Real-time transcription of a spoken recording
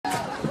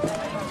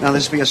Now,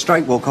 this will be a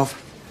straight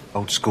walk-off.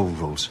 Old school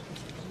rules.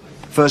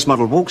 First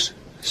model walks,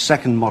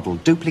 second model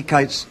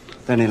duplicates,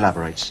 then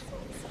elaborates.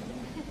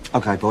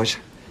 OK, boys,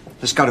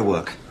 let's go to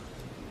work.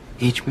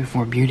 Each with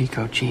more beauty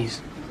code cheese.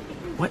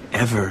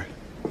 Whatever.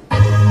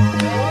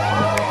 Right.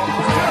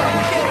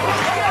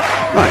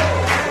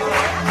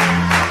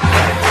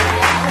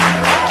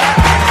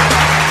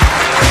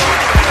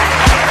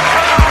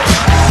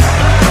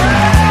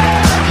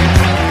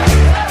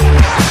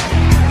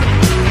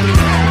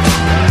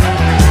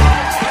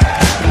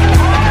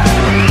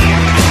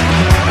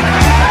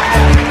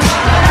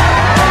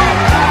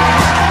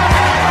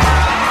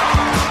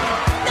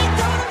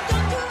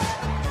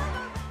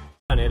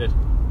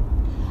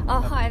 Oh,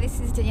 hi, this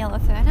is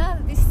Daniela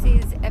Ferner. This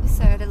is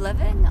episode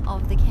 11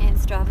 of the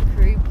Cairns Strava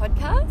Crew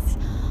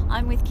podcast.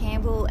 I'm with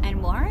Campbell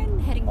and Warren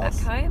heading back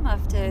home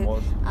after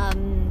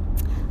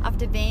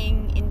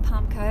being in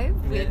Palm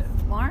Cove with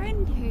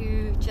Warren,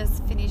 who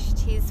just finished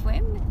his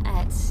swim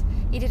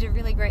he did a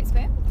really great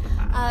swim.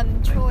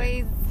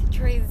 Troy's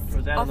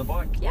was out on the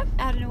bike. Yep,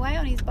 out and away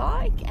on his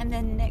bike, and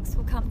then next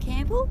will come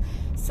Campbell.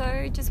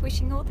 So just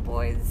wishing all the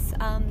boys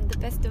the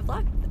best of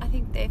luck. I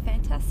think they're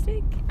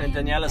fantastic. And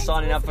Daniela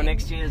signing up for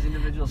next year's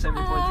individual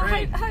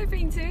 7.3.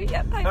 Hoping to,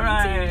 yep, hoping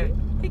Hooray.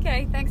 to.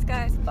 Okay, thanks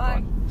guys,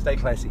 bye. Stay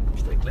classy.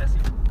 Stay classy.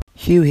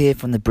 Hugh here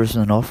from the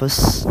Brisbane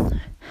office.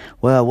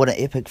 Well, what an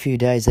epic few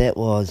days that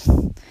was.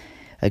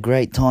 A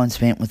great time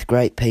spent with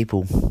great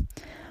people.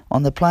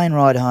 On the plane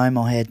ride home,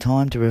 I had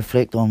time to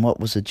reflect on what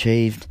was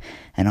achieved,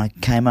 and I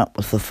came up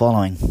with the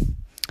following.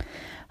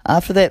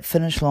 After that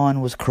finish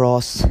line was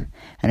crossed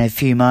and a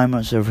few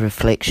moments of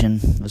reflection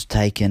was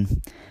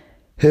taken,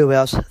 who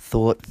else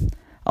thought,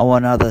 I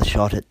want another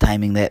shot at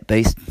taming that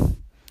beast?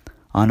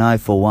 I know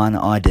for one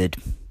I did.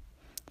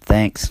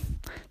 Thanks.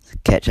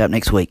 Catch up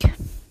next week.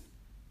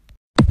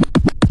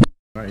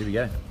 Alright, here we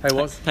go. Hey,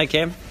 Woz. Hey,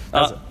 Cam.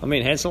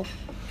 Hansel.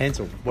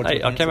 Hansel.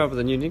 Hey, I came up with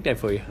a new nickname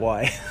for you.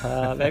 Why?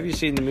 Have you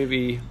seen the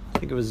movie, I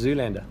think it was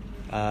Zoolander?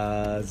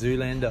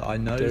 Zoolander. I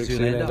know Derek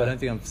Zoolander. Zoolander. I don't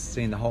think I've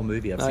seen the whole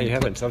movie. I've seen you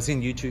haven't? clips. I've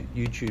seen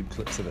YouTube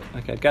clips of it.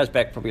 Okay, it goes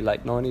back probably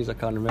late 90s, I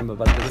can't remember,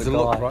 but There's a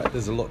look, right?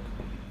 There's a look.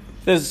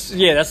 That's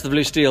the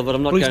Blue Steel, but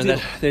I'm not Blue going to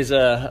Steel. that.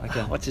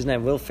 There's what's his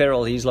name? Will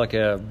Ferrell. He's like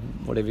a,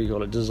 whatever you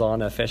call it,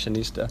 designer,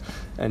 fashionista,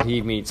 and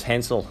he meets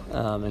Hansel,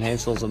 and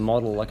Hansel's a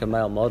model, like a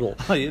male model.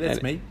 Oh yeah,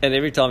 that's me. And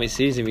every time he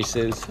sees him, he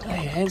says,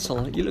 "Hey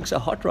Hansel, you look so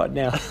hot right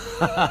now."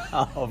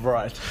 Oh,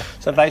 right.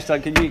 So based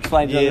on, can you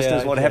explain to the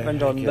listeners what okay,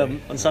 happened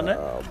on Sunday?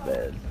 Oh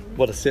man,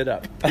 what a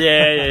setup.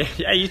 Yeah.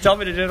 You told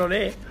me to do it on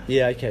air.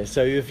 Yeah, okay.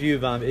 So if you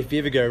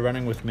ever go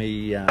running with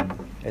me,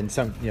 and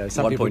some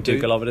people 1.2 do,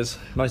 kilometres.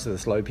 most of the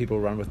slow people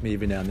run with me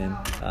every now and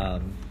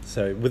then.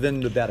 So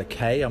within about a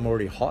K, I'm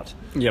already hot.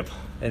 Yep.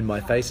 And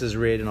my face is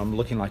red, and I'm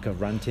looking like I've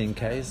run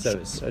 10Ks.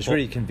 So it's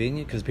really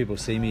convenient because people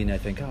see me and they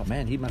think, "Oh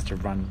man, he must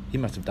have done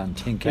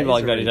 10Ks." You've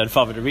only done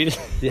 500 metres.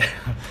 Yeah.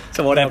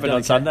 So what happened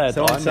on Sunday?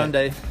 So on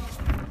Sunday.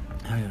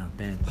 Oh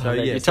man. So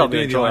you yeah, told me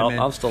doing to the try. Ironman.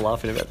 I'm still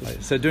laughing about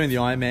this. So doing the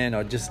Ironman,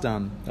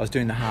 I was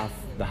doing the half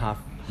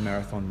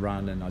marathon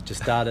run, and I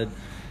just started.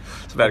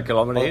 It's about a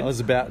kilometre in. I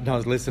was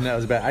less than that. I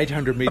was about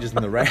 800 metres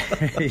in the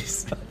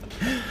race.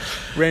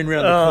 Ran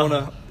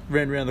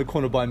round the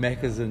corner by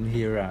Macca's and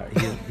hear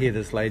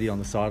this lady on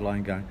the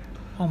sideline going,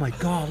 "Oh my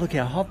God, look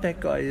how hot that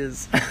guy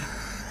is."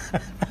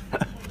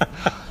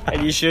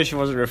 And you sure she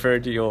wasn't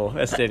referring to your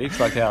aesthetics,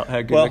 like how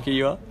good looking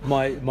you are?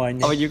 My I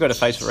mean, you've got a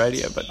face for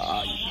radio, but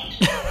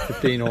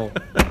 15 all.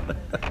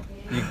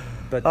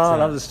 I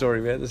love the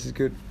story, man. This is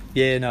good.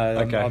 Yeah, no,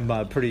 Okay.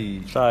 I'm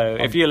pretty... So,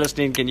 if you're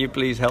listening, can you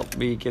please help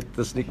me get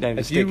this nickname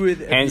to If you stick?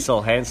 were-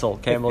 Hansel.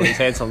 Campbell is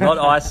Hansel. Not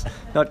Ice,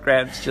 not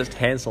Grabs, just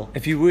Hansel.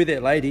 If you were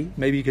that lady,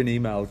 maybe you can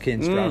email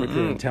Ken Strava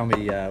Crew and tell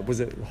me, was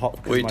it hot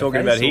because Were you of my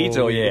talking face, about heat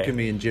or were you yeah? looking at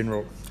me in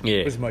general?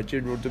 Yeah. Was my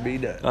general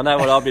demeanour? I know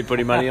what I'll be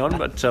putting money on,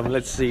 but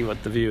let's see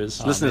what the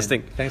listeners man.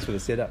 think. Thanks for the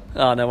setup.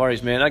 Oh, no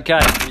worries, man. Okay.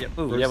 Yeah,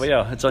 we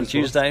are. It's on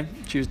Tuesday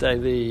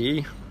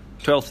the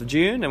 12th of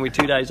June, and we're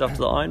 2 days after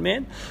the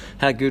Ironman.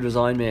 How good was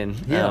Ironman,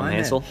 Ironman.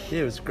 Hansel? Yeah,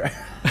 it was great.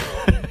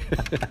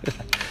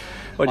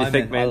 What do you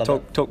think, Ironman, I man?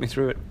 love Talk me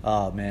through it.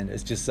 Oh man,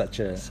 it's just such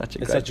a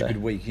great day. good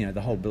week. You know,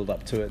 the whole build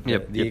up to it. The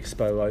Yep.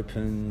 expo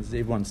opens.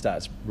 Everyone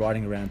starts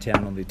riding around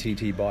town on their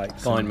TT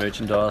bikes. Fine and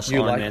merchandise,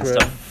 new Ironman Lycra.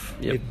 stuff.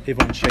 Yep.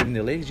 Everyone's shaving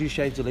their legs. You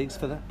shaved your legs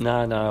for that? No,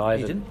 I You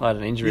had didn't?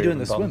 an injury. You're doing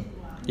the involved. swim.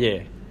 Yeah,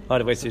 I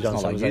had a wetsuit It's on,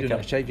 not so it like was you okay.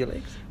 didn't shave your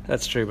legs.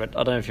 That's true, but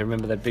I don't know if you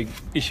remember that big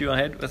issue I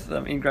had with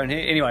ingrown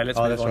hair. Anyway, let's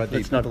move That's on. right.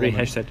 Let's not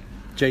rehash that.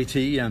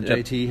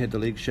 JT had the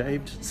legs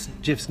shaved.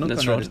 Jeff Snook,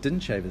 That's I noticed, right.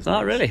 didn't shave his Oh,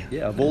 legs. really?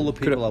 Yeah, of all the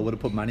people I would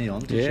have put money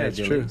on to Yeah, shave it's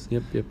their true. legs.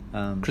 Yep.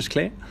 Um, Chris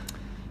Clare?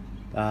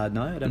 No, I don't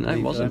No, it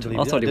believe wasn't. I, don't I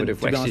believe thought he I would have didn't-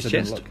 to be waxed his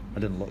honest, chest. I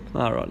didn't look.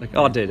 Oh, right. Okay.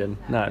 I did, and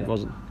no, it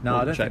wasn't. No, I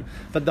don't wasn't think.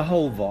 shaved. But the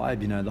whole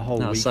vibe, you know, the whole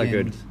No, weekend it's so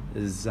good.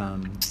 is,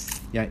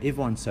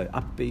 everyone's so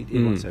upbeat,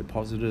 everyone's so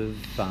positive.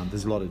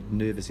 There's a lot of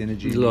nervous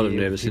energy. There's a lot of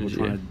there, nervous people energy,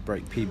 trying yeah. to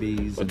break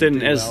PBs. But and then,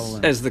 do well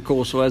and- as the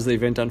course or as the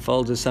event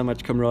unfolds, there's so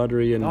much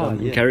camaraderie and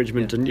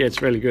encouragement, and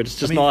it's really good. It's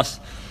just nice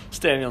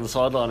standing on the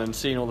sideline and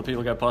seeing all the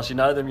people go past. You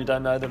know them, you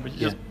don't know them, but you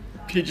just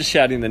You're just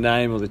shouting the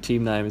name or the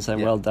team name and saying,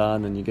 Yeah. well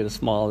done, and you get a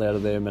smile out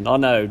of them. And I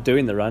know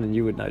doing the run, and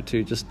you would know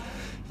too, just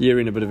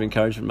hearing a bit of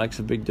encouragement makes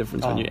a big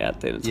difference when Oh, you're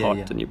out there and it's yeah, hot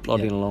yeah. and you're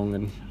plodding Yeah. along.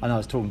 And I know I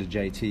was talking to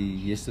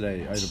JT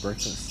yesterday over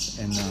breakfast,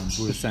 and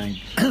we were saying,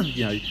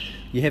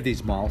 you have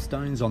these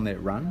milestones on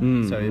that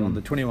run. So on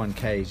the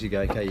 21Ks, you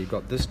go, okay, you've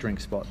got this drink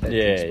spot, that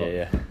drink spot.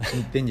 yeah.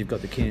 And then you've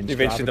got the Cairns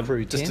eventually Strava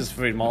Crew the 10. distance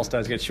between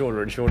milestones get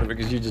shorter and shorter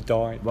because you're just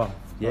dying. Well,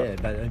 yeah,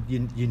 but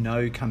you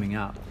know coming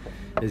up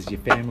is your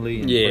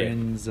family and Yeah.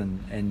 friends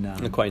and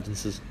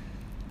Acquaintances.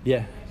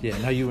 yeah.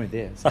 No, you weren't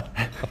there.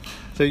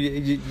 So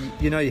you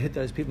hit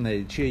those people and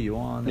they cheer you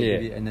on, Yeah.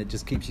 give you, and it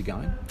just keeps you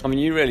going. I mean,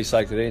 you really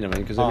soaked it in. I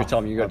mean, because every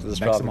time you got to the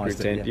Strava Crew maximised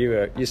it, tent,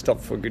 yeah. you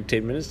stopped for a good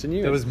 10 minutes, didn't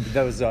you? That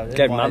was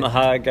gave my- mum a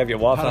hug, gave your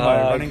wife a part of my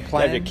hug, running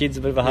plan. gave your kids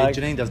a bit of a Yeah, hug.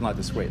 Janine doesn't like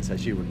the sweat, so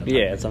she wouldn't have.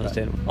 Yeah, hugged it's me, but-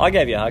 understandable. I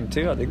gave you a hug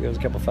too. I think there was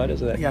a couple of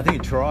photos of that. Yeah, I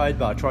think he tried,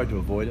 but I tried to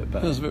avoid it.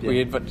 But It was a bit yeah.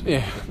 weird, but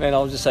yeah, man, I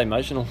was just so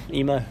emotional.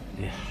 Emo.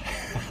 Yeah.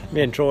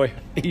 Me and Troy.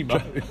 Emo.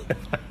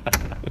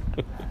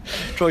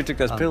 Troy took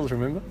those pills,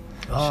 remember?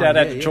 Oh, Shout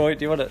out yeah, to yeah. Troy.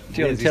 Do you want to Is tell?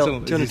 he Do you still-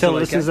 want is to he tell still the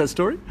listeners okay? that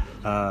story?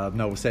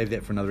 No, we'll save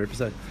that for another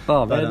episode.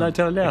 Oh, man, no,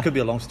 tell it now. It could be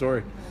a long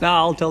story. No,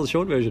 I'll tell the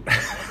short version.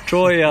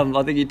 Troy,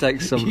 I think he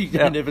takes some. You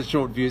don't have a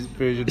short version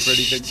for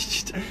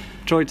anything.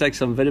 Troy takes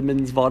some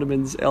vitamins,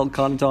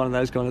 L-carnitine, and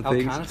those kind of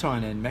things.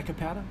 L-carnitine and maca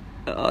powder?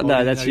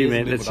 No, that's you, he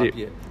man. hasn't That's leveled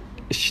you. up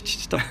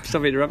yet.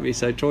 Stop interrupting me.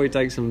 So Troy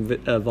takes some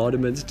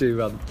vitamins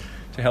to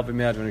help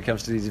him out when it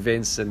comes to these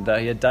events, and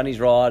he had done his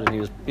ride and he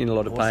was in a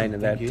lot of pain Awesome,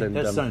 and thank that. you. And,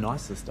 That's so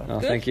nice, this stuff. Oh,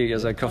 thank you.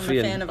 There's a coffee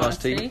I'm a and fan of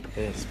iced tea. iced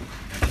tea. Yes.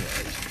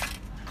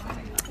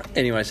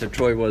 Anyway, so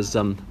Troy was,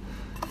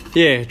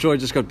 Troy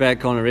just got back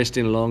kind of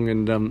resting along,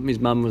 and his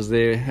mum was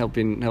there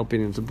helping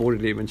and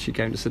supported him, and she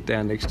came to sit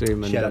down next to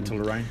him. And, Shout out to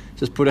Lorraine.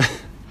 Just put a.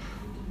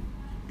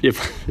 Yep,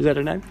 is that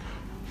her name?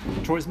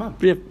 Troy's mum.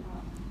 Yep.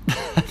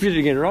 You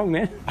didn't get it wrong,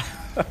 man.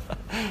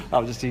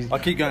 I'm just teasing. I'll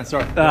keep going,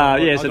 sorry.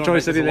 Yeah, so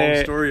Troy's sitting there.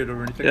 Long story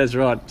or anything. That's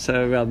right.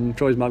 So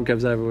Troy's mum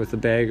comes over with a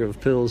bag of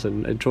pills,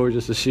 and Troy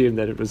just assumed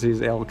that it was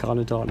his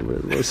L-carnitine or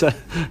whatever it was. So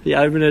he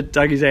opened it,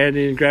 dug his hand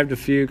in, and grabbed a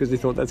few because he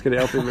thought that's going to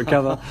help him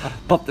recover.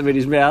 Popped them in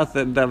his mouth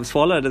and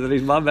swallowed. And then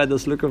his mum had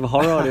this look of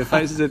horror on her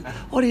face and said,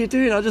 "What are you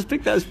doing? I just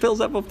picked those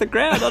pills up off the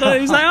ground." I don't know.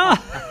 He's like,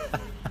 "Oh."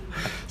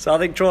 So I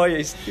think Troy,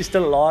 he's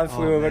still alive.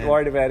 We were a bit man.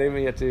 worried about him.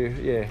 He had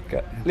to, go.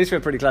 At least we're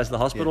pretty close to the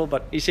hospital,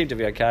 but he seemed to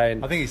be okay.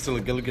 And I think he's still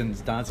at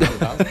Gilligan's dancing at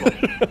the dance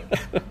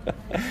floor.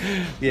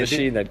 Yeah,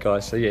 machine, that guy.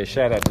 So yeah,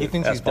 shout out to he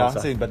thinks our he's sponsor.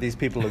 dancing, but these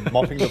people are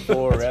mopping the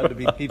floor around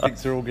him. He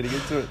thinks they're all getting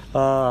into it.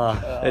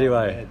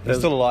 Anyway, man. He's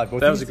still alive. Well,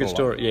 That was a he's good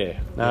still alive. story. Yeah.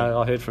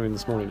 No, I heard from him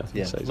this morning. I think.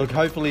 Yeah. So he's Look,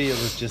 hopefully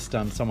it was just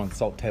someone's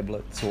salt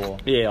tablets or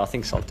yeah, I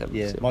think salt tablets.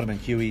 yeah, it might have been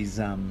Huey's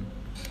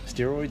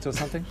steroids or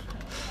something.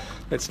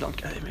 Let's not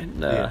go there, man.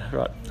 Yeah.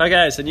 Right.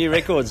 Okay, so new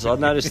records. I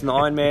noticed in the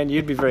Ironman,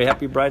 you'd be very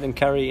happy. Braden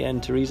Curry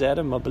and Therese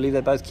Adam. I believe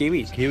they're both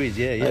Kiwis. Kiwis,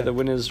 yeah, They're yeah. the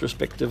winners,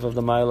 respective of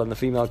the male and the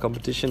female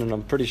competition, and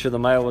I'm pretty sure the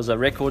male was a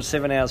record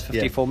 7 hours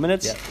 54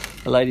 minutes. Yeah.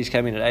 The ladies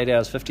came in at 8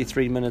 hours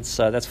 53 minutes.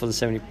 So that's for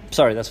the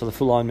that's for the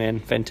full Ironman.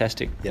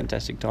 Fantastic,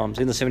 fantastic times.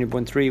 In the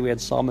 70.3, we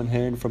had Simon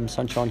Hearn from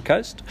Sunshine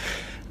Coast.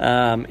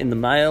 In the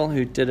male,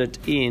 who did it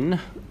in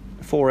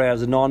 4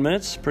 hours and 9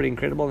 minutes, pretty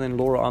incredible. And then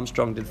Laura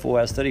Armstrong did 4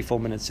 hours 34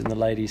 minutes in the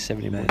ladies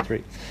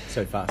 70.3.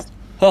 So fast.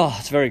 Oh,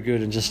 it's very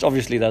good, and just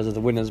obviously those are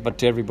the winners. But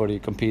to everybody who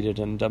competed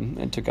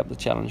and took up the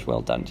challenge,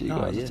 well done to you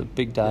guys. yeah. It's a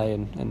big day,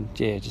 and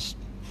just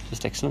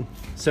excellent.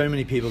 So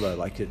many people though,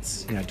 like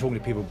it's talking to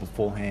people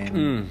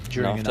beforehand,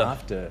 during and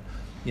after,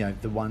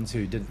 the ones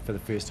who did it for the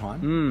first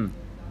time.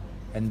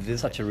 And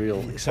there's Such a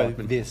real so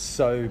excitement. they're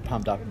so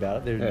pumped up about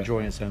it. They're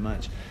enjoying it so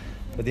much.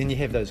 But then you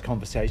have those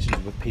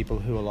conversations with people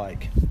who are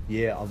like,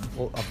 yeah,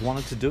 I've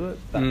wanted to do it,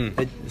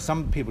 but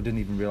some people didn't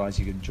even realise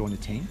you could join a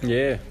team.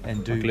 Yeah,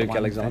 And do like Luke one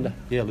Alexander. thing.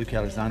 Yeah, Luke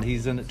Alexander.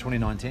 He's in it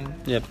 2019.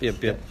 Yep,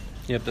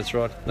 that's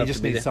right. He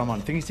just needs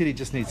someone. I think he said he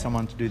just needs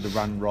someone to do the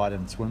run, ride,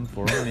 and swim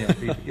for him.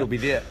 And he'll be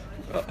there.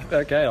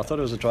 Okay, I thought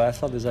it was a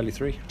triathlon. There's only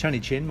 3.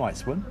 Tony Chen might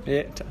swim.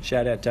 Yeah,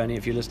 shout out Tony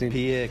if you're listening.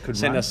 Pierre could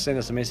send run.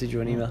 us a message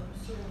or an email.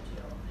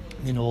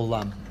 Then all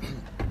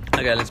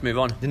Okay, let's move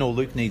on. then all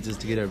Luke needs is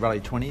to get a rally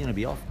 20 and he'll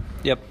be off.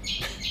 Yep.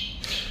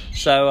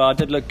 So I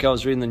did look. I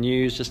was reading the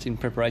news just in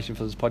preparation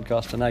for this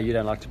podcast. I know you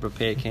don't like to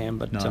prepare, Cam,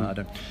 but No, I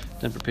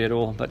don't. prepare at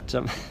all. But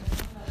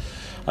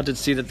I did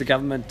see that the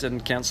government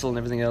and council and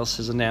everything else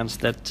has announced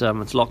that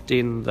it's locked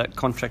in. That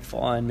contract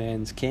for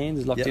Ironman's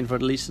Cairns is locked Yep. in for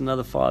at least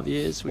another 5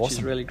 years, which is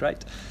Awesome. really great.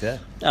 Yeah.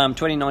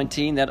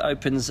 2019, that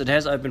opens. It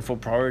has opened for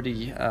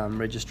priority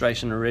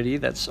registration already.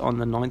 That's on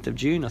the 9th of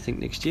June, I think,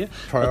 next year.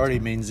 Priority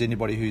means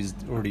anybody who's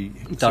already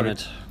Done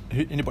it.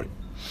 Anybody.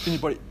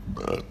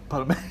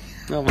 Pardon me.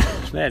 Oh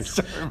man,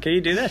 can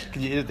you do that?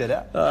 Can you edit that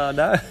out?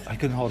 No, I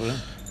couldn't hold it in.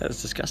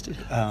 that's disgusting.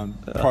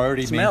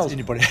 Priority smells.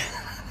 means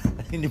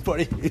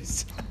anybody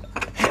who's.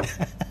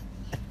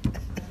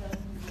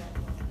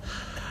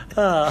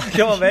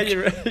 Come on, man,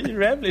 you're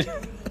rambling.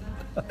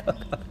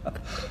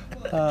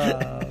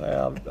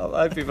 Well,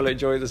 I hope people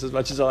enjoy this as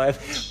much as I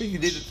have. We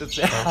can edit this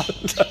out.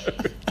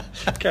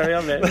 Carry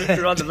on, man.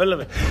 We're right in the middle of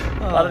it.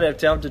 I don't have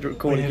time to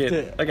record We have again.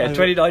 to- Okay, I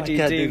 2019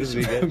 can't do this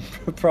teams again.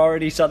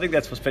 priorities. I think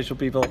that's for special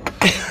people.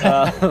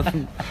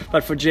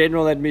 But for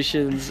general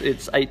admissions,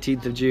 it's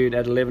 18th of June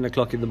at 11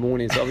 o'clock in the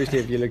morning. So obviously,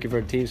 if you're looking for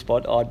a team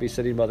spot, I'd be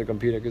sitting by the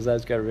computer because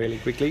those go really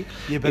quickly. Yeah,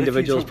 but if you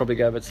individuals took- probably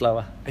go a bit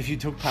slower. If you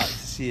took part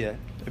this year,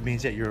 it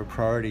means that you're a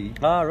priority.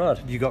 Ah, right.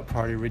 You got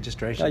priority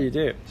registration. Oh, you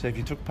do. So if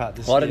you took part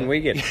this Why year... didn't we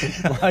get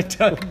it? I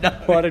don't know.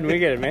 Why didn't we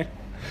get it, man?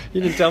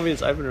 You didn't tell me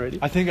it's open already.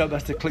 I think I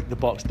must have clicked the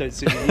box, don't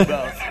send me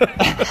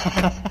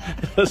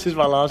emails. This is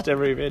my last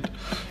ever event.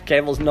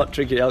 Campbell's not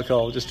drinking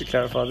alcohol, just to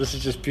clarify. This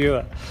is just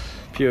pure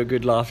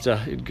good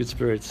laughter in good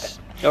spirits.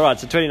 All right,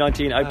 so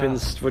 2019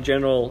 opens for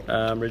general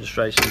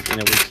registration in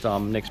a week's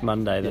time, next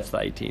Monday. That's the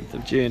 18th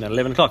of June at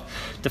 11 o'clock.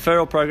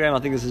 Deferral program, I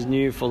think this is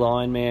new for the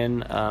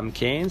Ironman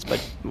cairns, but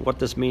what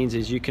this means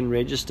is you can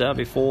register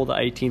before the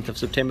 18th of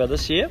September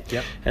this year,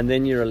 Yep. and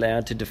then you're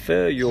allowed to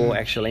defer your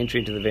actual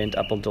entry into the event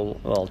up until,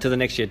 well, to the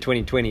next year,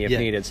 2020 if Yeah.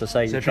 needed. So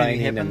say So you're if anything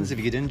training happens, and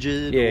if you get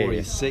injured Yeah, or yeah.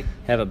 you're sick,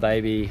 have a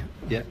baby,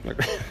 yeah.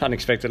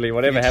 unexpectedly,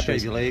 whatever you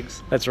happens. shave your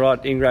legs. That's right,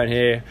 ingrown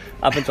hair.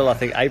 Up until I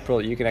think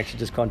April, you can actually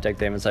just contact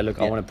them and say, look,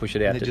 I Yeah. want to push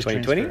it out And to they just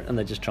 2020, transfer it. and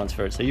they just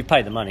transfer it. So you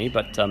pay the money,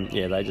 but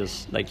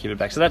they keep it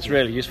back. So that's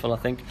really useful, I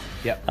think.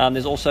 Yep.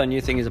 There's also a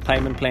new thing is a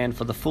payment plan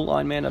for the full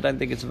Ironman. I don't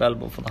think it's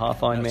available for the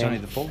half Ironman. No, it's only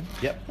the full.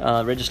 Yep.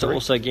 Register Correct.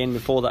 also again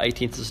before the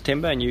 18th of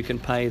September, and you can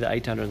pay the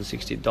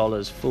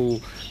 $860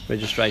 full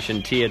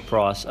registration tiered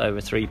price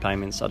over 3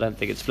 payments. I don't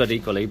think it's split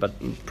equally, but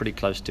pretty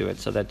close to it.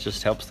 So that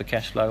just helps the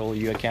cash flow. All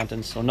you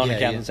accountants or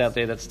non-accountants out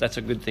there, that's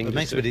a good thing. It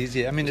makes it a bit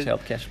easier. I mean, just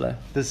help cash flow.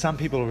 There's some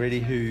people already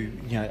who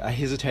are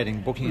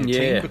hesitating booking a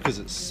Yeah. team because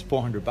it's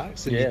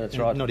 $400. And Yeah, that's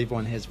right. Not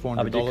everyone has but you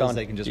 $400. can't-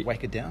 They can just you-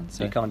 whack it down.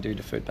 So. You can't do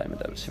deferred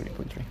payment over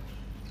 70.3.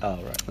 Oh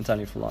right. It's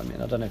only for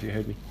Ironman. I don't know if you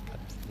heard me.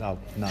 Oh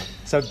no.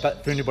 So,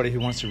 but for anybody who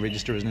wants to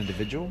register as an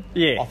individual,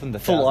 Yeah, often the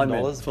full $1,000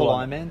 Ironman, full full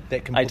Ironman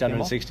that can book them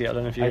off. $860. I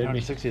don't know if you heard me.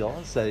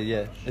 $860. So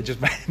yeah, it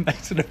just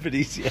makes it a bit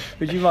easier.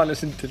 Would you mind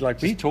listening to like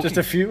What are you just talking?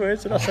 a few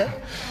words that I said?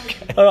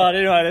 All right,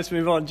 anyway, let's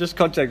move on. Just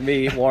contact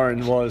me,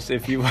 Warren Was,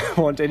 if you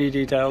want any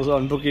details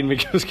on booking,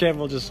 because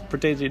Campbell just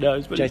pretends he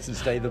knows, but Jason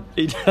Statham.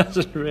 he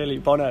doesn't really.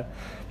 Bono,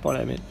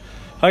 man.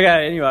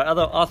 Okay, anyway,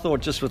 I thought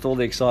just with all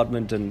the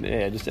excitement and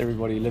just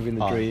everybody living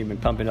the dream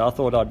and pumping, I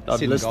thought I'd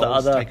Setting list the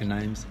goals, other taking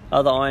names.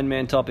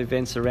 Ironman type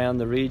events around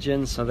the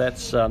region. So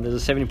that's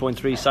there's a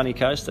 70.3 Sunny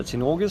Coast that's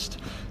in August,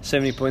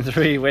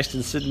 70.3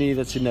 Western Sydney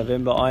that's in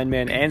November,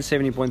 Ironman, and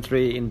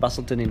 70.3 in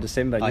Bustleton in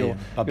December. Oh, your yeah.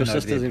 I've your been over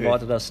sister's there,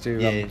 invited us to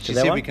Yeah, to she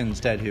that said one. we can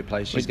stay at her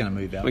place. She's going to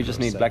move out. We just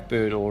for us, need so-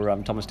 Blackbird or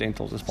Thomas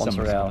Dental to sponsor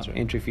Someone to our sponsor it.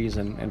 entry fees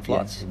and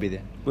flights. Yeah, we'll be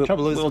there. We'll,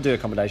 Trouble is, we'll do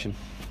accommodation.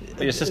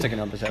 But your sister can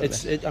help us out.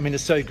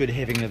 it's so good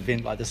having an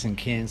event like this in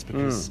Cairns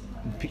because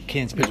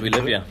Cairns Because people we do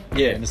live it.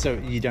 here. Yeah. And so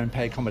you don't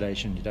pay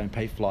accommodation, you don't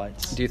pay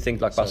flights. Do you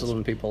think like So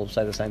Bustleton people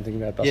say the same thing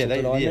about Yeah,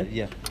 Bustleton?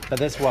 yeah. But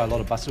that's why a lot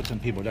of Bustleton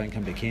people don't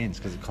come to Cairns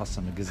because it costs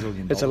them a gazillion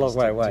dollars. It's a long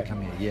way away. to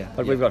come here. Yeah,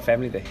 But yeah. we've got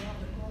family there.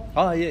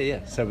 Oh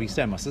yeah. So we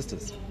stay at my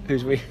sister's.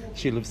 Who's we?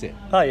 She lives there.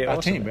 Oh yeah, our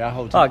awesome. team, our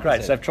whole team. Oh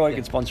great! So, So if Troy yeah.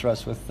 can sponsor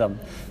us with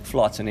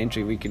flights and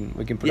entry, we can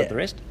put Yeah. up the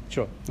rest.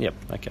 Sure. Yep.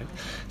 Okay.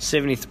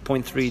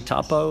 70.3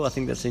 Taupo, I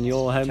think that's in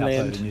your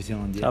homeland. New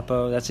Zealand, yeah.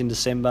 Taupo, that's in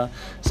December.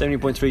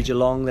 70.3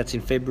 Geelong, that's in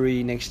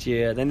February next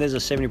year. Then there's a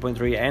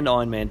 70.3 and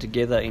Ironman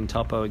together in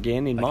Taupo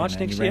again in Okay, March man,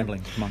 next you're year.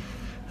 rambling. Come on.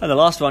 And the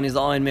last one is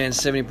the Ironman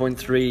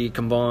 70.3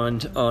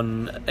 combined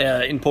on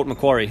in Port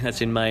Macquarie.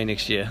 That's in May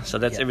next year. So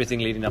that's Yeah. everything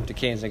leading up to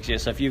Cairns next year.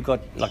 So if you've got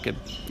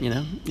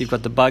you've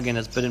got the bug and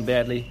it's bitten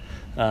badly,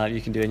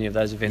 you can do any of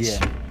those events.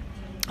 Yeah.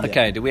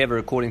 Okay, Yeah. do we have a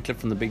recording clip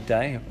from the big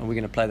day? Are we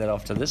going to play that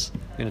after this?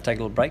 We're going to take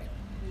a little break?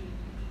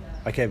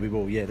 Okay, we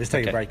will. Yeah, let's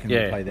take a break and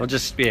we'll play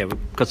that.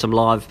 We've got some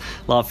live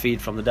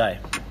feed from the day.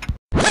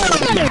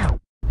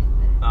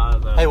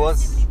 Hey,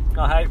 Woz.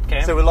 Oh, hey,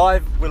 Cam. So we're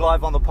live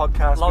on the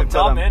podcast. long We've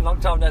got, time, man. Long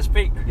time no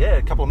speak. Yeah,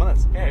 a couple of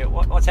minutes. Yeah,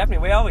 what's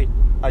happening? Where are we?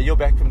 You're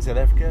back from South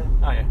Africa.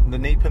 Oh, yeah. The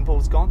knee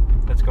pimple's gone.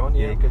 That's gone,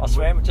 yeah. Yeah, good. I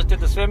swam. Just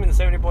did the swim in the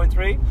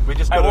 70.3. We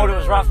just Hey, got water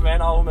was rough,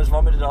 man. I almost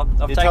vomited. I've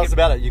Yeah, tell us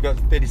about it. You got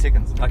 30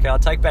 seconds. Okay, I'll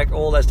take back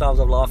all those times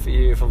I've laughed at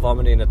you for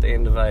vomiting at the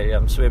end of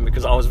a swim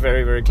because I was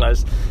very, very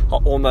close. I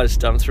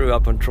almost threw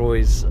up on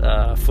Troy's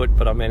foot,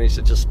 but I managed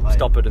to just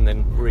stop it and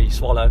then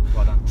re-swallow.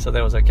 Well done. So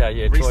that was okay,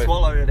 yeah. Troy,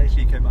 Re-swallow, it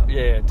actually came up.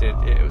 yeah, it did.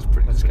 Yeah, it was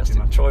pretty That's a bit too disgusting.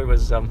 much. Troy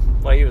was,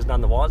 he was none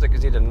the wiser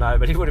because he didn't know,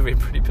 but he would have been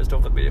pretty pissed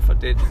off at me if I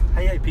did.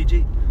 Hey,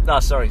 PG. No,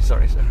 sorry. So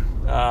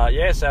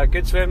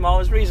good swim. I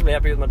was reasonably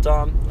happy with my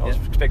time. I was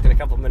Yeah. expecting a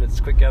couple of minutes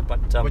quicker, but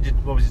What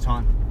was your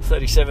time?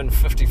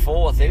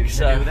 37.54, I think. you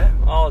So happy with that?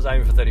 I was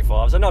aiming for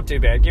 35, so not too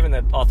bad, given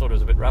that I thought it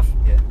was a bit rough.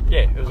 Yeah. Yeah,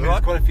 it was I mean, alright. there's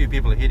quite a few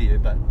people ahead of you,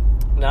 but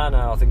No,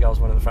 I think I was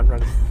one of the front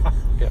runners.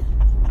 Yeah.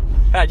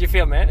 How'd you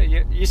feel, man?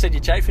 You said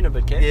you're chafing a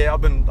bit, Ken. yeah,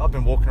 I've been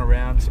walking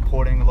around,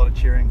 supporting, a lot of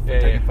cheering, Yeah,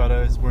 taking yeah.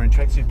 photos. We're in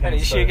tracksuit pants. And are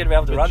you sure you're going to be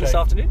able to bit run this shape.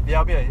 afternoon? Yeah,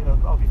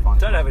 I'll be fine.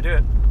 Don't overdo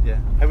it. Yeah.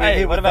 we're Hey,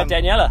 here what with, about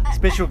Daniela?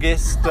 Special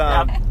guest.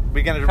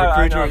 We're going to Co-owner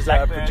recruit her of as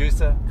our Blackbird.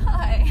 producer,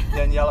 Hi.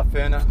 Daniela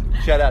Ferner.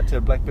 Shout out to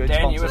Blackbird Dan,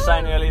 sponsor. you were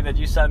saying earlier that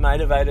you're so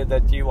motivated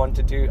that you want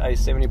to do a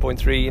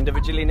 70.3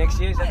 individually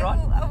next year, is that right?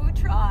 I will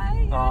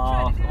try.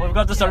 Oh, we've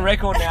got this on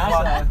record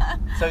now.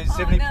 So.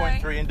 So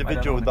 70.3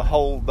 individual, Wait, the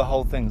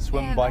whole thing,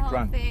 swim, Yeah, bike, the whole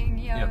run. thing,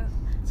 yeah. Yep.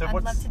 So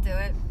I'd love to do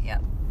it.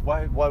 Yep.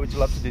 Why would you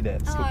love to do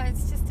that? Oh,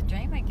 it's just a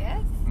dream, I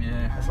guess.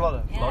 Yeah, That's a lot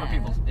of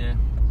people. Yeah.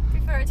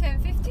 Before I turn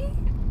 50,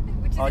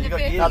 which is Oh, in you a got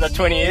few years. Another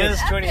 20 years,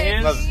 20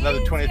 years.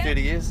 Another 20 or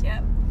 30 years.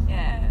 Yep.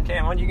 Yeah.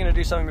 Cam, aren't you going to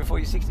do something before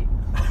you're 60?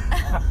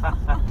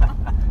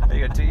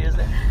 You got 2 years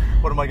there.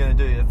 What am I going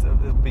to do?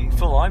 It'll be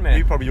Full Ironman.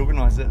 You probably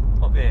organise it.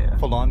 Oh, yeah.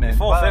 Full Ironman.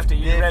 Before 50,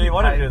 you if really you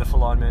wanted pay- to do the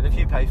full Ironman, If didn't you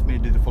you? pay for me to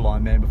do the full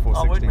Ironman before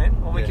 60. I would,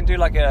 man. Well, we yeah. can do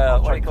like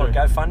I'll what do you call it,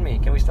 try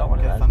GoFundMe. Can we start one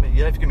of those? GoFundMe.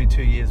 You have to give me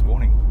 2 years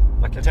warning.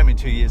 Okay. It'll take me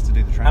 2 years to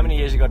do the training. How many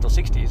years you got till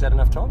 60? Is that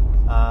enough time?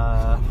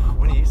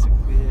 When are you 60?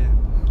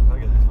 Yeah.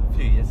 Okay, a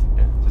few years.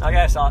 Yeah. Just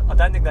Okay, so I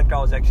don't think that guy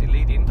was actually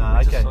leading. No,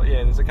 We just okay. saw-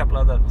 yeah, there's a couple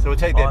other. So we'll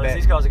take that riders. back.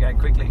 These guys are going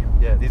quickly.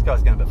 Yeah, these guys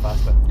are going a bit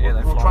faster.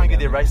 Yeah, we'll try and get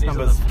their race These are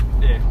numbers.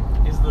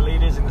 These are the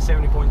leaders in the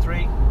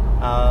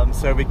 70.3.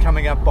 So we're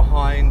coming up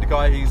behind the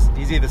guy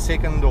he's either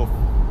second or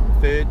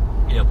third.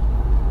 Yep.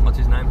 What's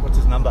his name? What's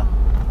his number?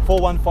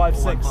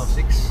 4156.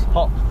 4156.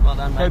 Hot. Well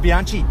done, Hey, mate.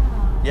 Bianchi.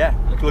 Yeah,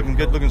 looking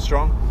good, looking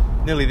strong.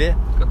 Nearly there.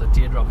 Got the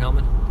teardrop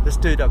helmet. This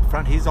dude up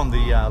front, he's on the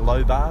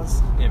low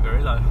bars. Yeah,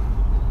 very low.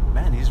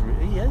 Man, he is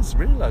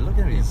really low. Look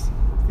at him.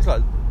 He's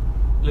like,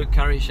 Luke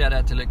Curry, shout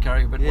out to Luke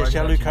Curry. But Yeah,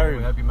 shout out Luke Curry.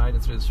 We hope you made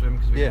it through the swim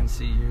because we Yeah. didn't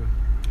see you.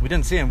 we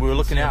didn't see him. We were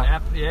looking See an out.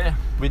 app, yeah.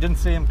 We didn't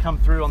see him come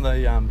through on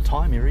the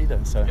timer either.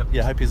 So Yep.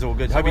 yeah, hope he's all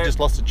good. So Hope he where- just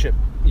lost a chip.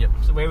 Yep.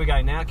 So where are we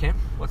going now, Cam?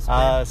 What's the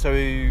plan? So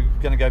we're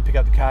going to go pick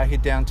up the car,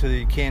 head down to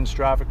the Cairn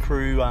Strava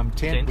Crew tent.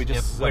 Tent, We're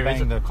just yep. Where is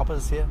banging it? the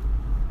coppers here.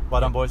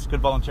 Well done, boys.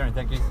 Good volunteering.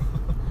 Thank you.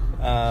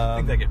 I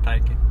think they get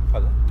paid, Cam.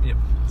 Yep.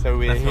 So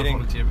we're That's not heading.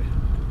 volunteer.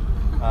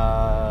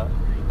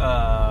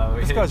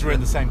 This guy's wearing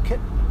the same kit.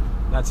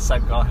 That's the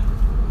same guy.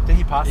 Did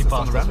he pass He us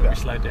on passed the us when we roundabout?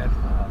 slowed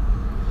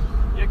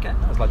down. You okay?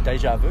 That was like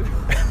deja vu.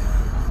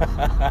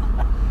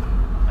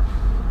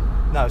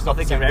 No, it's I not the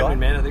think same you're guy. rambling,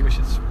 man. I think we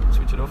should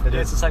switch it off. It Yeah,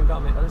 is. it's the same guy,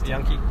 man. That is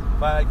Yankee.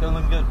 Mate,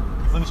 looking good.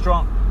 Looking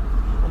strong.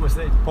 Almost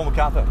there. Paul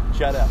MacArthur,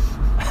 shout out.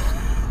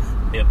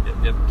 Yep.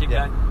 Keep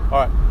Yeah. going. All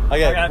right.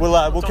 Okay. Okay, We'll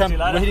talk come. to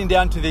you later. We're heading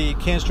down to the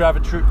Cairn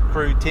Strava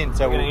Crew tent.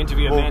 So We're going to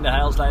interview we'll- Amanda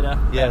Hales later.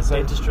 Yeah, about so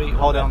dentistry, all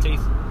hold about on.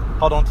 teeth.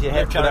 Hold on to your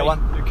hat Luke for that Curry.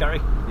 one. Luke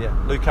Curry. Yeah.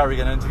 Luke Curry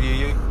going to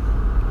interview you.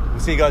 We'll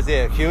see you guys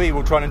there. Huey,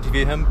 we'll try and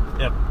interview him.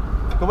 Yep.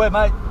 Good work,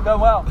 mate.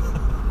 Going well.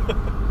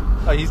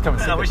 Oh, he's coming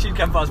Man, I second. wish you'd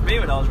come past me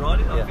when I was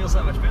riding. Yeah. I feel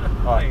so much better.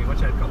 All right. Hey,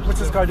 watch out, cops. What's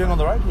this guy doing on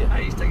the road here?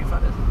 Hey, he's taking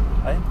photos.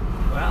 Hey?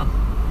 Wow.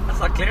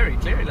 That's like Clary.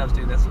 Clary loves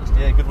doing that sort of stuff.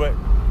 Yeah, good work.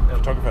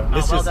 Photographer.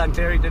 Oh, well done,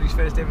 Clary. Did his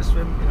first ever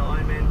swim in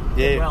Ironman.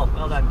 Yeah. Did well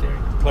done, Clary.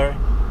 Clary.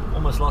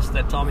 Almost lost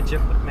that timing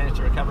chip, but managed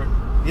to recover it.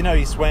 You know,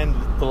 he swam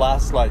the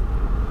last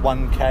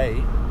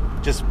 1K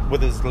just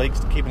with his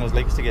legs, keeping his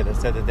legs together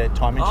so that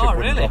timing chip wouldn't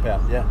really? drop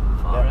out. Yeah.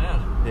 Far yeah.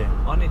 out.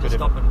 Yeah. I need to Good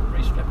stop effort. and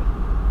restrap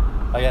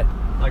it. Okay.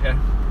 Okay.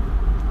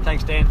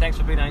 Thanks, Dan. Thanks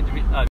for being an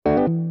interview.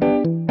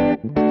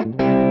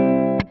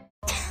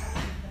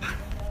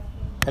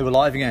 Hey, we're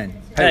live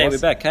again. Hey, what's-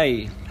 we're back.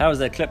 Hey, how was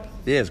that clip?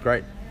 Yeah, it's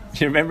great.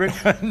 Do you remember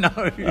it? No.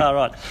 Oh,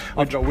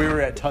 right. We were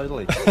at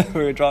totally.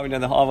 We were driving down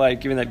the highway,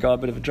 giving that guy a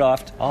bit of a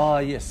draft. Oh,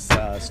 yes.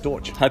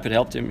 Storch. Hope it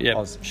helped him. Yeah.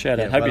 Oz. Shout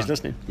Yeah, out. Hope well he's done.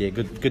 listening. Yeah,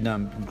 good,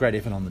 great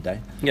effort on the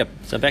day. Yep.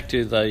 So back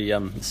to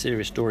the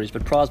serious stories,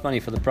 but prize money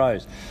for the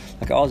pros.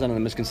 Like I was under the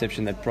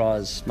misconception that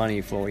prize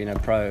money for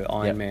pro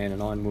Ironman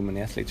and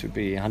Ironwoman athletes would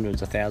be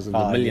hundreds of thousands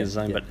or millions,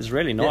 yeah. but it's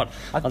really not.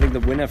 Yeah. I think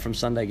the winner from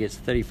Sunday gets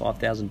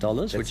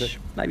 $35,000, which it.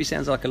 maybe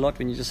sounds like a lot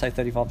when you just say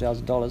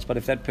 $35,000. But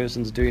if that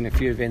person's doing a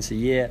few events a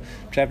year,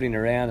 travelling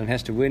around and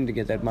has to win to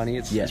get that money,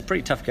 it's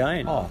pretty tough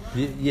going. Oh,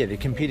 yeah, they're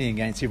competing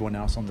against everyone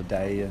else on the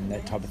day and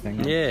that type of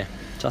thing. Yeah,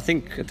 so I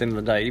think at the end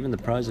of the day, even the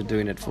pros are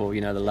doing it for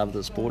the love of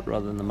the sport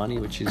rather than the money,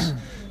 which is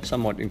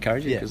somewhat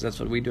encouraging because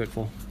that's what we do it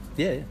for.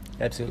 Yeah,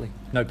 absolutely.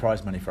 No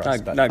prize money for us.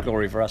 but No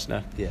glory for us,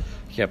 no. Yeah.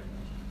 Yep.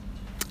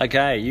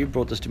 Okay, you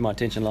brought this to my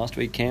attention last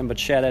week, Cam, but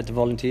shout out to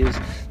volunteers.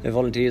 They're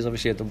volunteers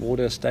obviously at the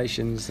water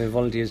stations. They're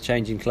volunteers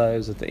changing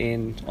clothes at the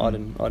end.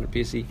 Iden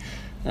Piercy.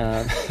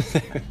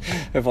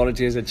 They're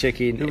volunteers at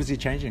check-in. Who was he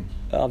changing?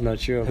 I'm not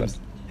sure. But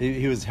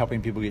He was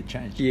helping people get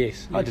changed.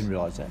 yes. I didn't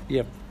realise that.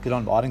 Yep. Good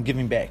on Iden. Give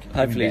him back. Give him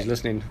Hopefully he's back.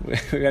 listening.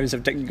 We're having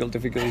some technical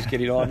difficulties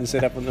getting on and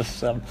set up on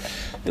this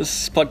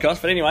this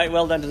podcast. But anyway,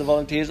 well done to the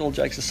volunteers. All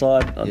jokes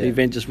aside, the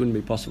event just wouldn't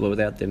be possible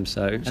without them.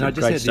 So And I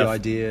just had the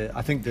idea.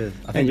 I think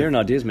you're an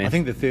ideas man. I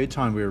think the third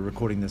time we were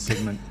recording this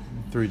segment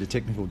through the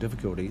technical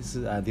difficulties,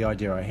 the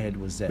idea I had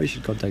was that we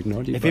should contact an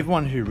audio. if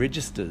everyone who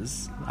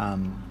registers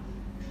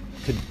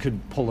could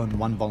pull in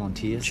one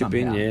volunteer Chip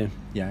somehow, in,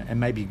 yeah, and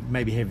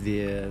maybe have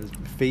their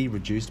fee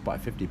reduced by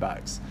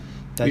 $50.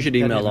 You should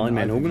email they'd have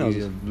an Ironman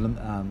organisers.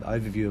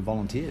 overview of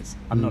volunteers.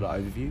 I'm not an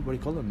overview. What do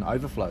you call it? An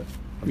overflow.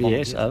 Of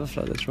Yes, volunteers.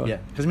 overflow. That's right. Yeah,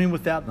 because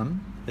without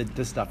them,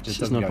 this stuff just It's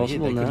doesn't not go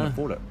possible, ahead. They couldn't no.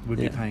 afford it. We'd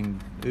be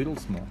paying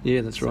oodles more.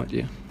 Yeah, that's right.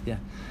 Yeah. Yeah.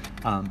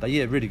 But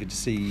yeah, really good to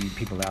see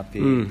people out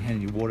there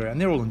handing you water,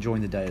 and they're all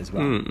enjoying the day as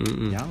well.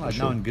 Yeah, like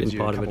Sure. no one gives Been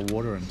you a part of cup it. of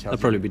water and tells They'll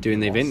probably you be doing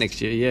the you're event lost.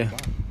 next year. Yeah.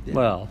 Yeah.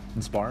 Well,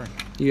 Inspiring.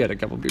 you had a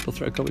couple of people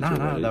throw comments. No,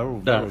 your way, they're all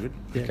didn't you? good.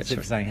 Yeah, Okay, except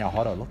for sorry. saying how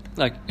hot I looked.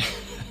 Like,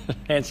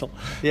 Hansel.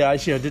 Yeah,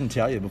 actually, I didn't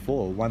tell you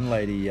before. One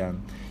lady,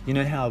 you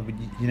know how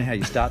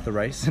you start the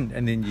race and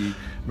then you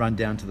run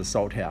down to the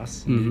salt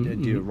house, and you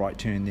do a right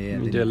turn there,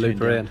 and You then do a loop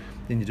turn down, around.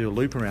 Then you do a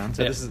loop around.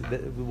 So Yep.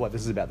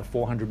 this is about the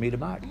 400 metre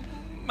mark,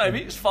 Maybe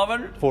it's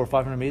 500. 400 or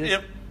 500 metres.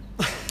 Yep.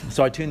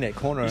 So I turned that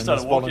corner, and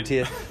started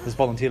this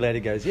volunteer lady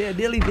goes, "Yeah,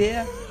 nearly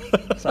there."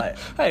 It's like,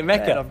 Hey,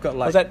 Mecca. "Man, I've got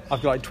Was that-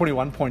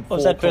 21.4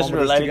 Was that person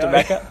kilometres related to go."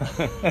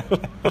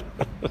 Mecca?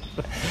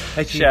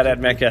 Actually, Shout out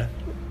Mecca.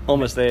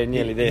 Almost there,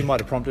 nearly He there. might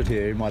have prompted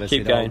her. He might have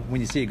Keep said, going.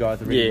 when you see a guy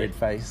with a really Yeah. red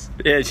face,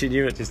 Yeah, she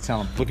knew it. just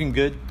tell him, looking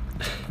good,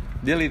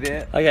 nearly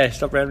there. Okay,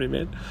 stop rambling,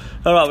 man.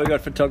 All right, we've got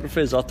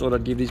photographers. I thought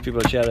I'd give these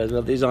people a shout out as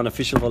well. These aren't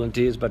official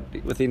volunteers, but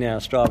within our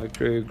Strava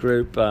crew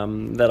group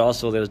that I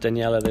saw, there was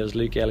Daniela, there was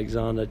Luke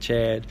Alexander,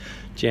 Chad,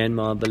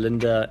 Janmar,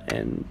 Belinda,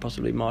 and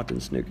possibly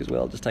Martin Snook as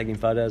well, just taking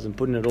photos and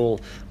putting it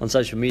all on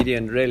social media.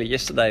 And really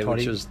yesterday,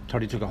 which was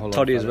Toddy took a whole lot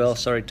Toddy of as well. photos.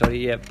 Sorry, Toddy.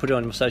 Yeah, put it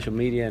on social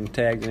media and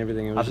tagged and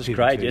everything. It was Other just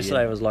people great. too,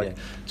 Yesterday yeah. was like, Yeah.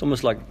 it's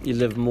almost like you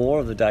live more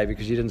of the day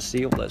because you didn't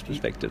see all those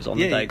perspectives on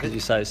the Yeah, day yeah, because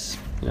you're so,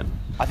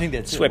 I think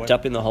that's it. swept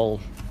up in the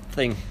whole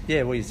thing.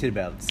 Yeah, what you said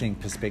about seeing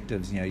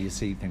perspectives, you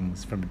see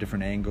things from a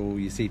different angle,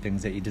 you see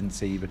things that you didn't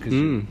see because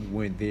you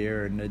weren't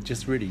there, and it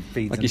just really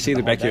feeds Like into you see the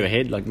whole back of your day.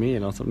 head, like me,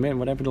 and I thought, man,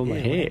 what happened to all my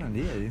Yeah, hair? what happened?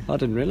 Yeah. I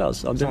didn't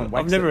realise. I've Someone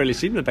never waxed it. really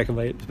seen the back of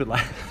my head. It's a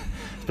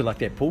bit like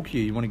that pool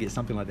cue, you want to get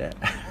something like that.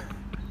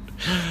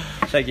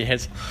 Thank you,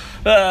 heads.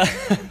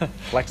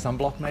 Black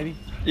sunblock, maybe?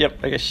 Yep,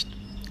 I guess.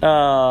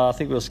 I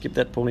think we'll skip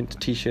that point to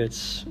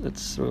t-shirts.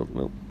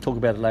 We'll talk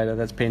about it later.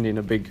 That's pending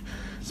a big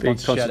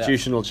Sponsor shout-out.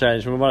 constitutional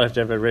change. We might have to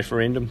have a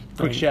referendum.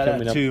 Quick shout out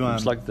coming up. to,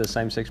 It's like the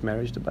same-sex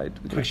marriage debate.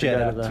 We Quick have to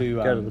shout go out to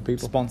go to the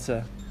people.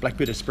 sponsor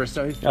Blackbird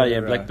Espresso. Oh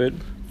yeah, Blackbird.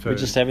 We're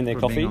just having their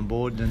for coffee. being on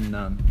board, and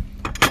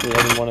We're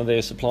having one of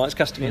their suppliers,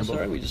 customers. Yeah,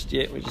 Sorry, we're just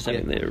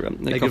having Yeah. their they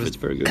coffee. give us It's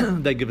very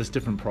good. they give us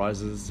different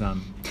prizes.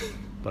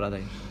 What are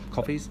they?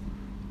 Coffees?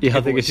 Yeah, I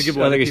give think away- it's to give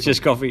away to just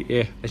people. coffee.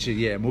 Yeah. Actually,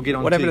 yeah, and we'll get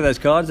on. What happened to those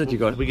cards that you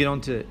got? We get on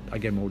to. I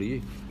gave them all to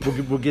you.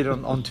 We'll get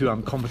on to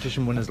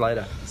competition winners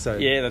later. So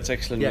Yeah, that's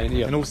excellent, yeah, man.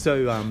 Yeah. and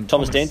also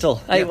Thomas Dental.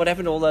 Hey, Yeah. what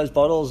happened to all those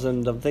bottles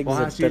and things Well, I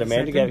that asked you Better the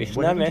Man same gave thing. you?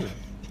 What No, happened man. to it?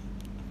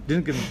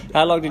 Didn't give them.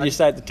 How long did you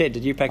stay at the tent?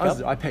 Did you pack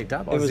up? I packed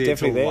up. I It was there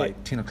definitely till there.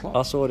 like 10 o'clock.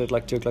 I saw it at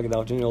like 2 o'clock in the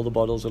afternoon. All the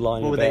bottles were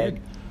lying What in were a they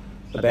bag.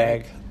 in? A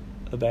bag.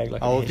 A bag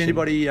like Oh, a if Hessian.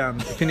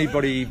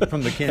 anybody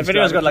from the Cairns If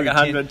anyone's got like Drive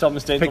 100 tent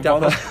Thomas Dental picked up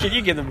bottles, a- can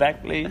you give them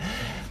back, please?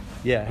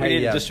 yeah, We need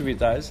hey, to distribute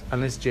those.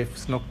 unless Jeff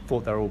Snook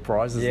thought they were all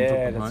prizes and took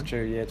Yeah, them that's home.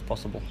 true. Yeah, it's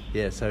possible.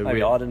 Yeah, so Maybe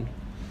we're- Arden.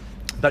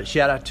 But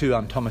shout out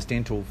to Thomas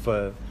Dental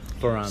for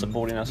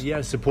Supporting us.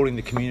 Yeah, supporting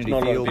the community Not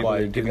a lot of field people by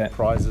who do giving that.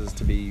 prizes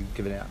to be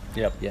given out.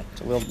 Yep. Yeah.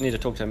 So we'll need to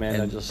talk to Amanda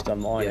and And- just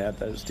iron yeah. out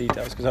those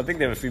details because I think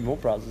there were a few more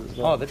prizes as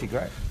well. Oh, that'd be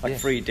great. like yeah.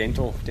 free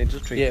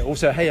dentistry. Yeah.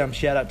 Also, hey,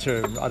 shout out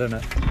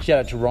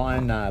to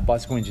Ryan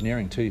Bicycle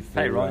Engineering too.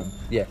 For, Hey, Ryan.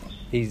 yeah,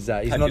 he's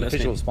not you're an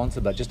official listening.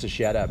 sponsor, but just a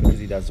shout out because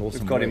he does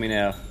awesome. We've got work. him in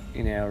our.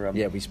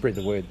 Yeah, we spread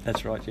the word.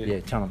 That's right. Yeah. Yeah,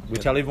 tell him. We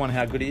tell everyone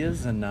how good he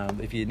is, and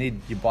if you need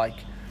your bike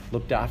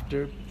looked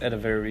after, At a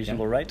very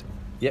reasonable rate.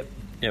 yep,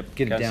 Yep.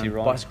 get go it see down.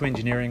 Ryan. Bicycle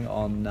Engineering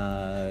on.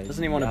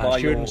 Doesn't he want to buy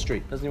Sheridan your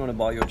Street? Doesn't he want to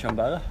buy your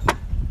Chumbola?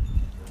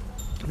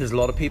 There's a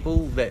lot of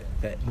people that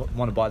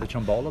want to buy the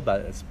Chombola,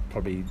 but it's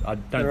probably I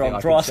don't They're think on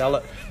I price. could sell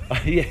it.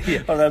 Yeah,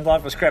 yeah. Oh, they buy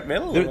for scrap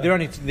metal. or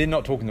They're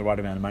not talking the right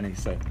amount of money.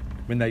 So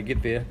when they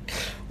get there,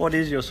 what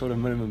is your sort of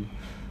minimum,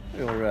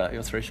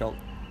 your threshold?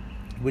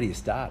 where do you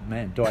start,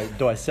 man?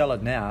 Do I sell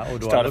it now or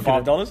do Start I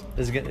at look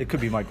 $5? It could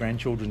be my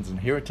grandchildren's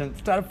inheritance.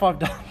 Start at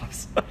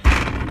 $5.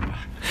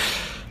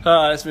 All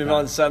right, let's move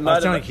on. So, I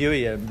was telling motiv-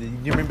 Huey,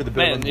 you remember the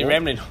Berlin Man, Wall? you're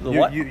rambling. The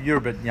what? You're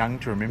a bit young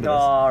to remember No,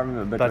 this. I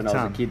remember back But when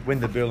I was a kid. when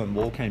the Berlin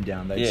Wall came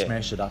down, they'd Yeah.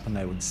 smash it up and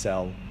they would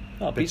sell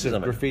Oh, bits pieces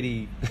of it.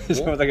 graffiti.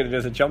 So what are they going to do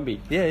with a chumby?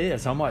 Yeah.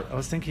 So I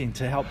was thinking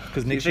to help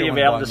because You next think year you'll I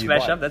be wanna able to buy a new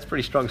smash bike. up? That's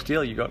pretty strong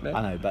steel you got now.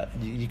 I know, but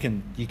you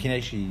can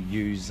actually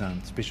use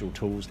special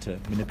tools to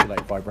manipulate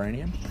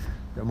vibranium.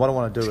 And what I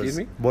want to do Excuse is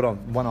me?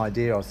 one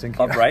idea I was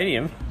thinking.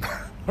 Vibranium.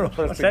 what I was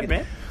What's that, thinking-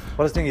 man?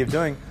 What I was thinking of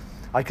doing,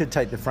 I could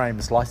take the frame,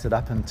 slice it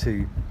up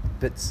into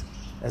bits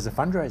as a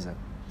fundraiser,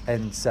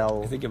 and sell.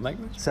 You think you'll make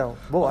much? Sell.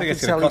 Well, I think could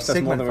it's gonna sell cost each us more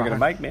segment than for we're gonna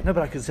 100 make, man. No,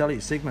 but I could sell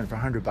each segment for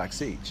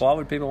 $100 each. Why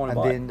would people want to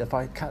and buy then it? if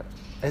I cut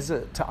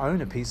to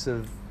own a piece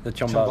of The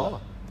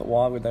Chombola. But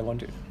why would they want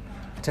to?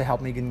 to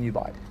help me get a new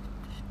bike.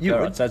 You All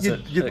would. right, so it's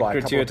You'd a buy a couple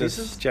of gratuitous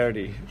pieces.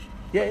 charity.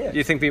 Yeah. Do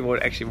you think people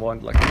would actually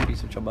want like a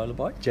piece of Chombola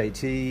bike?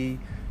 JT,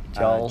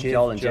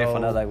 Joel and Jeff, I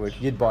know they would.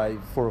 You'd buy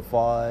 4 or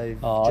 5.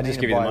 Oh, I'll just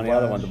Janine give you the would buy money. I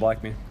don't want the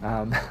bike,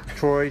 man.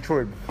 Troy.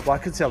 Well, I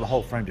could sell the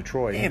whole frame to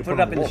Troy. Yeah, He could put it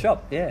up in the wall.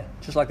 shop. Yeah,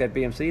 just like that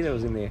BMC that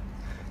was in there.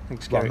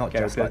 Thanks, Well, Gary, not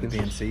Gary just like the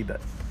Perkins. BMC,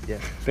 but yeah.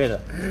 Better.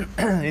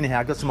 Anyhow,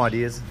 I got some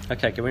ideas.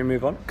 Okay, can we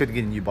move on? Good to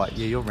get a new bike.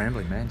 Yeah, you're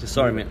rambling, man. Just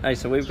Sorry, move man. Hey,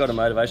 so we've got a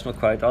motivational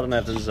quote. I don't know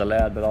if this is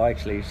allowed, but I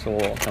actually saw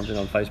something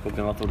on Facebook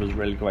and I thought it was a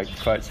really great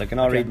quote. So can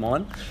I read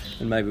mine?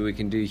 And maybe we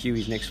can do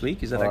Huey's next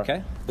week. Is that All right.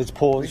 okay? Let's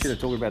pause. We should have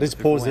talked about Let's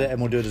this pause beforehand. it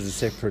and we'll do it as a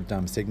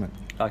separate segment.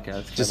 Okay,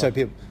 that's Just so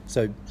people.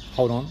 So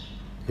hold on.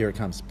 Here it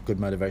comes. Good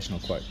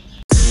motivational quote.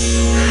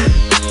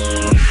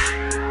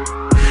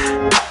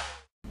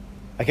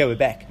 Okay, we're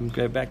back.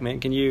 Go back, man.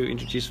 Can you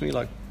introduce me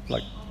like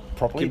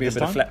Properly give me a this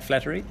bit time? of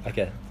flattery?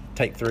 Okay,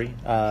 take 3.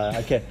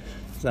 Okay,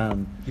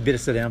 you better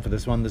sit down for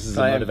this one. This is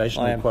a I am.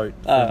 motivational quote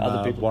from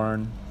Other people.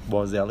 Warren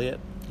Was Elliott.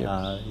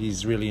 Yep.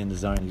 He's really in the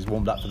zone. He's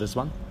warmed up for this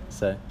one.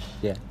 So,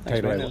 yeah, take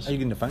it man. away. Are you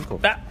getting a phone call?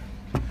 Ah!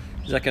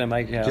 Is that going to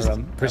make our... Just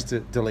press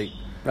delete.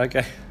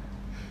 Okay.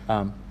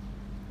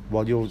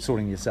 While you're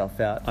sorting yourself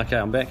out. Okay,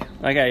 I'm back.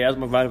 Okay, as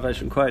my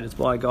motivation quote, it's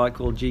by a guy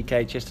called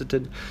G.K.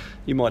 Chesterton.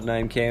 You might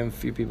name Cam, a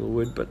few people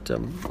would, but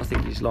I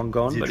think he's long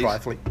gone. Is he a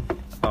triathlete?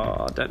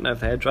 I don't know if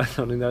they had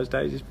triathlon in those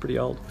days. He's pretty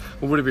old.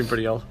 Or would have been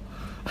pretty old.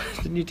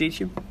 Didn't you teach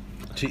him?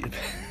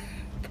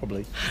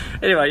 Probably.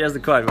 Anyway, here's the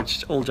quote,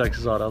 which, all jokes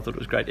aside, I thought it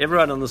was great.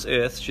 Everyone on this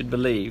earth should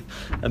believe,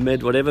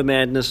 amid whatever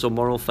madness or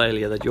moral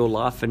failure, that your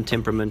life and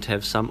temperament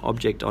have some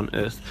object on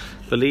earth.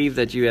 Believe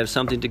that you have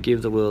something to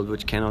give the world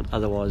which cannot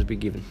otherwise be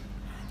given.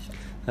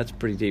 That's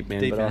pretty deep,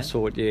 man. Deep, but man. I just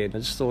thought,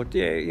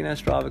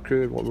 Strava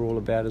Crew and what we're all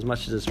about, as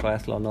much as it's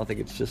triathlon, I think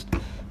it's just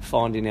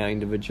finding our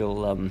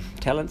individual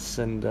talents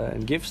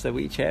and gifts that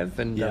we each have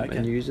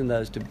and using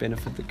those to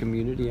benefit the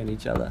community and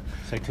each other.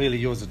 So clearly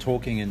yours are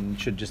talking and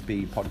should just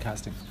be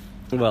podcasting.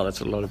 Well,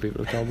 that's what a lot of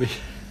people have told me.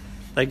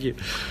 Thank you.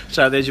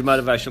 So there's your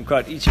motivational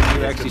quote. Each of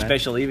you are actually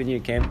special, even you,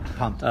 Cam.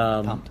 Pumped.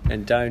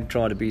 And don't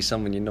try to be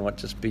someone you're not.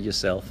 Just be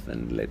yourself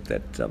and let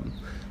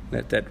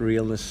that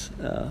realness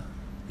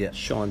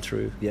shine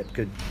through. Yep,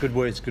 good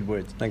words.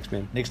 Thanks,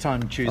 man. Next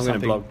time choose I'm gonna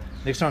something. blog.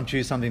 Next time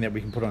choose something that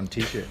we can put on a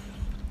t-shirt.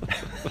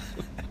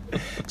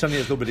 Something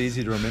that's a little bit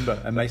easier to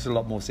remember and makes a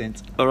lot more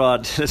sense. All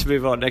right, let's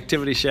move on.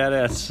 Activity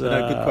shout-outs.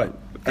 No, good quote.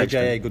 Thanks,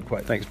 AJA, man. good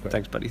quote. Thanks,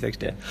 buddy. Thanks,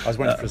 Dan. I was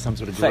waiting for some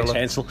sort of gorilla. Thanks,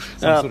 Hansel.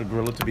 Sort of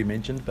gorilla to be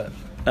mentioned, but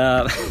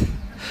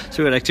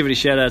So we've got activity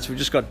shout-outs. We've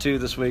just got 2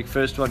 this week.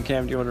 First one,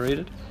 Cam, do you want to read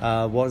it?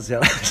 Was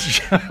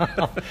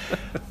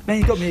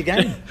man, you got me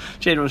again.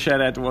 General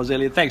shout-out to Was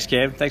Elliott. Thanks,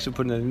 Cam. Thanks for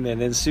putting it in there.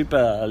 And then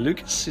Super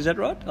Lucas, is that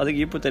right? I think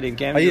you put that in,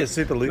 Cam. Oh yeah,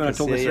 Super You want Lucas.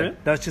 to talk us through it?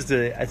 No, it's just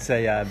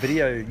a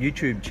video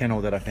YouTube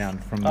channel that I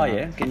found from. Oh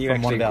yeah, can you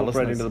from one actually of our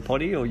incorporate it listeners. into the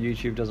potty, or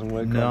YouTube doesn't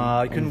work? No,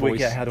 I on couldn't work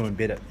voice? out how to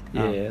embed it.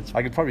 Yeah,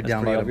 I could probably that's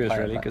download pretty it. obvious, and play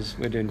really, it, but- because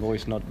we're doing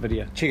voice, not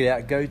video. Check it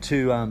out. Go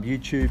to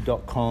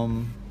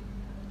youtube.com.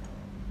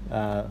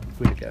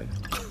 Where'd it go?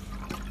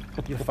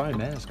 Your phone,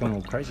 man. It's gone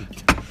all crazy.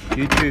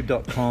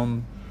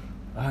 youtube.com.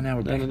 Oh, now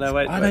we're back. No,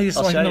 wait. Oh, no, you're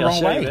sliding the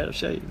wrong way. I'll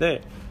show you.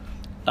 There.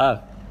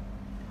 Oh,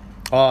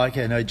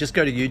 Okay. No, just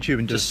go to YouTube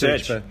and just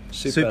search for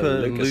Super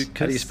Lucas.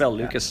 How do you spell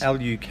Lucas?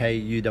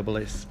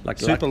 Lukuss. Like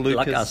Super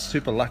luck Lucas. us.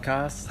 Super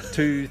Lucas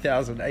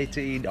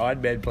 2018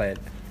 Ironman plan.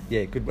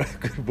 Yeah, good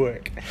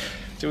work.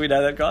 do we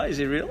know that guy? Is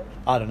he real?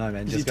 I don't know,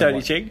 man. Is Just he go Tony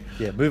watch. Ching?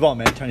 Yeah, move on,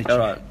 man. Tony Ching. All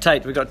right,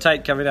 Tate. We've got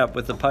Tate coming up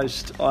with the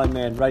post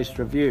Ironman race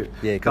review.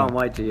 Yeah, can't cool.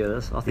 wait to hear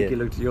this. I think Yeah. he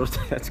looked at your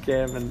stats,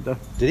 Cam, and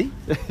Did he?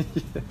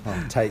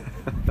 Oh, Tate.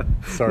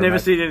 Sorry, never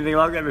mate. seen anything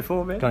like that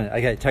before, man. Go on.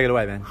 Okay, take it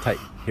away, man. Tate,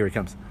 here he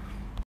comes.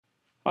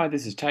 Hi,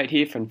 this is Tate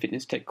here from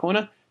Fitness Tech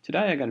Corner.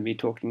 Today I'm going to be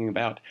talking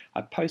about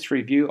a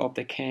post-review of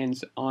the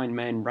Cairns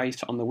Ironman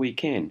race on the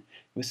weekend.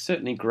 It was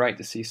certainly great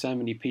to see so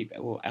many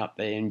people out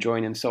there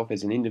enjoying themselves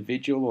as an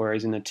individual or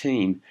as in a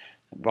team.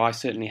 I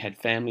certainly had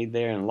family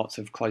there and lots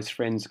of close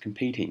friends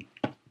competing.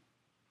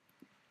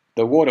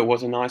 The water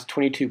was a nice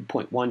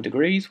 22.1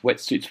 degrees.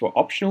 Wetsuits were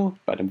optional,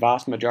 but a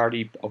vast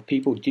majority of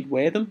people did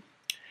wear them.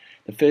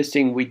 The first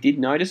thing we did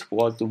notice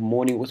was the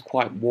morning was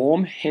quite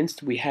warm,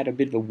 hence we had a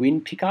bit of a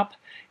wind pickup.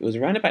 It was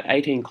around about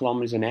 18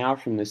 kilometres an hour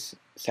from the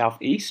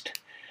southeast,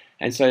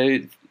 and so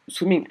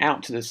swimming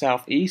out to the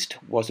southeast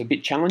was a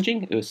bit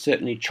challenging. It was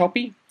certainly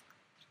choppy.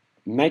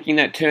 Making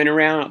that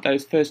turnaround,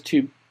 those first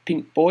 2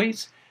 pink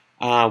boys,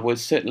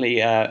 was certainly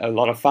a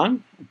lot of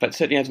fun, but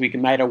certainly as we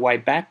made our way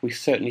back, we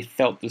certainly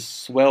felt the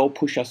swell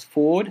push us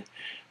forward.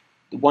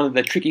 One of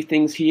the tricky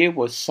things here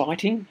was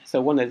sighting,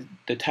 so one of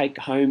the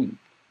take-home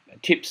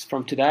tips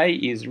from today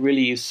is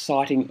really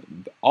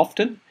sighting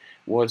often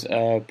was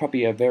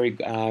probably a very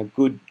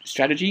good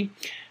strategy,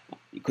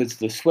 because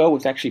the swell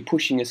was actually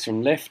pushing us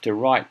from left to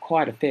right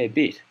quite a fair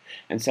bit,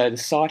 and so the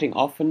sighting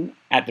often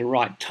at the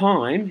right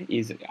time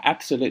is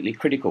absolutely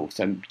critical.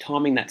 So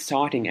timing that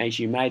sighting as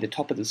you made the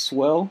top of the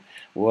swell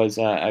was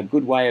a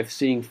good way of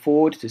seeing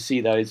forward to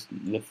see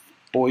the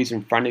boys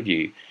in front of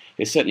you.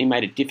 It certainly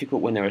made it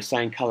difficult when they were the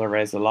same colour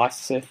as the life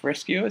surf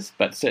rescuers,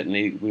 but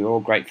certainly we were all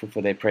grateful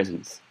for their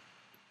presence.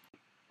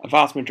 A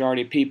vast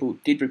majority of people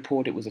did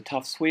report it was a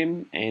tough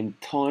swim,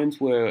 and times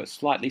were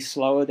slightly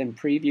slower than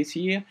previous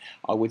year.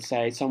 I would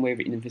say somewhere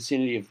in the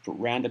vicinity of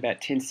around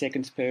about 10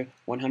 seconds per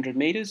 100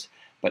 metres,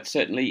 but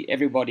certainly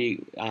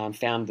everybody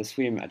found the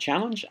swim a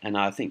challenge, and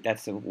I think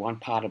that's one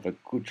part of a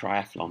good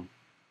triathlon.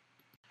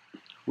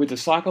 With the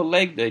cycle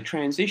leg, the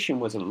transition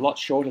was a lot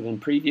shorter than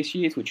previous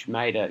years, which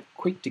made it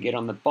quick to get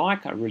on the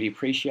bike. I really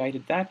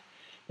appreciated that.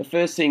 The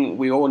first thing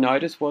we all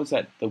noticed was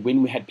that the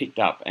wind had picked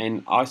up,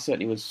 and I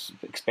certainly was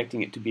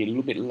expecting it to be a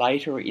little bit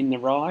later in the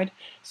ride.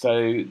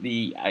 So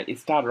it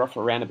started off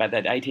around about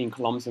that 18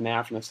 kilometres an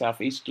hour from the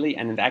southeasterly,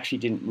 and it actually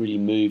didn't really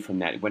move from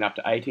that. It went up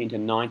to 18 to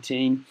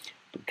 19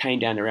 came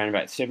down around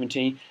about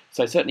 17.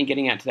 So certainly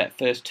getting out to that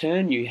first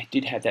turn, you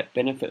did have that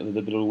benefit of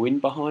the little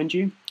wind behind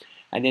you.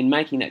 And then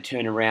making that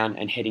turn around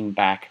and heading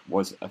back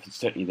was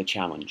certainly the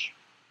challenge.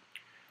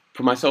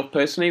 For myself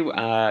personally,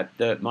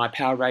 my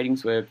power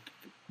ratings were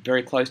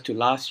very close to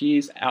last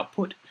year's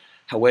output.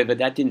 However,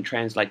 that didn't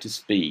translate to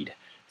speed.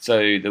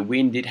 So the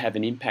wind did have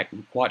an impact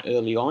quite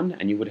early on,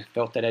 and you would have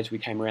felt that as we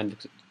came around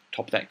the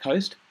top of that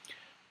coast.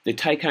 The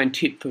take-home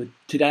tip for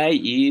today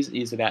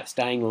is about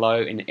staying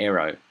low in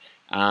aero.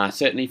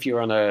 Certainly if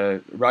you're on a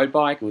road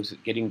bike, it was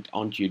getting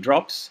onto your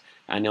drops,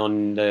 and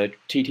on the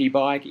TT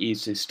bike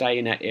is to stay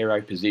in that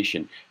aero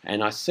position.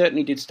 And I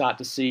certainly did start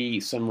to see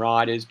some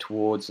riders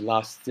towards the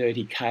last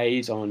 30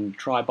 Ks on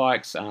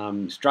tri-bikes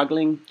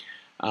struggling.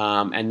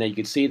 And then you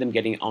could see them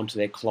getting onto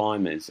their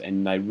climbers,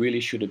 and they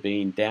really should have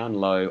been down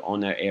low on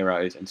their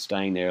aeros and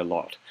staying there a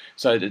lot.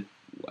 So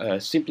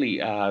simply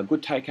a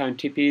good take-home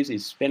tip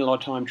is spend a lot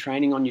of time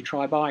training on your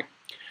tri-bike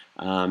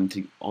on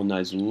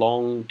those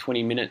long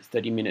 20-minute,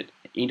 30-minute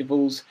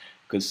intervals,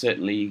 because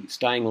certainly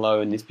staying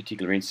low in this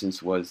particular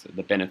instance was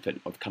the benefit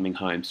of coming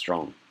home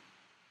strong.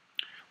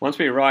 Once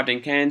we arrived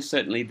in Cairns,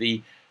 certainly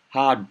the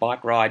hard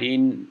bike ride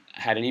in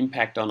had an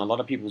impact on a lot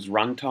of people's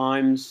run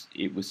times.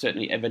 It was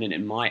certainly evident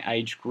in my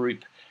age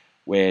group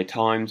where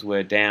times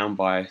were down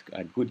by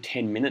a good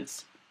 10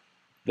 minutes.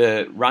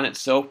 The run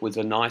itself was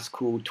a nice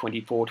cool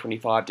 24,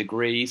 25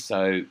 degrees,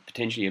 so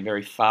potentially a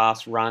very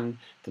fast run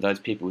for those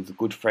people with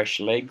good fresh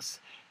legs.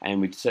 And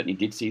we certainly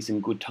did see some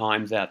good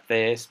times out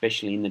there,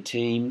 especially in the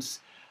teams.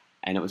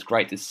 And it was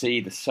great to see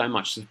there's so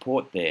much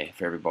support there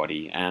for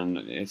everybody. And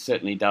it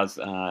certainly does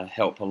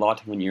help a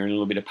lot when you're in a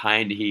little bit of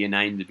pain to hear your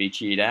name to be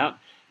cheered out.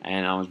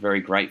 And I was very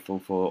grateful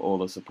for all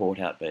the support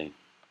out there.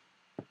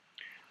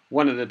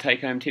 One of the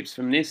take-home tips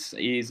from this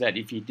is that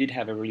if you did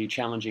have a really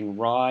challenging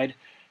ride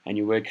and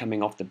you were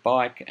coming off the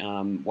bike,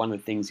 one of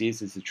the things is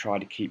to try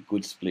to keep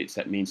good splits.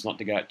 That means not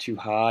to go out too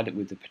hard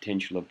with the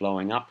potential of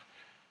blowing up.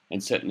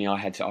 And certainly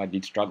I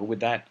did struggle with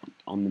that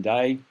on the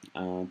day.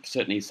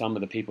 Certainly some of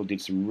the people did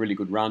some really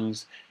good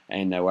runs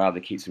and they were able to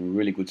keep some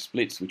really good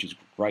splits, which is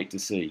great to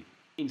see.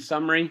 In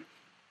summary,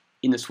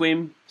 in the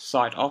swim,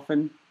 sight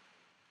often,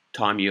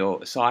 time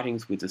your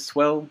sightings with the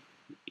swell.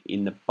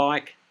 In the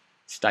bike,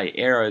 stay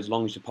aero as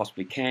long as you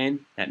possibly can.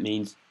 That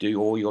means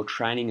do all your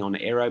training on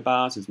aero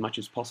bars as much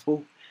as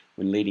possible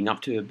when leading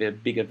up to a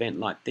big event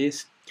like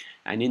this.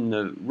 And in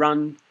the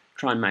run,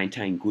 try and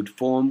maintain good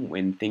form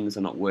when things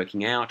are not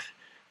working out.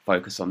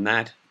 Focus on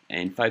that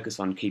and focus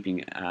on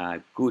keeping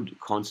good,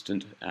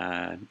 constant,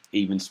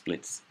 even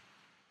splits.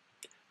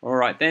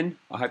 Alright then,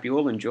 I hope you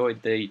all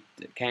enjoyed the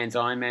Cairns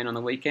Ironman on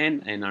the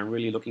weekend, and I'm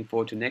really looking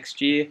forward to next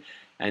year,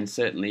 and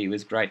certainly it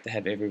was great to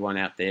have everyone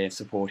out there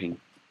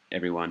supporting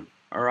everyone.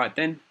 Alright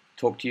then,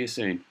 talk to you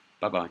soon.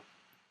 Bye-bye.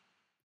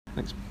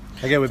 Thanks.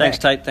 Okay, we're Thanks,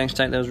 back. Tate. Thanks,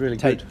 Tate. That was really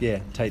Tate, good. yeah,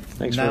 Tate.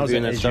 Thanks for Nails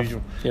reviewing it that as stuff.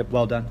 usual. Yep.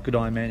 Well done. Good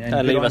Iron Man. And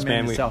Don't good leave us, Iron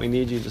man. yourself. We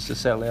need you just to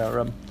sell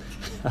our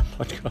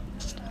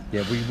podcast.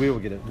 Yeah, we'll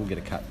get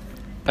a cut.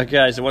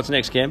 Okay, so what's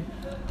next, Cam?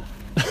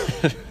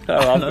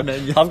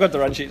 I've got the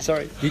run sheet,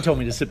 sorry. You told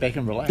me to sit back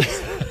and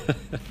relax.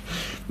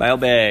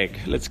 Mailbag.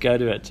 Let's go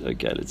to it.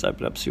 Okay, let's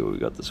open up, see what we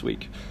got this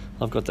week.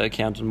 I've got the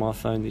account on my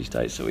phone these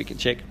days so we can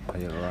check. Oh,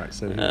 yeah, all right.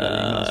 So who got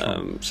emails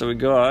from? So we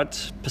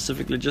got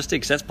Pacific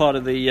Logistics. That's part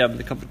of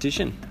the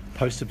competition.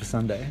 Posted for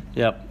Sunday.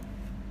 Yep.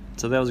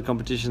 So that was a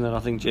competition that I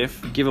think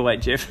giveaway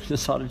Jeff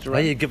decided to Oh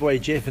run. yeah, giveaway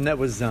Jeff, and that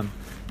was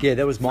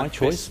that was my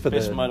choice for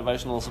best the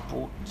motivational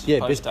support. yeah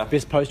poster.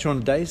 best poster on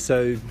the day.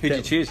 So Who'd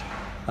you choose?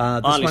 This I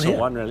only one saw here.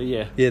 one really.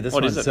 Yeah. Yeah, this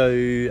What one. is it? So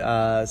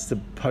it's the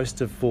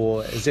poster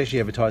for. It's actually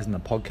advertised in the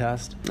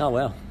podcast, Oh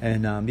wow.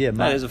 and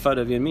There's a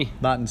photo of you and me.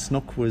 Martin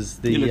Snook was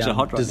He the looks so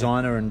hot right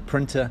designer and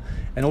printer,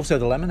 and also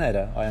the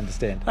laminator. I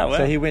understand. Oh wow.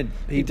 So he did went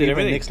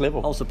everything next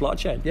level. Whole supply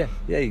chain. Yeah,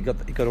 he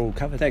got all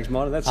covered. Thanks,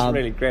 Martin. That's a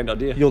really grand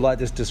idea. You'll like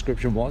this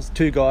description was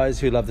two guys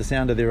who love the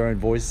sound of their own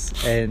voice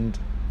and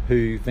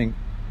who think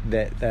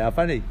that they are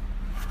funny.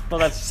 Well,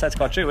 that's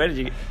quite true. Where do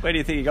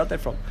you think you got that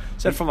from?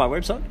 Is that from my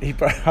website?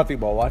 I think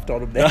my wife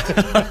told him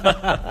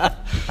that.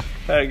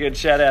 Very good.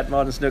 Shout out,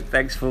 Martin Snook.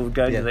 Thanks for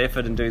going Yeah. to the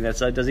effort and doing that.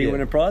 So, does he Yeah. win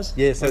a prize?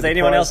 Yeah, so Was the there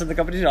anyone prize- else in the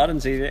competition? I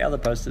didn't see the other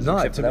posters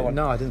except for that one.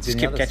 No, I didn't see Just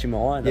any kept others. catching my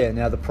eye. Though. Yeah,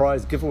 now the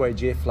prize giveaway,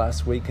 Jeff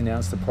last week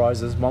announced the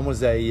prizes. One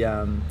was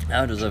an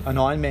Oh, it was a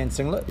Iron Man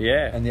singlet.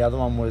 Yeah. And the other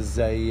one was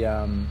a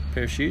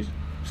pair of shoes,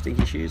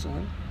 stinky shoes, I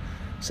think.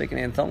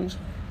 Second-hand thongs.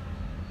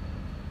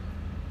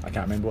 I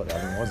can't remember what the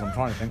other one was. I'm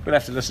trying to think. We'll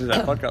have to listen to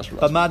that podcast from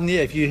But last Martin, yeah,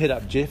 if you hit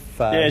up Jeff,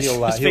 yeah,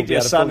 he'll speak be to your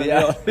able to son. pull you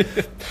out.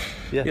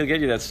 Yeah. He'll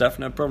get you that stuff,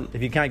 no problem.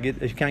 If you can't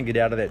get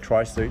out of that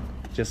tri-suit,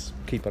 just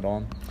keep it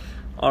on.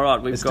 All right,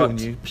 we've It's got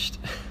still new.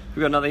 we've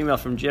got another email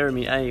from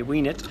Jeremy A.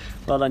 Weenet.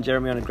 Well done,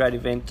 Jeremy, on a great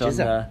event Cheers,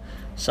 on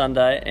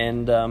Sunday,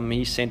 and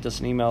he sent us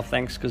an email.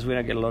 Thanks, because we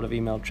don't get a lot of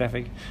email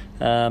traffic.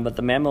 But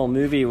the Mammal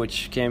movie,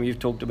 which Cam you've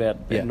talked about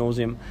Yeah. ad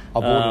nauseum,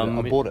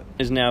 I bought it.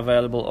 is now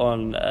available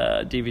on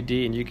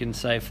DVD, and you can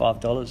save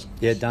 $5.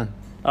 Yeah, done.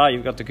 Oh,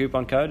 you've got the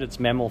coupon code. It's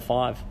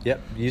MAML5.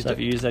 Yep, used So it. if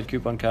you use that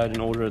coupon code and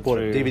order it Bought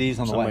through it. DVD's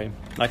on the way.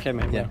 somewhere. Okay,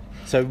 man. Yeah. Well,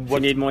 So if you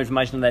what? need more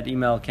information on that,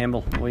 email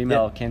Campbell or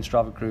email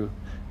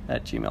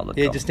cansdrivercrew@gmail.com.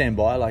 Yeah, just stand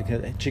by. Like,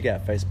 check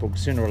out Facebook.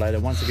 Sooner or later,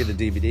 once I get a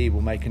DVD,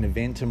 we'll make an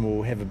event and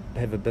we'll have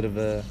a bit of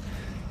a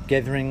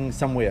gathering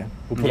somewhere.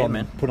 We'll Yeah,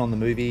 man. put on the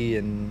movie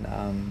and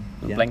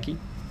yeah. Blanky.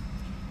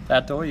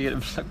 Outdoor, you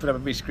get to put up a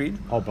big screen.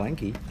 Oh,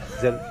 Blanky.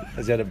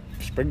 Is that a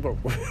Springbok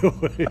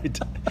word?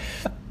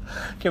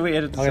 Can we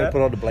edit this I'm going to out?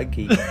 put on a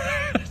Blanky.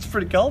 It's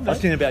pretty cold, I man. was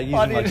thinking about I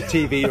using like a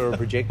need- TV or a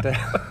projector.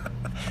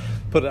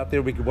 Put it up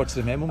there. We could watch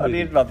the Mammal I movie.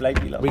 needed my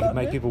blankie. Like We that, could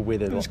make man. people wear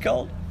their. It was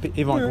cold.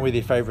 Everyone can wear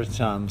their favourite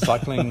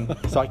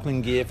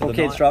cycling gear for Or the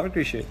Ken's night. driver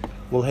crew shirt.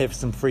 We'll have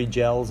some free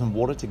gels and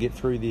water to get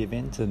through the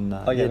event, and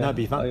Oh, yeah, man. no, it'd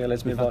be fun. Oh, yeah,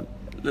 let's Be move fun.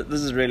 on.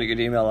 This is a really good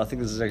email. I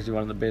think this is actually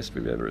one of the best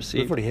we've ever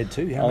received. We've already had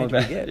two. How Oh, many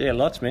did we get? Yeah,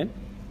 lots, man.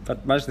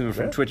 But most of them are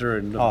from Really? Twitter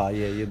and Oh,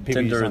 yeah, people you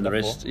Tinder signed and the up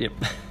rest. for. Yep.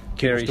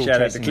 Clary, still shout out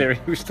to chasing Clary.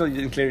 We're still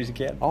using Clary's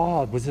account.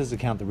 Oh, was his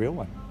account the real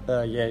one?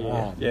 Yeah.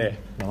 Oh, Yeah.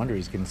 No wonder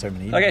he's getting so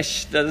many. emails.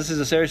 Okay, this is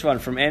a serious one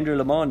from Andrew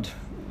Lamond.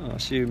 I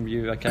assume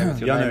you okay with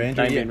your Yeah, I know name,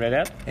 Andrew, name yeah. being read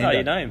out? And, Oh,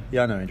 you know him.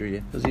 Yeah, I know Andrew. Yeah,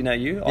 Does he know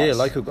you? yeah, Oh,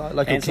 local guy,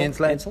 local Ansel? Cairns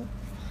lad. Ansel?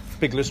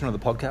 Big listener of the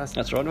podcast.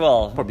 That's right.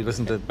 Well, Probably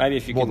listened to maybe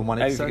if you more can, than one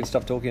maybe if you episode. can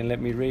stop talking and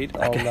let me read,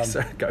 Okay, I'll,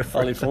 so go for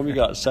I'll it. inform you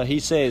guys. So he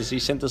says he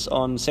sent this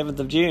on 7th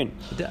of June.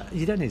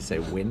 You don't need to say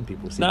when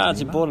people send No, you it's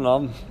an important.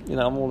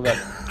 I'm all about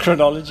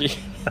chronology.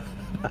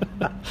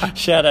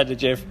 Shout out to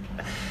Jeff.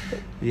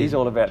 He's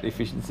all about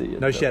efficiency. email.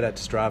 No shout out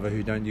to Strava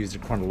who don't use the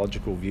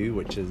chronological view,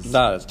 which is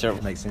No, that's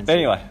terrible. Makes sense. But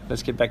anyway,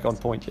 let's get back on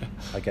point here.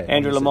 Okay,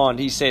 Andrew I'm Lamond,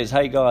 he says,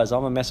 "Hey guys,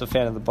 I'm a massive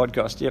fan of the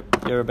podcast.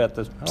 Yep, you're about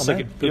the Oh,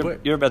 second. man, good work.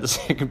 You're about the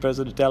second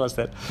person to tell us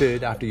that."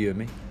 third after you and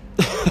me.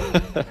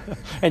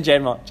 And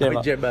Janma.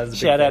 Janma's a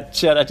big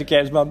Shout out to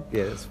Cam's mum.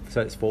 Yeah,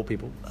 so it's 4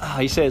 people.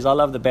 He says, "I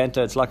love the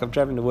banter. It's like I'm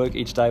travelling to work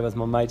each day with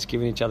my mates,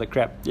 giving each other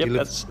crap." Yep, He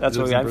that's lives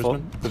what we in aim for.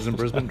 Brisbane, Lives in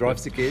Brisbane,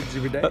 drives the kids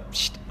every day.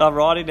 I'm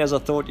writing as I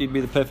thought you'd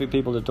be the perfect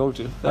people to talk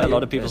to. Oh, A yeah,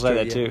 lot of people that's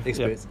say true, that yeah. too.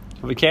 Experts.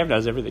 Yeah. But Cam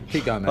knows everything.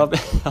 Keep going, mate.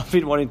 I've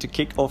been wanting to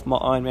kick off my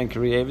Ironman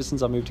career ever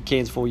since I moved to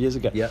Cairns 4 years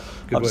ago. Yeah, good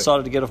I've work.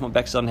 decided to get off my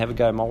backside and have a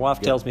go. My wife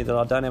Yeah. tells me that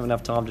I don't have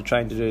enough time to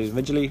train to do it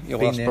individually. Your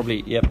Been wife's there.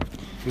 probably, yep.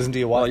 Listen to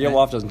your wife. Well, your mate.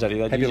 wife doesn't tell you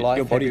that. Happy life,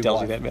 your body happy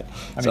tells life. you that, man.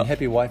 I So- mean,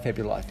 happy wife,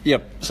 happy life.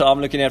 Yep. So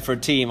I'm looking out for a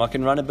team. I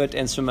can run a bit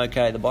and swim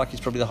okay. The bike is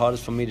probably the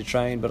hardest for me to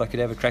train, but I could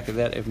have a crack at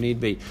that if need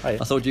be. Oh, yeah.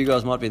 I thought you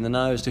guys might be in the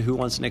know as to who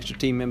wants an extra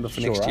team member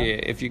for Sure next are. year.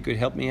 If you could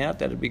help me out,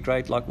 that'd be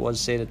great. Like was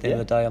said, at the end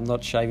Yeah. of the day, I'm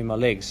not shaving my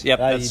legs. Yep,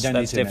 No, you that's don't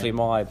need to, definitely mate.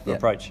 my Yeah.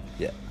 approach.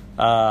 Yeah.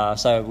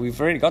 So we've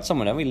already got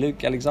someone, haven't we?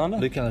 Luke Alexander.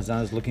 Luke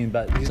Alexander's looking,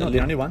 but he's So not Luke-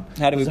 the only one.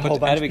 How do we There's a whole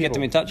put? How bunch do we of get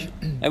them in people. touch?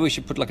 Maybe we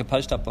should put like a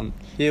post up on.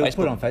 Yeah, we'll Facebook.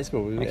 put it on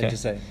Facebook. Okay. And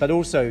just say, but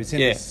also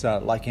send Yeah. us,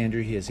 like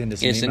Andrew here, send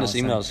us Yeah, an send email. us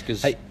saying, emails,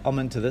 'cause- hey, I'm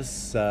into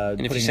this. And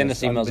if you putting send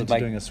us I'm emails, into it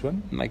doing a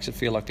swim. makes it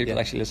feel like people Yeah.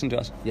 actually listen to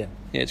us. Yeah,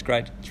 Yeah, it's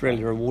great. It's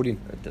really rewarding.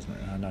 it doesn't.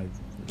 I know.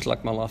 It's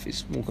like my life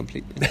is more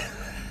complete.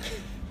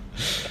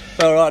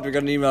 All right, we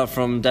got an email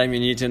from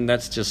Damien Newton.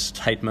 That's just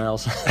hate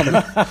mails. I'm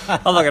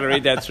not going to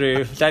read that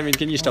through. Damien,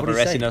 can you stop What did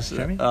he harassing say? us?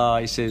 Show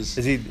me. He says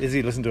Is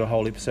he listened to a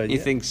whole episode? he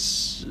yet?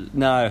 thinks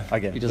no.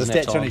 Okay, He the doesn't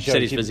have stats time. only He show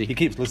said he he's busy. He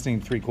keeps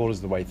listening 3/4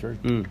 of the way through.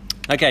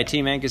 Okay,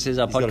 Team Anchor says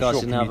our He's got a podcast short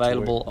is now commute to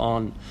available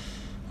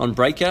on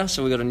Breaker,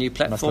 so we've got a new Must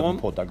live in platform.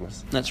 Port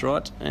Douglas. That's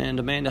right. And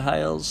Amanda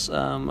Hales,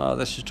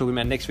 that's just talking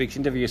about next week's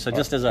interview. So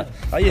just as a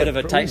Oh, yeah. bit of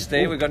a taste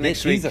there, Ooh, we've got yeah,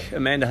 next week teaser.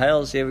 Amanda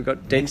Hales. Yeah, we've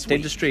got Next week.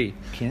 dentistry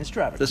Ken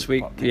Strava. this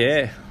week. podcast.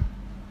 Yeah.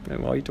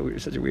 Why are you talking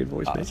such a weird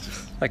voice, Oh, man? it's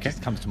just- Okay.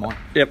 Just comes to mind.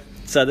 Yep.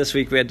 So this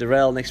week we had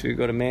Darrell. Next week we've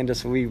got Amanda.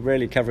 So we're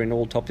really covering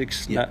all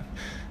topics. Yep.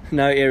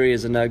 No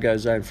areas of no-go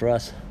zone for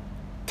us.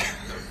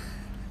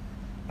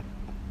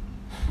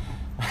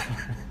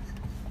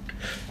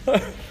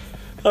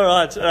 All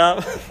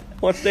right.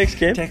 What's next,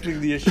 Ken?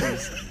 Tackling the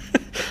issues.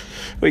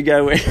 We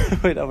go where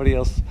nobody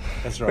else.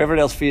 That's Where right.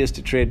 everyone else fears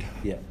to tread.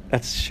 Yeah.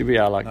 That should be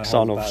our like No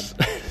sign holds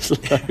off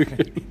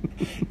slogan.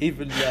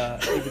 Even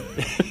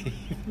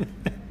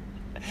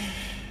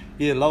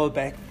yeah, lower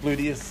back,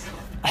 gluteus.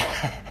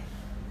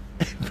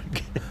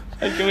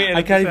 Can we edit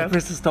I can't this even out?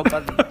 press the stop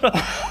button.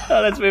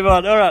 Let's move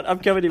on. All right,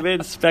 upcoming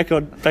events. Back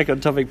on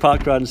topic.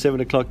 Park run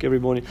 7:00 every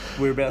morning.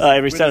 Whereabouts?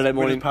 Every Saturday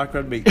morning Park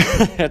run meet.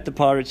 at the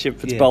Pirate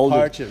Ship. It's Yeah, bold.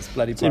 Pirate Ship's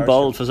bloody It's in Pirate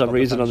bold Ship. for some Not the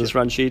reason fun on this ship.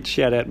 run sheet.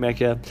 Shout out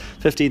Macca.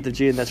 15th of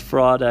June. That's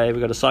Friday.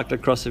 We've got a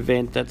cyclocross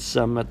event. That's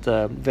at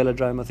the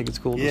Velodrome. I think it's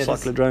called Yeah, the it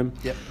is. Cyclodrome.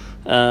 Yep.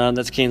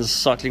 That's Cairns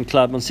Cycling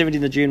Club on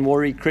 17th of June.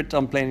 Warri Crit.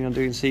 I'm planning on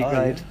doing C Oh,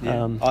 grade. yeah.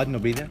 Aiden will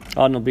be there.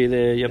 Arden will be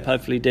there. Yep. Yeah.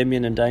 Hopefully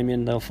Demian and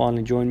Damien. They'll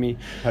finally join me.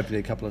 Hopefully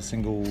a couple of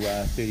single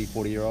 30,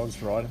 40-year-olds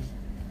for Aiden.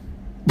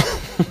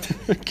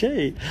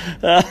 Okay,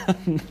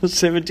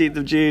 17th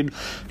of June.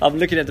 I'm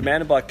looking at the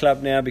mountain bike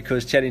club now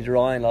because chatting to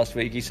Ryan last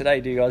week, he said,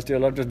 "Hey, do you guys do a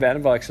lot with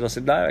mountain bikes?" And I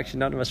said, "No, actually,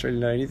 none of us really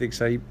know anything."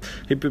 So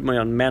he put me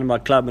on mountain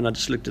bike club, and I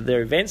just looked at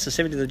their events. So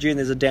 17th of June,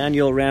 there's a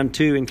downhill round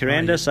 2 in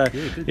Coranda. yeah. So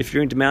Yeah, good. if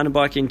you're into mountain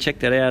biking, check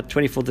that out.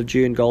 24th of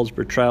June,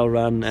 Goldsboro Trail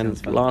Run, and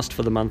Sounds fun. last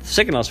for the month,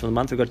 second last for the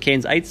month, we've got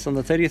Cairns 8th on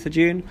the 30th of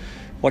June.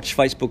 Watch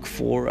Facebook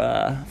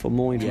for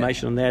more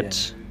information on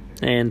that.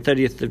 And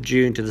 30th of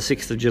June to the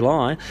 6th of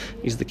July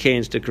is the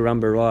Cairns to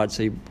Corumba ride.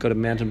 So you've got a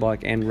mountain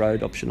bike and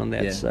road option on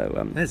that. Yeah.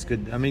 So that's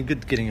good. I mean,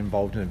 good getting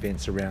involved in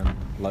events around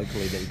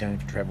locally that you don't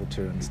have to travel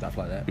to and stuff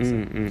like that.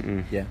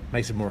 So, yeah,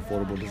 makes it more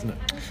affordable, doesn't it?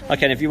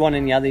 Okay, and if you want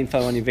any other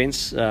info on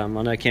events, I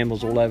know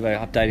Campbell's all over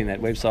updating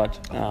that website.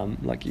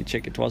 Like you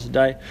check it twice a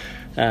day.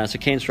 So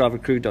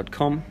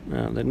cairnsdrivercrew.com.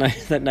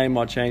 That name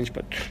might change,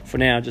 but for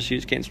now, just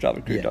use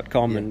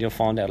cairnsdrivercrew.com and you'll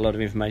find out a lot of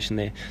information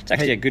there. It's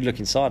actually a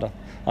good-looking site. I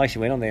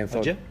actually went on there and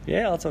thought, I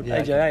thought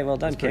AJA, well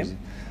done, Cam.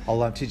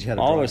 I'll teach you how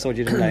to I drive. always thought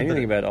you didn't know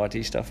anything about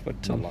IT stuff,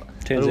 but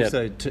turns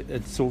out...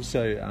 It's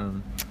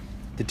also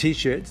the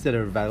T-shirts that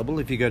are available.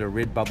 If you go to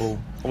Redbubble...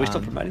 Are we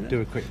still promoting that?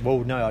 Do a quick... Well,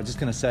 no, I was just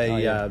going to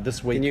say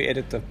this week... Can you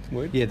edit the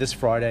word? Yeah, this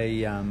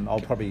Friday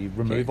I'll probably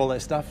remove all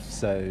that stuff.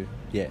 So,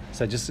 yeah.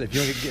 So just if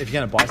you're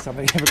going to buy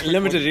something... Have a quick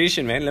limited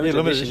edition, man. Limited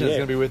edition is going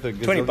to be worth a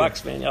good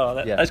 $20, man.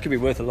 Oh, those could be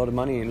worth a lot of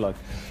money in like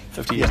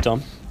 50 years'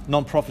 time.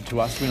 Non-profit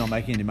to us. We're not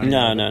making any money.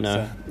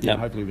 No. So,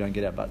 hopefully we don't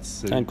get our butts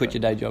sued. Don't quit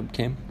your day job,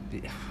 Cam.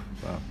 Yeah.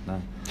 Well,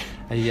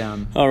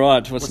 no. All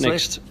right, what's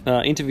next?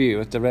 Interview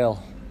with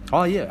Darrell.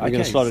 Oh, yeah. We're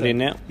going to slot it in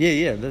now? Yeah.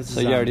 Here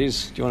it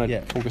is. Do you want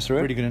to talk us through it?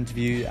 Pretty good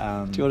interview. Do you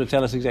want to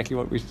tell us exactly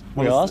what we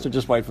asked, or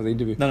just wait for the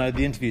interview? No,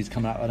 the interview's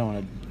coming up. I don't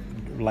want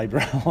to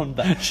labour on,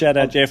 but shout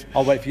out, Jeff.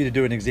 I'll wait for you to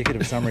do an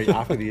executive summary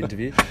after the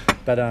interview.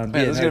 But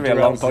this is going to be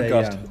a long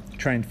podcast.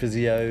 Trained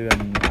physio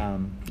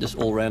and just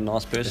all round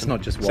nice person. It's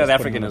not just South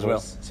African as well.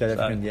 South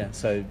African, yeah.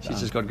 So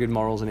she's just got good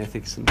morals and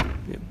ethics, and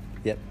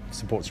yep,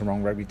 supports the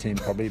wrong rugby team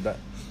probably, but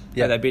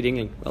yeah, they beat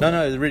England.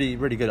 No, it's really,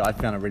 really good. I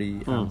found it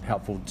really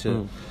helpful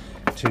to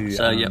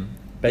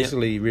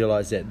basically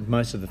realise that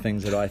most of the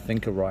things that I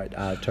think are right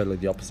are totally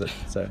the opposite.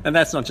 So, and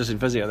that's not just in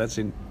physio; that's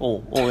in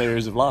all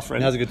areas of life.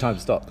 Right? Now's a good time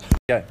to stop.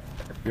 Okay,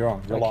 you're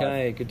on. You're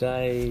okay, live. Good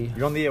day.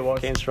 You're on the air,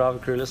 Wash. Cairns Driver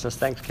Crew listeners,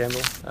 thanks,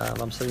 Campbell.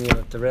 I'm sitting here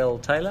with Darrell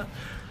Taylor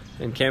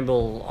and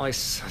Campbell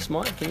Ice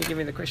Smite. Can you give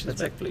me the questions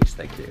back, please?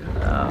 Thank you.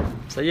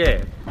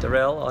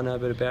 Darrell, I know a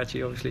bit about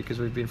you, obviously, because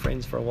we've been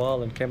friends for a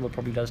while, and Campbell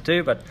probably does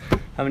too, but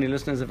how many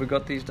listeners have we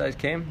got these days,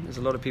 Cam? There's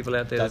a lot of people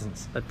out there.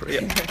 Dozens. I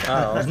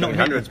was thinking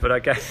hundreds, but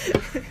okay.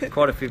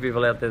 Quite a few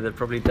people out there that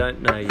probably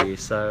don't know you,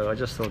 so I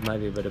just thought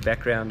maybe a bit of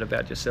background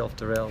about yourself,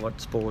 Darrell.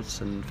 What sports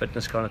and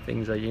fitness kind of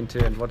things are you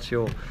into, and what's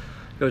your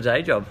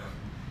day job?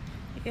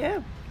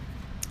 Yeah.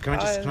 Can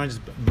I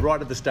just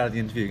right at the start of the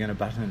interview, you're going to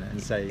button it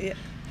and say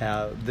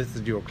how this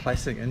is your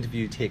classic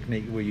interview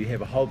technique where you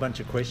have a whole bunch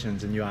of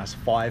questions and you ask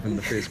 5 in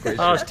the first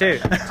question. Oh, it's two.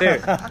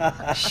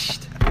 Shh,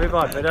 move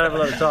on. We don't have a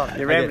lot of time.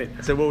 You're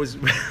rambling. So what was...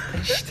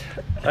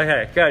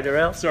 Okay, go,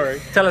 Darrell. Sorry.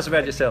 Tell us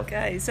about yourself.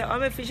 Okay, so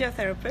I'm a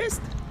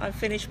physiotherapist. I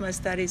finished my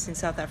studies in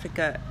South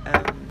Africa.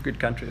 Good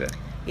country there.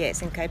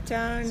 Yes, in Cape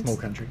Town. Small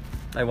country.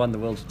 They won the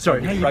world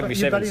rugby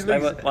sevens. They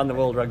won the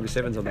world rugby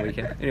sevens on the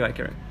weekend. Anyway,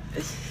 Karen.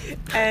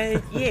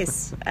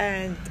 Yes,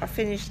 and I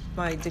finished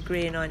my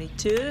degree in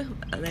 92,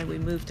 and then we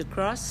moved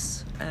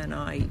across, and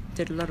I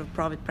did a lot of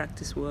private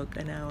practice work,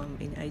 and now I'm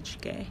in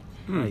aged care.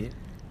 Oh, yeah.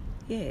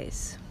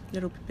 Yes, a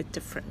little bit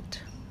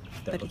different,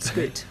 but it's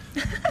good.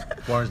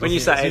 When you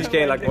say aged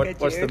care, like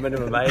what's the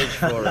minimum age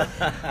for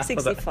it?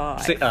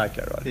 65. Okay, right.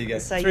 There you go.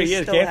 So 3 you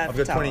years, still Kev. have I've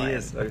got time. 20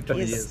 years. I've got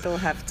 20 you years. still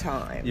have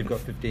time. You've got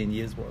 15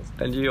 years, was.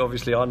 And you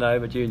obviously, I know,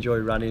 but you enjoy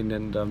running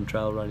and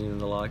trail running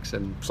and the likes,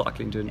 and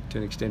cycling to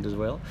an extent as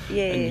well.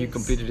 Yes. And you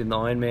competed in the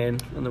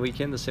Ironman on the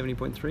weekend, the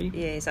 70.3.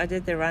 Yes, I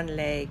did the run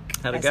leg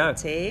How'd it as go? a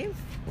team.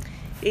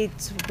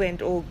 It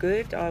went all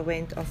good. I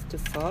went off to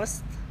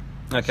fast.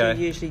 Okay.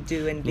 You usually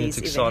do in these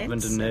It's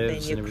excitement events, and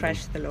nerves then and you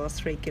crash the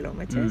last 3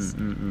 kilometers.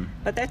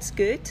 But that's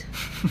good.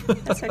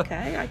 That's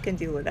okay. I can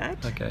deal with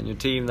that. Okay, and your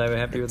team, they were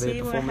happy with The their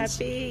team were performance?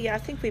 happy. Yeah, I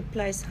think we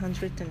placed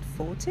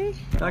 140.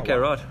 Okay,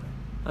 right.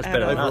 That's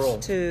better than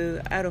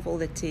us. Out of all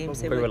the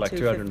teams, We there were were like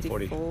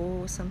 240.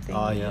 254 or something.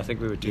 Oh, Yeah, I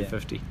think we were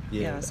 250.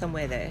 Yeah,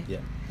 somewhere there. Yeah.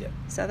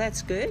 So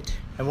that's good.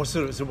 And what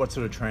sort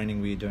of training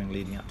were you doing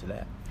leading up to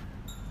that?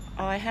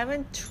 I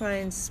haven't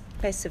trained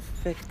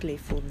specifically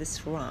for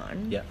this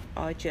run. Yeah.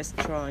 I just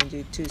try and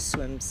do 2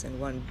 swims and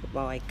 1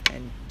 bike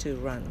and 2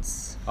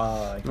 runs.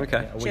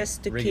 Okay.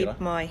 Just to regular?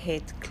 keep my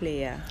head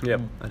clear.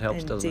 Yep, it helps,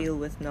 and doesn't deal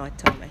with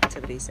nighttime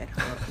activities at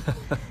home.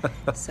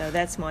 So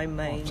that's my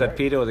main. Is that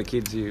Peter or the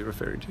kids you're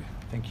referring to?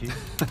 Thank you.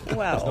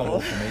 Well, It's not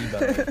all for me,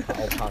 but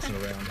I'll pass it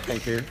around.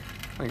 Thank you.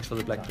 Thanks for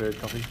the Blackbird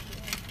coffee.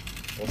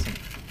 Awesome.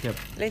 Yep.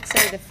 let's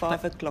say the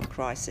 5 o'clock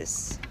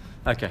crisis.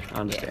 Okay, I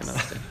understand.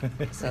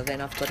 Yes. So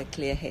then I've got a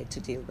clear head to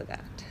deal with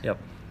that. Yep.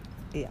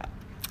 Yeah.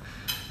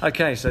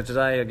 Okay, so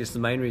today I guess the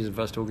main reason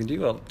for us talking to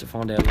you, well, to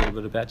find out a little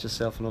bit about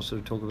yourself and also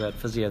to talk about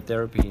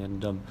physiotherapy.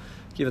 And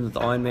given that the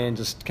Ironman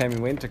just came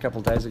and went a couple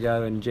of days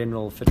ago, and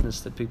general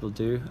fitness that people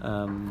do,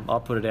 I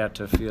put it out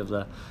to a few of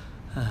the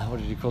what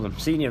did you call them?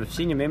 Senior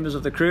members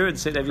of the crew, and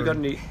said, "Have you got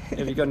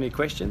any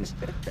questions?"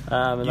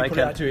 And You they put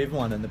it out to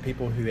everyone, and the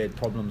people who had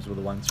problems were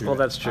the ones who Well,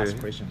 that's true. asked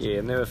questions. Yeah,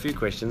 and there were a few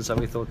questions, so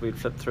we thought we'd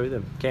flip through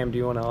them. Cam, do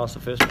you want to ask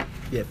the first one?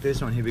 Yeah,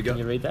 first one, here we go.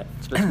 Can you read that?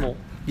 It's a bit small.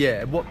 Yeah,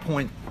 at what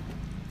point,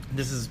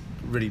 this is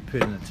really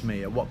pertinent to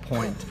me, at what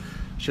point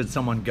should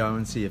someone go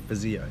and see a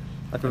physio?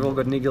 Like we've all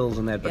got niggles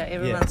and that, but Yeah,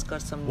 everyone's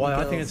got some. Well,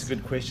 I think niggles. it's a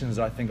good question. Is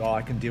I think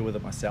I can deal with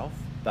it myself,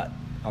 but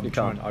I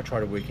try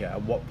to work out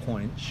at what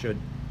point should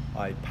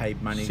I pay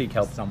money Seek to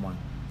help. someone.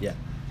 Yeah.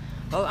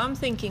 Well, I'm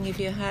thinking if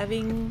you're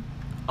having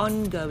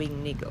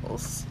ongoing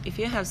niggles, if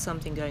you have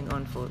something going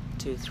on for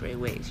 2-3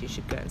 weeks, you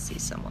should go and see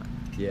someone.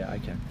 Yeah.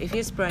 Okay. If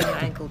you sprain your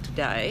ankle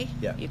today,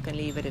 Yeah. you can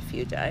leave it a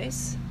few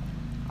days,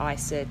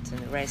 ice it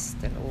and rest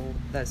and all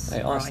those.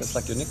 Hey, ice, rice, that's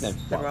like your nickname.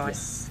 The Right, yeah.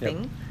 rice Yep.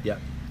 thing. Yeah.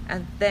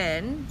 And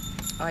then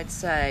I'd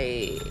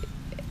say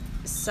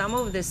some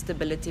of the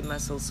stability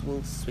muscles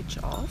will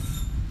switch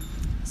off.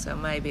 So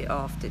maybe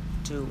after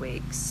 2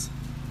 weeks,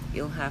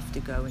 you'll have to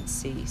go and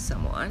see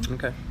someone.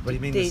 okay. What do you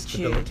mean the Teach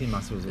you- stability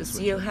muscles? will Because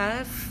switch you off?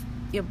 have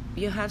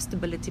you have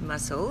stability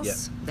muscles Yeah.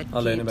 that I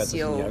learned about keeps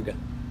this in your yoga.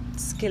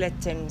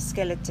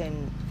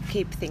 skeleton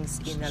keep things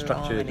in a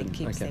Structured line and and-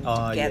 keeps okay. them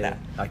Oh, together.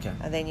 yeah. Okay.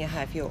 And then you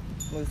have your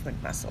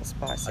movement muscles,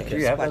 biceps, Okay. Do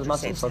you have those quadriceps,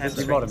 muscles? I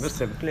think you might have missed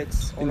them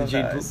glutes, all in the of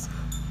gene those.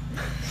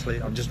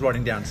 I'm just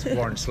writing down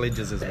Warren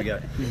sledges as we go.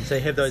 So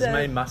you have those So-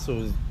 main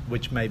muscles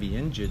which may be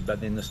injured,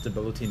 but then the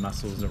stability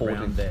muscles Supporting.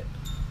 around that,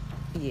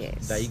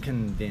 Yes. they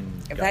can then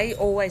go. They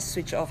always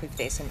switch off if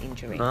there's an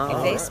injury. Ah,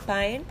 if there's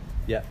pain,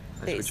 Yeah.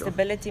 the switch off.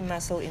 stability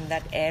muscle in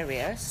that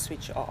area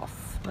switch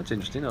off. That's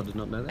interesting. I did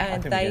not know that. I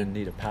And think we're they going to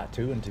need a part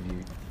 2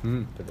 interview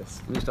for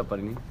this. Can you stop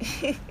butting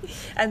me?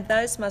 and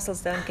those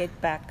muscles don't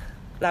get back.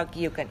 Like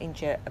you can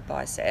injure a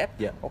bicep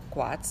Yeah. or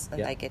quads, and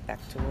Yeah. they get back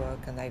to work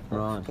and they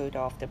work Right. good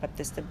after. But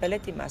the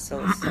stability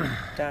muscles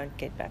don't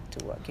get back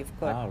to work. You've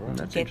got Ah, right.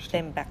 to That's get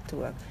interesting. them back to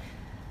work.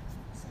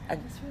 I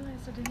just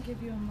realised I didn't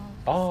give you a mouth.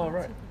 Oh,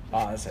 right.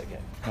 Oh, that's okay.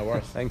 No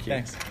worries. Thank you.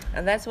 Thanks.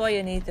 And that's why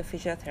you need the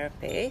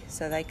physiotherapy,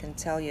 so they can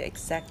tell you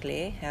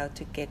exactly how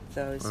to get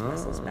those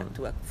muscles back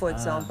to work. For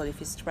example, if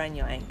you strain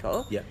your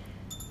ankle, Yeah.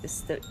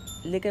 it's the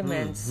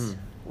ligaments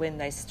when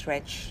they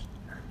stretched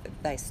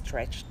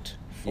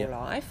for Yep.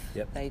 life.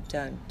 Yep. They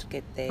don't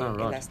get their Oh, right.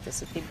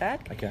 elasticity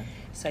back. Okay.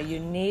 So you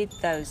need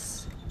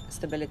those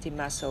stability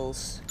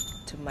muscles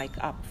to make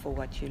up for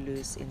what you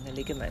lose in the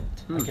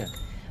ligament. Okay.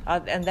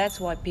 And that's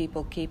why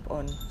people keep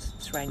on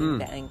straining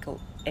the ankle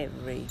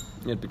every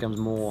It becomes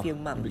more. few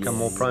months. You become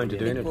more prone to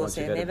doing it because once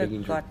you've they had a never big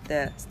injury. got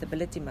the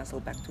stability muscle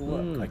back to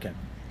work. Okay.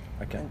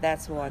 Okay. And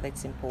that's why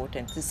that's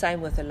important. The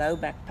same with the low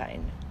back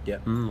pain. Yeah.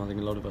 I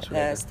think a lot of us The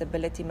will.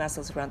 stability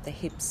muscles around the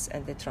hips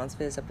and the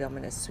transverse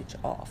abdominis switch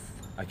off.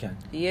 Okay.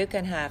 You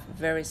can have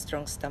very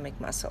strong stomach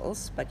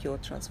muscles, but your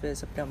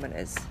transverse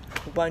abdominis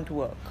won't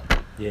work.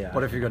 Yeah.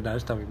 What if you've got no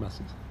stomach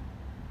muscles?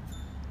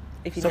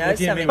 If you Stop know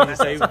looking at me something, when you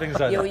say things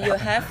like you that.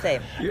 have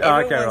them. Okay,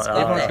 Everyone's right, got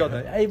Everyone's them. got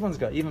them. Everyone's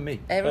got, even me.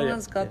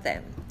 Everyone's got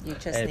them. You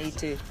just Abs. need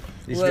to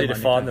These work. Need to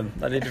find them.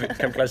 They need to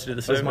come closer to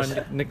the That was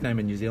surface. my nickname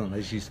in New Zealand.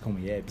 They used to call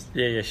me Abs.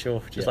 Yeah, sure.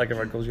 Just Yeah. like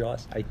everyone calls you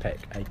ice. APAC.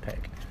 APAC.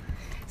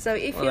 So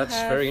if Well, you that's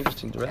have very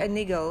interesting, a Doreen.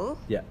 niggle,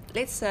 Yeah.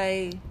 let's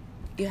say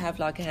you have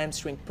like a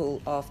hamstring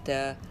pull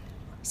after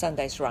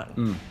Sunday's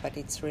run, but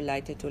it's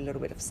related to a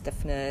little bit of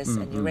stiffness,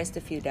 and you rest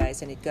a few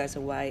days and it goes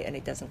away and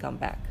it doesn't come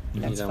back.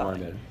 You That's don't worry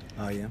fine. about it.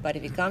 Oh, yeah. But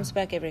if it comes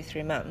back every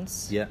 3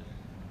 months, Yeah. Go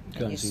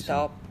and and you see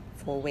stop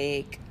for a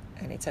week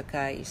and it's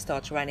okay, you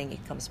start running,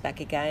 it comes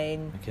back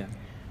again, Okay.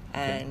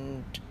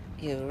 and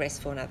you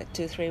rest for another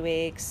 2-3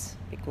 weeks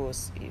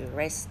because you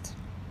rest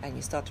and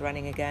you start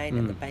running again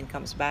and the pain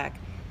comes back.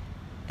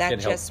 That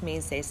Get help. just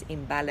means there's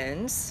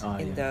imbalance Oh,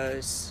 in yeah.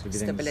 those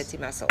Everything's- stability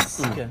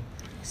muscles. Okay.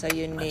 So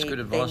you need, good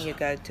then advice. you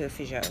go to a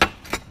physio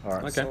All right.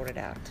 and Okay. sort it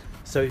out.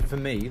 So for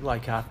me,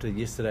 like after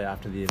the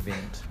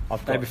event,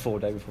 I've got Day before.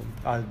 The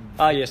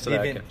Yesterday,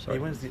 event, okay, sorry.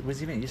 yeah, was the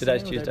event yesterday?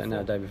 Today's or the Tuesday, day no,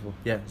 before? day before.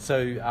 Yeah.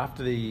 So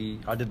after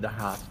I did the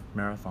half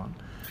marathon,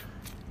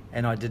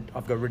 and I've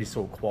got really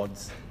sore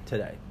quads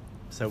today.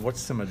 So what's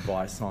some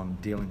advice on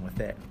dealing with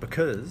that?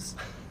 Because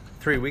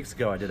 3 weeks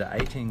ago I did an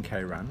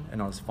 18k run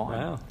and I was fine.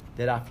 Wow.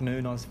 That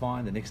afternoon I was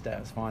fine. The next day I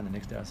was fine. The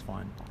next day I was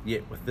fine.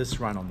 Yet with this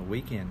run on the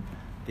weekend,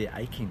 they're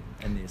aching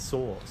and they're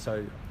sore.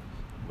 So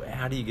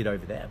how do you get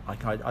over that?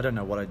 Like I don't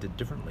know what I did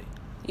differently.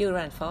 You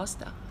ran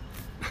faster.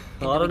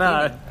 I don't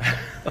know.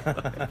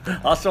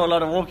 I saw a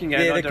lot of walking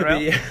going Yeah, on that could around.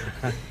 be.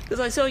 Because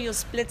I saw your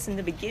splits in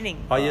the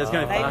beginning. Oh, yeah, I was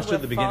going They faster were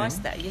at the beginning.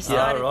 faster. You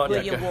started, right, were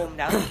okay. you warmed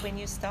up when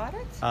you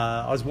started?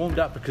 I was warmed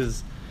up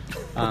because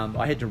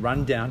I had to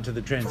run down to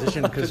the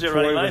transition because 'Cause you're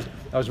running was. late?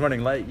 I was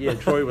running late. Yeah,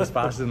 Troy was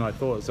faster than I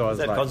thought, so I was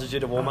that like, causes you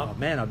to warm "Oh, up?"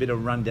 man, I better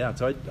run down."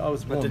 So I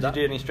was But warmed did you up.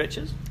 do any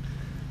stretches?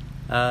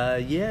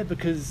 Yeah,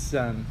 because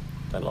Don't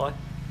lie.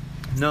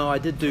 no, I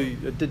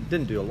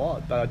didn't do a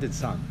lot, but I did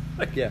some.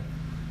 Yeah,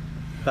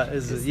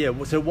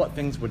 but so what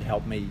things would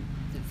help me?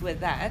 With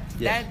that,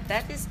 Yeah.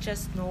 that is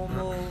just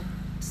normal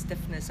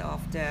stiffness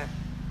after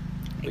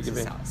Big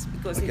event. exercise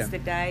because Okay. it's the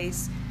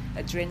days,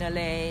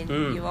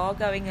 adrenaline. You are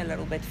going a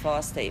little bit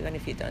faster, even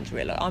if you don't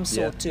realize. I'm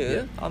sore Yeah, too.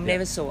 yeah, I'm yeah.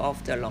 never sore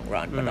after a long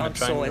run, but I'm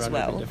training sore as run would be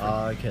well.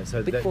 different. Okay,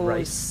 so that Because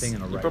race thing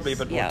in a race. You're probably a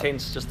bit more Yeah.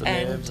 tense, just the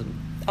And nerves and.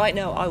 I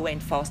know I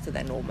went faster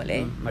than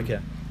normally, Okay.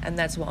 and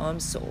that's why I'm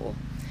sore.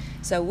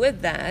 So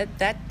with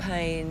that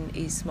pain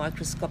is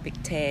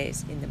microscopic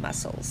tears in the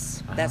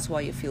muscles. That's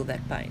why you feel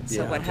that pain. So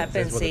Yeah, what okay, so that's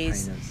happens what the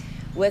is, pain is.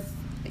 with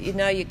you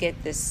know, you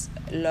get this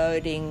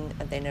loading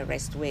and then a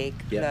rest week,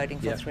 Yep, loading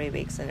for yep. 3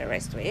 weeks and a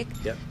rest week.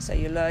 Yep. So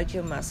you load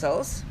your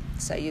muscles.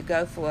 So you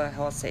go for a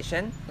whole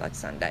session, like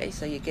Sunday,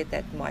 so you get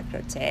that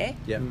micro tear.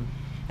 Yeah.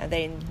 And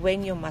then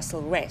when your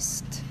muscle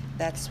rests,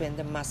 that's when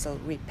the muscle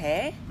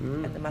repair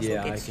and the muscle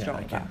Yeah, gets okay,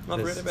 stronger. okay.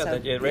 I've read about So,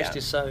 that. Yeah, rest yeah.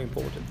 is so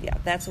important. Yeah,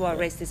 that's why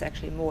rest is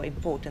actually more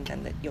important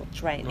than your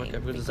training. Okay,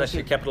 because it's because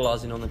actually you-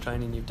 capitalising on the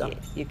training you've done. Yeah,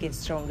 you get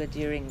stronger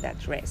during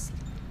that rest.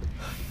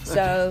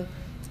 So,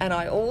 and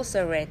I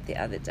also read the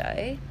other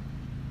day,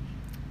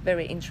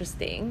 very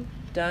interesting,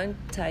 don't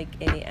take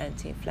any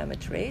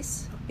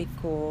anti-inflammatories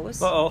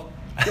because Uh-oh.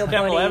 your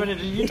Campbell, how body... many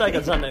did you take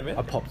on Sunday, man?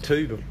 I popped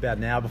 2 about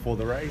an hour before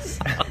the race.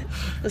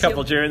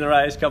 Couple during the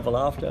race, couple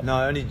after.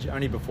 No,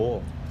 only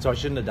before. So I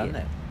shouldn't have done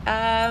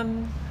that.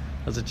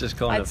 Was it just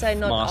kind I'd of say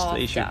not masked after.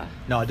 the issue?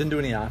 No, I didn't do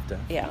any after.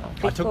 Yeah,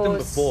 I took them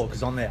because- before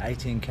because on that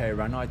 18k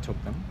run I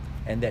took them,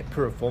 and that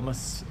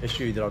piriformis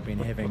issue that I've been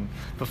having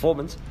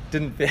Performance.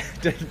 didn't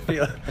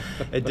feel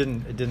it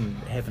didn't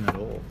happen at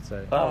all.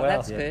 So Oh, wow.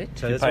 that's Yeah. good.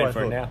 So You're that's why paying I for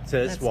it thought, now. so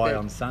that's That's why good.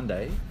 on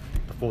Sunday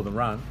before the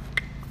run,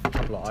 a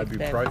couple of Took them.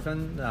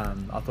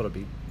 ibuprofen. I thought it'd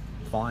be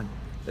fine.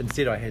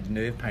 Instead, I had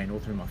nerve pain all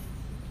through my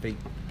feet.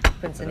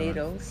 Pins and I don't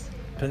know. needles.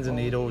 Pins and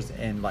needles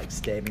and like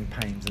stabbing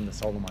pains in the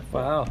sole of my foot.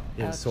 Wow.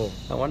 Yeah, it was sore.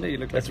 No wonder you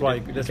look That's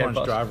like why you that's became why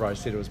boss. driver I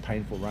said it was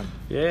painful run.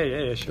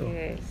 Yeah, sure.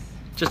 Yes.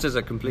 Just as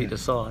a complete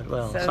aside,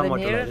 well, So the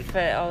somewhat related.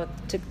 Nurofen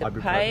took the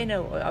Ibuprofen. pain,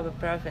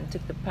 ibuprofen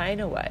took the pain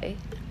away,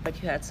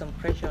 but you had some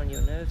pressure on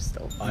your nerves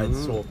still. I had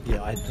sore.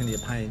 Yeah, I had plenty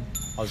of pain.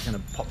 I was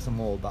going to pop some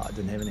more, but I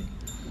didn't have any.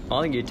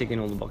 I think you're ticking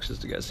all the boxes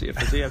to go see a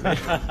physio. Man.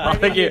 I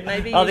Maybe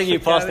think you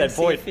should passed go that and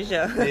see a point.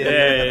 physio. Yeah. I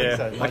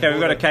think so. My Okay, we've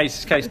got a daughter-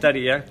 case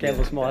study here.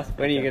 Campbell Smythe.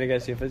 When are you going to go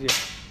see a physio?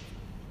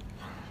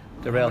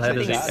 Darrell, how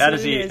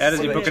does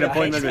he book an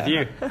appointment with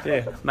you?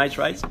 Yeah, mates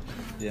rates.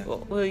 Yeah.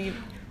 Well,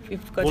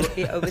 you've got to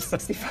be over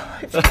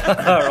 65 All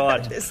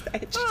right. at this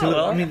stage. So,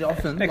 well, I mean,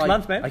 often next like-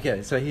 month, man.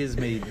 Okay, so here's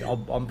me.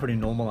 I'm pretty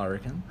normal, I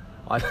reckon.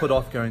 I put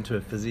off going to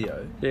a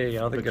physio.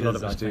 Yeah, I think a lot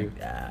of because us do.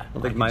 think, I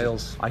think could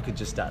males just- I could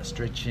just start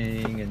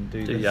stretching and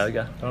do do this.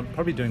 yoga. But I'm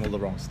probably doing all the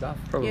wrong stuff.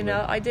 Probably. You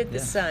know, I did the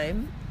Yeah.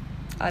 same.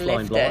 I Flying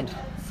left blind. it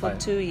for Right.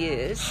 2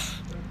 years,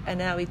 and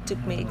now it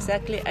took me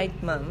exactly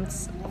 8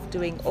 months of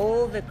doing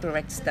all the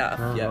correct stuff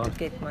Yeah. to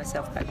get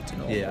myself back to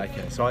normal. Yeah.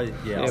 Okay. So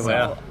Yeah, so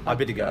wow. I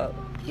better go.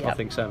 Yeah. I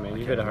think so, man.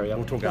 You better hurry up.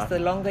 We'll talk Because after.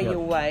 the longer Yeah. you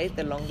wait,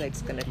 the longer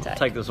it's going to take.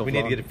 Take this off. We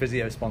need to get a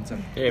physio sponsor.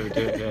 Yeah, we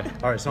do. Yeah.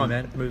 All right, sorry,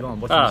 man. Move on.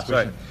 What's the next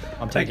Sorry. question? I'm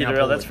Thank taking you, up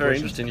Darrell. all the That's very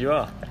questions. interesting. You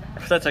are.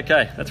 That's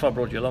okay. That's why I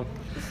brought you along.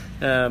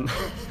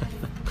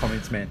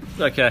 Comments, man.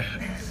 Okay.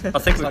 I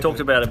think we've talked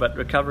about it, but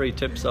recovery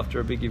tips after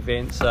a big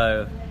event.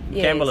 So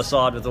Yes. Campbell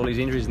aside with all his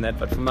injuries and that,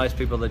 but for most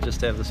people that just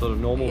have the sort of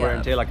normal wear and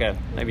Yeah. tear, like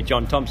maybe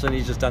John Thompson,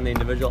 he's just done the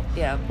individual.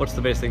 Yeah. What's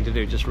the best thing to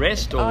do? Just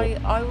rest, or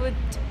I would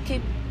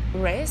keep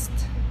rest,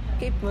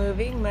 keep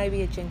moving,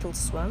 maybe a gentle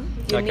swim.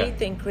 You Okay. need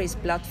to increase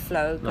blood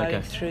flow going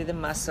Okay. through the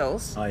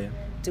muscles Oh yeah.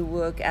 to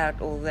work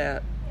out all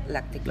the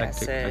lactic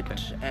Lactic, acid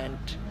okay. and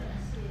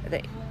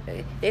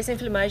there's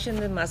inflammation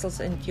in the muscles,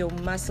 and your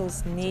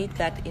muscles need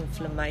that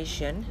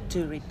inflammation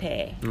to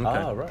repair.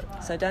 Oh right.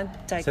 So don't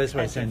take So that's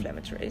what I'm saying.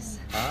 anti-inflammatories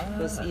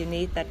because you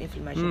need that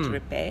inflammation to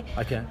repair.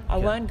 Okay. I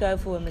okay. won't go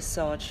for a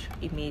massage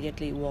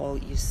immediately while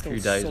you're still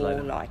Few days sore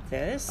later. like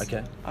this.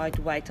 Okay. I'd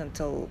wait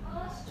until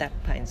that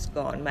pain's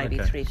gone,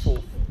 maybe Okay.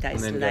 3-4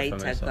 days then go for a later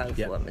massage. go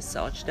Yeah. for a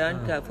massage.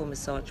 Don't go for a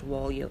massage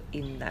while you're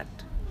in that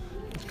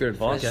it's good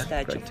advice. first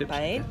stage Great of tips.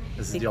 pain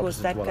This is the because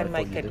opposite that to what I can thought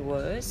make you it did.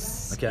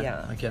 worse. Okay.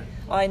 Yeah. Okay.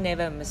 I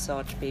never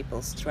massage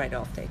people straight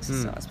after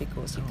exercise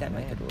because you can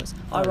make it worse.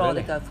 I'd Oh, rather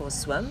really? go for a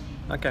swim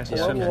Okay, so Or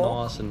swim's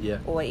walk. nice and Yeah.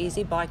 or an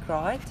easy bike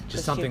ride. 'cause Just you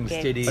something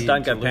get- steady. But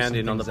don't go to loosen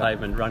pounding on the things up.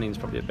 pavement. Running's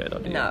probably a bad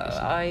idea. No, I guess.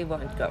 I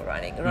won't go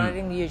running.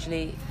 Running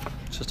usually,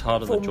 It's just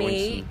harder for the joints.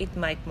 me, and- it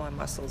makes my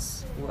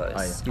muscles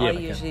worse. Oh, yeah. I Yeah,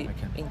 okay, usually okay.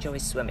 enjoy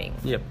swimming.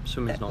 Yep,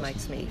 swimming's That nice.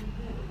 makes me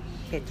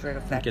get rid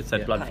of that. gets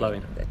that blood pain,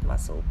 flowing. That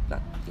muscle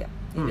blood. Yeah,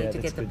 you need Yeah, to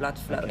that's get the good. blood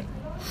flowing.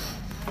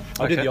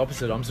 I do Okay. the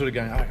opposite. I'm sort of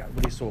going, oh, I got a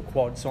really sore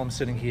quad, so I'm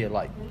sitting here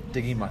like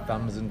digging my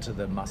thumbs into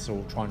the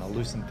muscle, trying to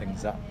loosen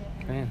things up.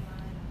 Man.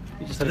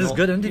 You just So doing this is all-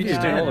 good You're interview.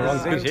 just doing all the Yeah, wrong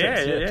this is things. good Yeah,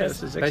 tips, yeah, yeah, yeah. tips.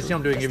 This is Basically, I'm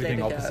excellent. doing Just everything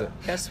let it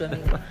opposite. Go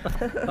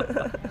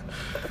swimming.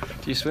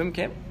 Do you swim,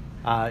 Cam?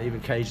 Even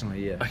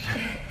occasionally, yeah.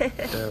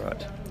 Yeah,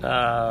 right.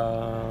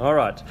 All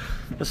right.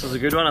 This is a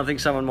good one. I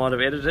think someone might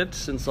have edited it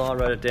since I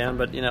wrote it down.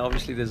 But, you know,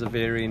 obviously there's a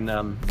varying,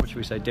 what should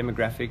we say,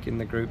 demographic in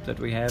the group that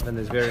we have, and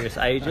there's various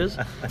ages.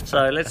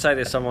 So let's say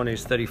there's someone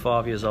who's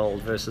 35 years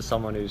old versus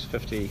someone who's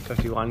 50,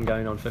 51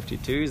 going on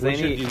 52. Is there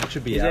Well, it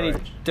should be is there our any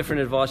age.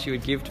 different advice you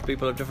would give to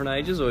people of different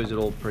ages, or is it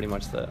all pretty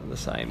much the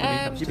same? when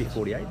it comes You'll to be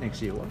 48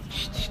 next year, what?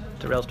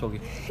 Darrell's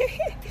talking.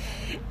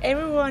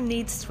 Everyone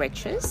needs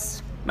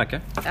stretches. Okay.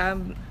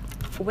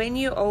 When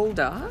you're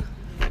older,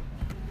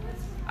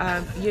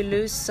 you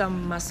lose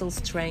some muscle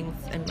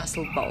strength and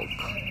muscle bulk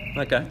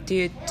Okay.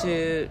 due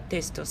to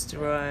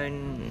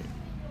testosterone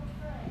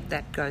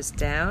that goes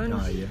down.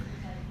 Oh, yeah.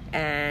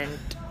 And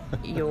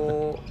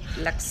your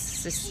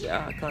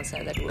I can't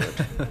say that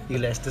word.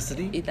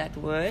 Elasticity. That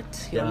word.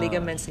 Your Yeah.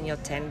 ligaments and your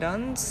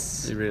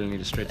tendons. You really need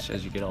to stretch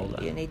as you get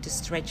older. You need to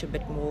stretch a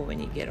bit more when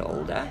you get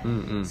older.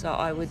 So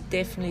I would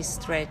definitely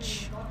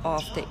stretch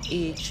after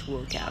each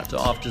workout. So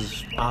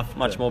after's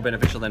much more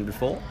beneficial than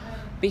before?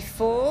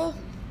 Before,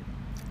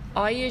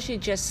 I usually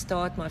just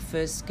start my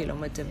first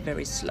kilometer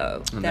very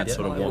slow. And that That's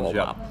sort of my warms you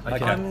warm-up. up.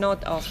 Okay. I'm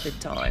not after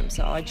time,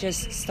 so I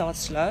just start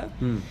slow.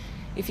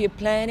 If you're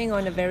planning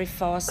on a very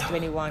fast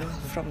 21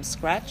 from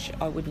scratch,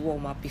 I would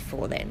warm up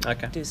before then.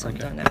 Okay, Do some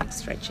okay. dynamic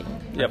stretching.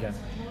 Yep. Okay.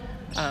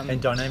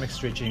 And dynamic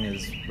stretching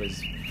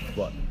was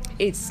what?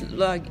 It's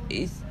like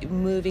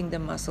moving the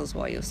muscles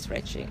while you're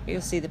stretching.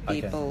 You'll see the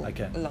people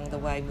okay. along the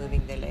way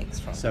moving their legs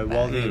from So the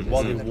while back, they're doing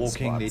while they're little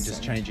walking, they're squats just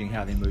and- changing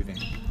how they're moving.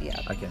 Yeah.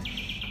 Okay.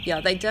 Yeah,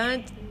 they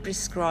don't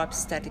prescribe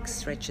static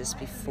stretches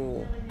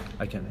before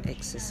Okay.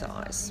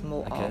 exercise,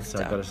 more Okay. after.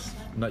 So I've got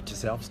to note to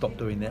self, stop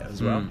doing that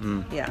as well.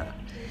 Yeah.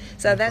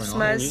 So that's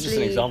going on. And you're just an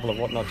mostly example of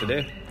what not to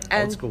do.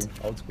 and Old school.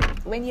 Old school.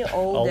 when you're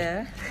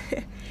older,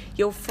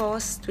 your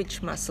fast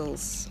twitch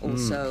muscles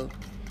also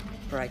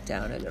break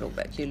down a little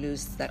bit. You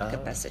lose that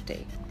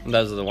capacity. And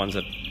those are the ones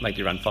that make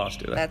you run fast,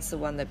 do they? That's the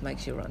one that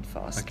makes you run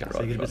faster. Okay,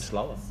 So you get a right. bit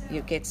slower.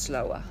 You get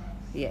slower.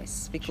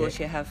 Yes, because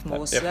you have more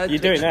Yep. slow You're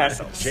twitch doing that.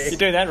 muscles. You're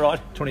doing that right.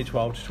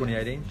 2012 to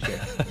 2018.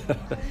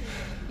 Check.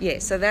 Yeah,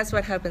 so that's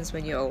what happens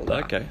when you're older.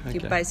 Okay, You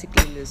okay.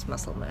 basically lose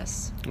muscle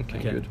mass. Okay,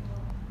 Okay. good.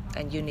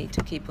 And you need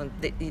to keep on.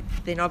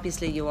 Then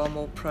obviously you are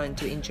more prone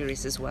to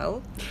injuries as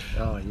well.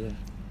 Oh yeah.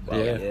 Well,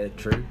 Yeah. yeah.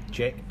 True.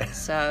 Check.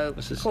 So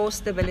This is- core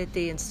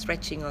stability and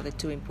stretching are the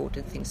two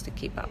important things to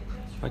keep up.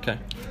 Okay.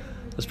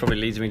 This probably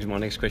leads me to my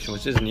next question,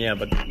 which isn't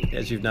but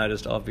as you've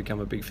noticed, I've become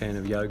a big fan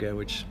of yoga,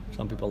 which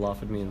some people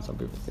laugh at me and some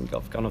people think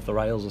I've gone off the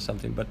rails or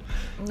something. But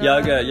No.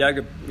 yoga,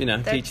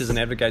 That's- teaches and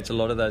advocates a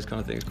lot of those kind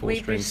of things, core We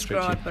strength,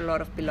 stretching. prescribe a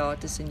lot of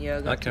Pilates and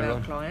yoga Okay, to our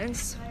right.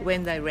 clients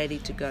when they're ready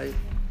to go.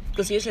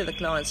 Because usually the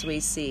clients we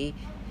see,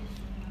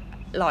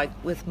 like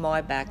with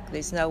my back,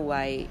 there's no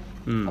way.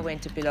 I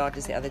went to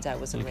Pilates the other day, I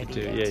wasn't You ready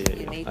could do- yet. yeah,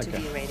 You yeah. need to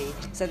Okay. be ready.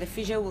 So the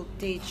physio will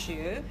teach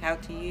you how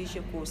to use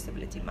your core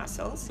stability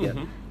muscles. Yeah.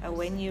 And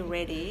when you're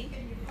ready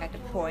at a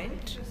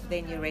point,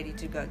 then you're ready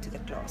to go to the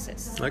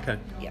classes. Okay.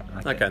 Yeah.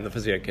 Okay, and the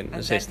physio can And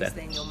assess that is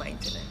that. then your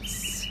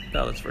maintenance.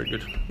 No, that's very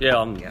good. Yeah,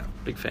 I'm Yeah.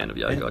 a big fan of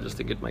yoga. I just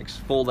think it makes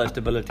for all those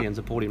stability and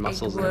supporting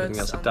muscles it and everything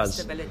works else it on does.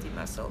 the stability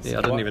muscles. Yeah,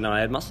 I didn't even know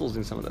I had muscles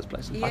in some of those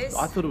places. Yes.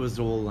 I thought it was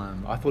all.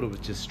 I thought it was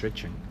just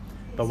stretching.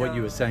 But what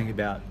you were saying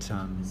about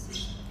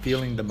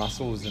feeling the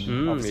muscles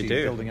and obviously you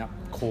do. building up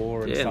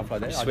core and Yeah, stuff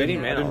like I'm that. sweating,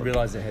 I man. didn't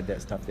realise they had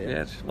that stuff there.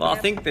 Yeah. Well, I Yeah.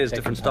 think there's That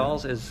different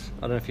component. styles.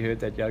 I don't know if you heard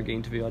that yoga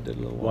interview I did a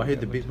little while Well, I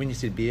heard ago. when you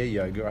said beer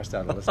yoga, I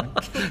started listening.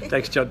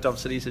 Thanks, John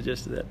Thompson. He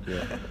suggested that.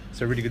 Yeah.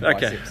 So really good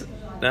Okay. biceps.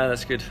 No,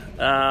 that's good.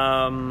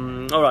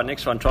 All right,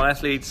 next one.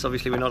 Triathletes.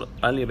 Obviously, we're not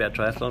only about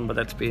triathlon, but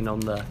that's been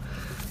on the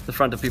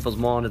front of people's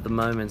mind at the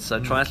moment. So,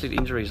 triathlete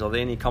injuries, are there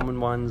any common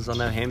ones? I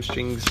know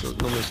hamstrings are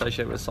normally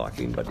associated with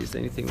cycling, but is there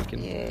anything we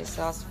can... Yes,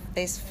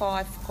 there's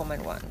 5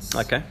 common ones.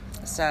 Okay.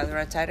 So the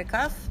rotator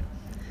cuff,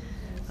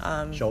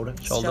 Shoulder.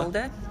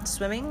 shoulder,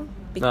 swimming,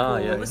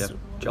 because yeah.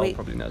 Joel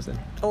probably knows that.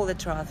 all the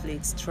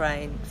triathletes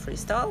train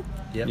freestyle.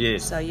 Yep.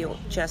 Yes. So you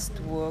just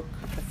work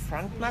the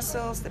front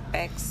muscles, the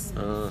backs,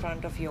 Uh.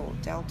 front of your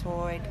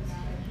deltoid,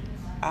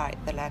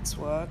 the lats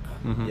work,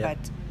 Yep.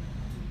 but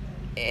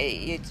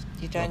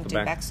you don't the do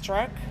back.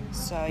 backstroke.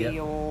 So Yep.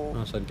 your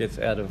Oh, so it gets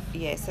out of...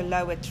 yes, the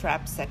lower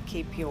traps that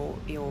keep your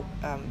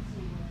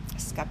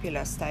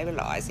scapula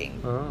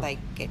stabilizing, they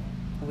get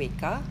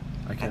weaker.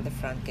 Okay. And the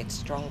front gets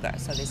stronger,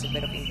 so there's a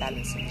bit of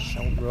imbalance in the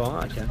shoulder.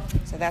 Right, okay.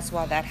 So that's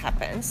why that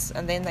happens.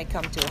 And then they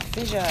come to a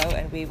physio,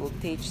 and we will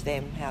teach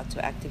them how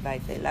to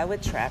activate their lower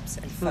traps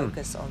and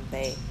focus on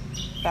their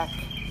back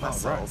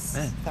muscles,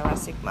 Man.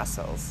 thoracic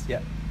muscles.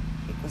 Yep.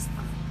 Because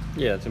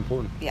Yeah, it's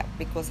important.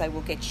 because they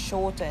will get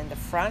shorter in the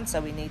front, so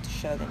we need to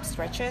show them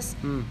stretches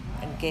and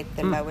get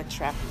the lower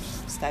trap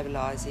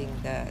stabilizing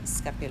the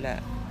scapula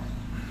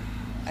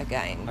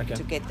again Okay.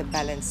 to get the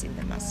balance in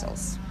the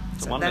muscles.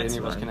 So one day that's any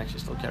of us one. can actually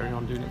still carry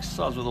on doing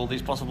exercise with all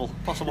these possible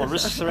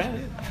risks around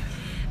it.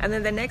 And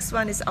then the next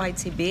one is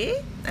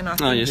ITB, and I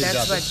think Oh, yes.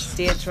 that's what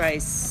Deirdre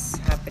is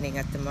happening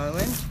at the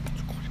moment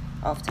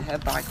after her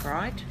bike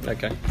ride.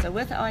 Okay. So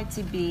with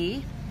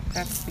ITB,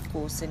 that's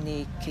because the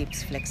knee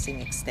keeps flexing,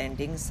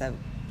 extending. So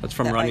That's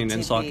from the running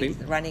and ITB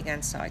cycling? Running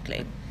and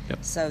cycling. Yep.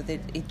 So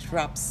that it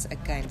rubs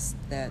against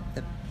the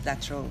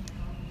lateral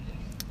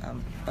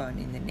bone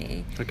in the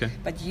knee. Okay.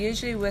 But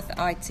usually with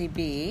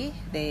ITB,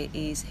 there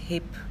is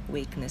hip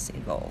weakness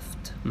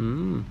involved.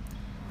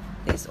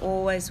 There's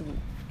always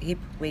hip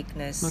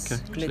weakness,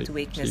 Okay. glute So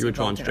weakness you would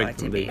try and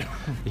involved in strengthen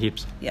ITB. the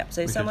hips. Yeah,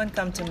 so if Okay. someone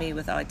come to me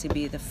with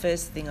ITB, the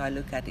first thing I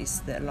look at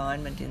is the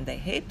alignment in their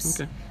hips,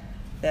 Okay.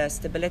 the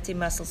stability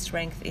muscle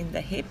strength in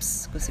the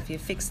hips, because if you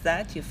fix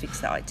that, you fix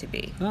the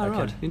ITB. Oh, Okay.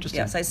 right. Interesting.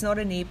 Yeah, so it's not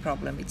a knee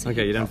problem, it's a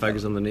Okay, hip you don't problem.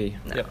 focus on the knee.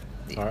 No. Yep.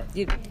 You, Alright.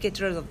 you get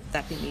rid of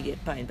that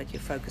immediate pain, but you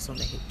focus on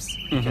the hips.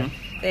 Mm-hmm.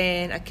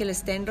 Then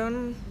Achilles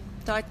tendon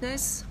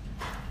tightness.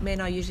 Men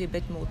are usually a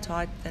bit more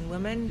tight than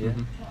women. Yeah.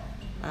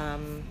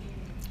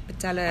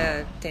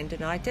 patellar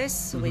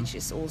tendonitis, which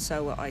is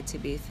also a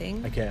ITB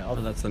thing. Okay,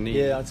 that's the knee.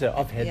 Yeah,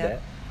 I've had Yeah.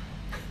 that.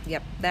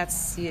 Yep,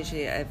 that's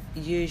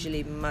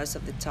usually most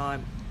of the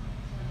time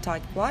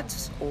tight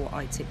quads or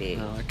ITB,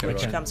 Oh, okay,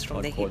 which right. comes from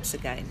Tight the quads.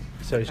 hips again.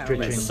 So apparently.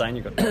 That's the saying,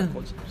 you've got tight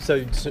quads.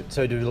 So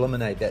to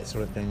eliminate that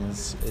sort of thing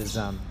is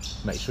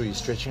make sure you're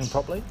stretching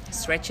properly.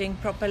 Stretching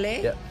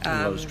properly, Yep.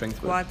 A lot of strength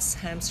work. quads,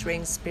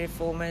 hamstrings,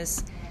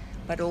 piriformis,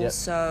 but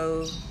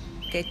also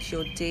get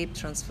your deep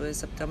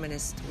transverse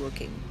abdominis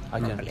working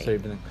properly. So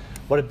everything.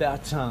 What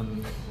about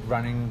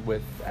running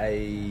with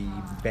a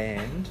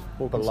band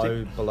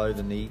below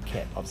the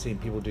kneecap? I've seen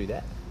people do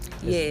that.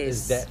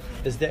 Is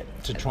that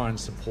to try and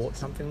support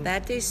something?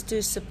 That is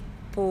to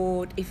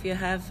support if you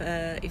have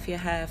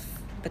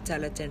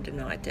patellar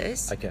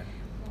tendonitis. Okay.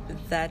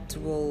 That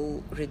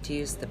will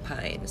reduce the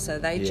pain. So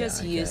they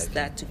just use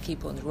that to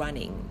keep on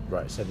running.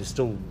 Right. So they're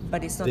still.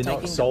 But it's not they're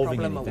taking not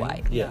solving the problem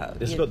anything. away. Yeah. No,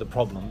 They've you- got the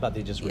problem, but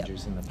they're just Yeah.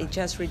 reducing the pain. It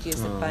just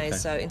reduces the pain. okay.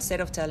 So instead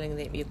of telling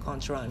them you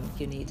can't run,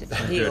 you need it to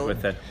Do it heal,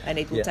 with that. and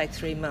it will Yeah. take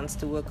 3 months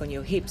to work on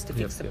your hips to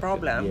fix the yep.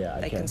 problem. Yeah,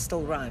 They okay. can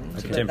still run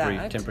with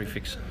Temporary that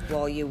fix.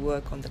 while you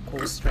work on the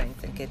core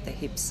strength and get the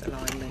hips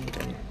alignment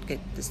and get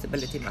the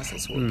stability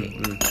muscles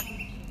working.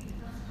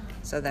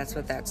 So that's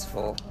what that's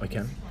for.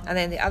 Okay. And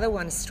then the other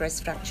one is stress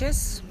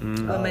fractures.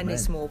 Women man.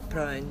 is more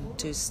prone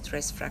to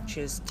stress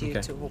fractures due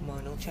Okay. to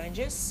hormonal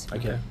changes.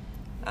 Okay.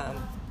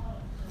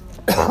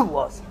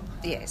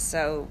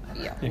 So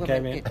Okay,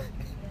 women man. get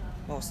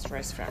more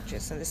stress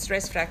fractures. And the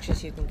stress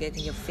fractures you can get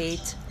in your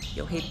feet,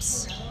 your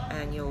hips,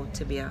 and your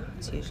tibia.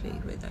 It's usually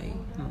where they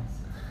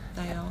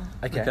are.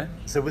 Okay.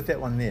 So with that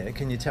one there,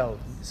 can you tell?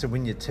 So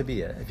when your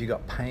tibia, if you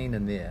got pain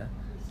in there,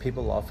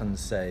 people often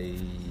say,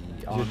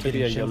 "Oh, Your I'm tibia,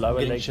 getting your shin- lower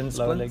getting leg, shin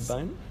lower leg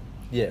splints." bone,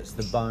 Yes,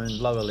 the bone,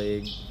 lower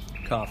leg,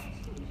 calf,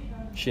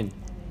 shin,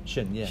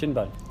 shin. Yeah. shin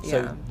bone. So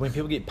Yeah. when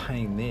people get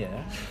pain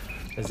there,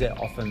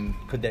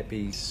 could that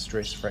be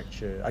stress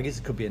fracture? I guess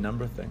it could be a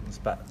number of things,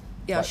 but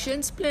Yeah, like,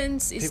 shin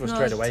splints is people not...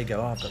 straight away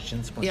go, "Oh, I've got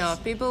shin splints." Yeah,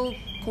 people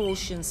call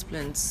shin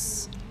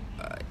splints.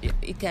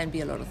 It can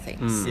be a lot of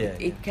things. Yeah,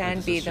 It can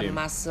Let's be the assume.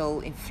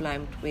 muscle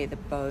inflamed where the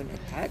bone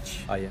attach.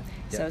 Oh yeah.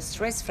 So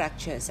stress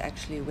fracture is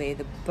actually where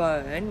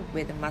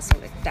the muscle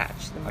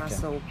attach, the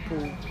muscle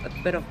pull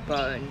a bit of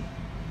bone.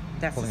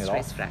 That's Pulling a it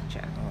stress off?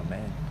 fracture. Oh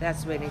man.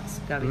 That's when it's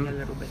going a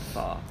little bit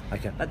far.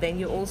 Okay. But then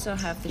you also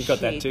have the You got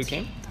that sheet. too,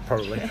 Ken?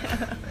 Probably.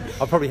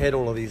 I've probably had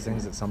all of these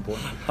things at some point.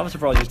 I'm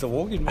surprised you're still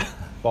walking, man.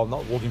 Well, I'm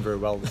not walking very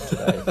well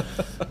today.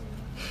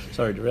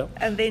 Sorry, Darrell.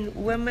 And then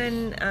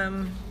women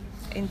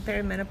in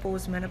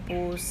perimenopause,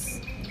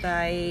 menopause,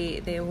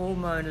 their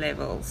hormone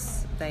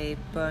levels, their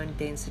bone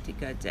density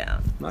go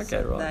down. Okay,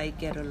 so right. They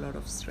get a lot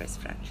of stress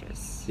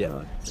fractures. Yeah.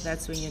 Right. So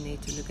that's when you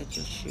need to look at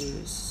your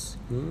shoes,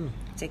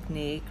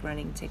 technique,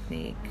 running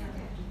technique,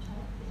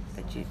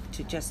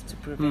 to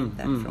prevent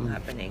that from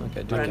happening.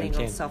 Okay, do Running what you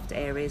on can. soft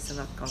areas and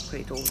not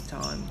concrete all the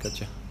time.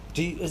 Gotcha.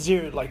 Do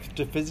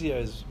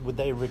physios, would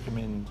they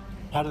recommend,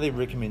 how do they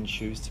recommend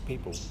shoes to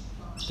people?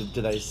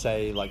 Do they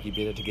say like you're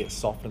better to get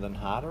softer than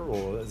harder,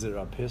 or is it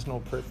a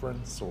personal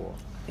preference, or?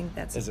 I think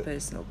that's Is a it-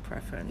 personal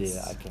preference.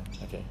 Yeah,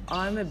 okay.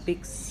 I'm a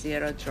big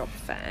zero drop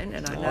fan,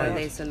 and I know yeah.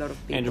 there's a lot of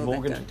Andrew people that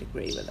Morgan. don't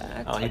agree with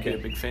that. Oh, you'd be Okay.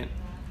 a big fan.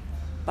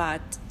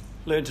 But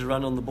Learn to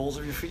run on the balls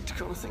of your feet,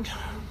 kind of thing.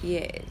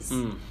 yes,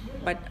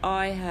 but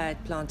I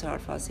had plantar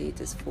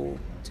fasciitis for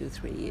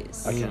 2-3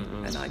 years, and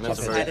I And that's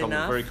just a had very common,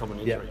 enough. very common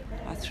injury.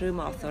 I threw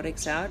my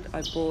orthotics out.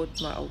 I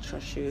bought my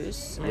ultra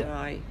shoes, and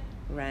I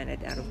ran it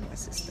out of my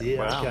system. Yeah,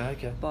 Wow.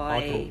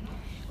 okay.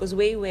 Because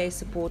we wear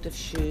supportive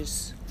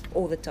shoes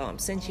all the time.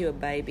 Since you're a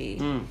baby,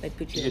 they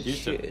put you You in get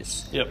used to it.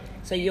 shoes. Yep.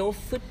 So your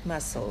foot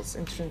muscles,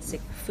 intrinsic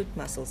foot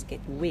muscles,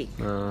 get weak.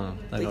 They're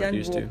We not don't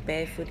used walk to.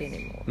 barefoot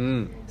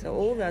anymore. So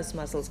all those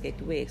muscles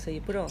get weak. So you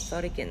put an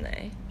orthotic in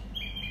there,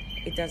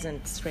 it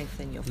doesn't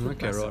strengthen your foot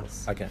Okay, right.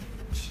 muscles. Okay.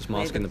 It's just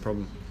masking the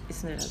problem.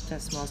 It's not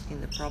just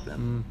masking the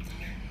problem.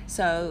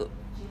 So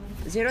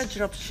zero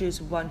drop shoes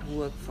won't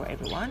work for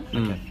everyone.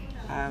 Okay.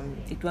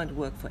 It won't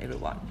work for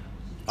everyone.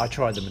 I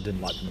tried them and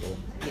didn't like them at all.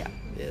 Yeah.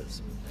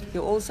 Yes.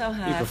 You also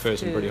have You prefer to,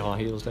 some pretty high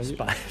heels, don't you?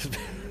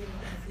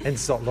 And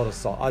a lot of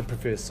soft. I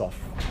prefer soft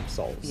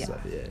soles. Yeah. So,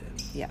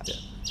 Yeah.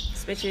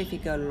 Especially if you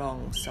go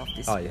long, soft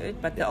is Oh, yeah.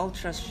 good. But the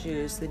ultra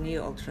shoes, the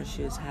new ultra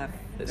shoes have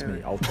That's very-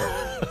 me. Ultra.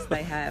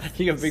 They have.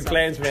 You got big soft-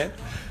 plans, man.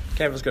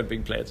 Campbell's got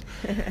big plans.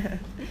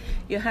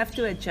 You have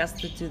to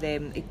adjust it to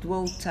them. It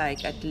will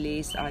take at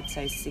least, I'd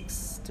say,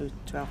 6 to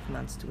 12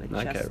 months to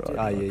adjust Okay, right. to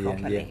Ah, it yeah, yeah,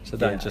 properly. yeah. So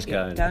don't just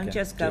go. Don't okay.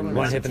 just go and Won't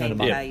run happen in a 10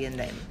 month. K in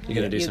them. You're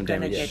gonna do some You're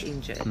going to damage. get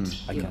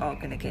injured. You are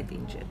going to get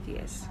injured,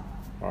 yes.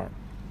 All right.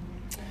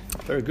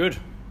 Very good.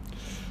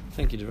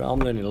 Thank you, Darrell. I'm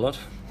learning a lot.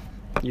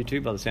 You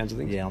too, by the sounds of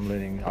things. Yeah, I'm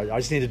learning. I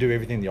just need to do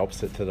everything the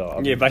opposite to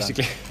the. Yeah,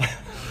 basically.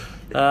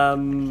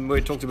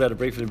 We talked about it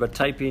briefly, but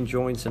tape in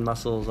joints and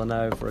muscles. I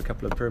know for a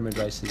couple of pyramid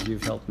races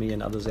you've helped me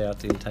and others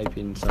out in tape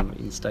in some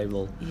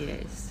unstable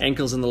Yes.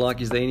 ankles and the like.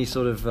 Is there any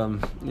sort of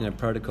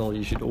protocol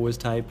you should always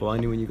tape, or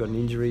only when you've got an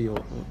injury, or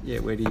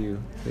where do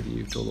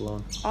you draw the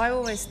line? I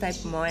always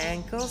tape my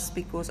ankles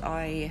because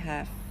I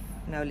have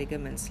no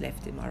ligaments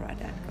left in my right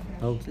ankle.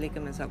 Oh. The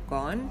ligaments are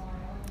gone.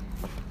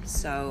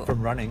 So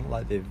From running,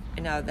 like they've...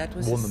 no, that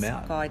was worn a them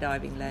out?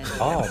 skydiving landing.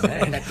 Oh,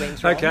 man. That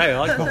went wrong. Okay,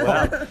 I can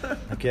wow.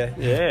 Okay.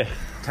 Yeah.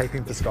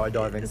 Taping for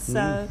skydiving.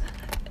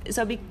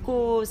 So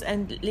because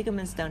and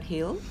ligaments don't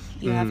heal,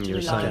 you have to you're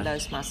rely on saying.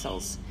 those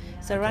muscles.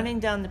 So running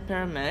down the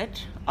pyramid,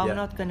 I'm Yeah.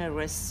 not going to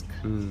risk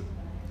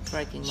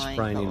breaking my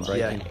Spraining, ankle.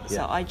 breaking. Yeah.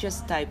 So I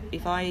just tape.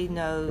 If I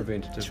know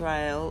Preventative.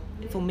 trail,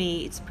 for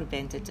me it's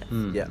preventative.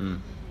 Yeah.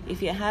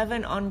 If you have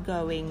an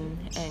ongoing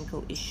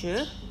ankle issue,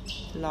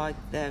 like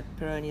the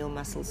peroneal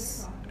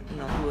muscles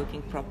not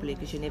working properly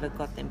because you never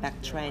got them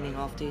back training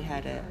after you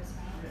had an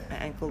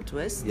ankle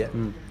twist, Yeah.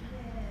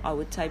 I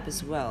would tape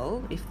as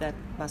well if that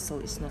muscle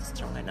is not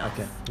strong enough.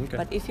 Okay.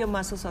 But if your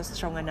muscles are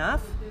strong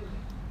enough,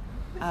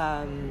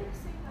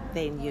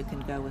 then you can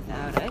go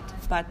without it.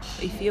 But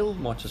if you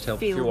Might just help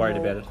if feel you're worried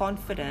more about it.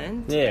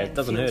 confident Yeah, it and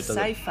doesn't feel hurt, does it?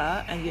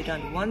 safer and you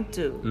don't want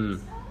to,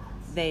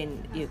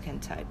 then you can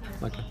tape.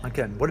 Okay.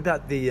 Okay. What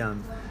about the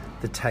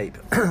tape?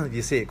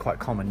 You see it quite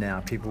common now.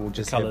 People will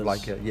just have colours.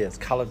 like it's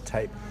coloured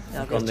tape.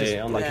 Now, On there's the- just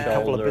on Like the a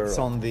couple of shoulder bits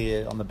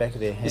or- on the back of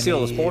their hand. You see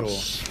all the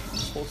sports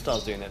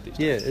stars doing that these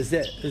days. Yeah,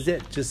 is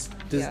that just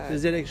Yeah.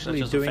 is that actually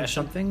just a doing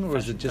fashion- something, or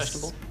is it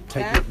just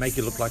fashionable? make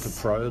you look like a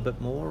pro a bit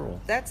more? Or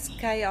That's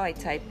KI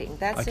taping.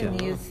 That's Okay. a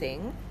new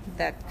thing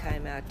that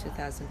came out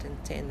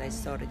 2010. They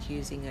started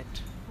using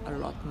it a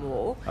lot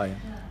more. oh yeah,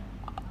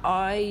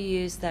 I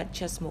use that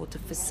just more to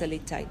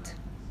facilitate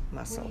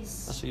muscles.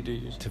 So you do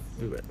use it.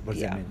 what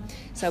does that mean?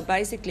 So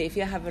basically, if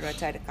you have a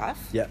rotator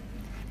cuff, Yeah,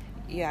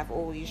 you have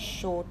all your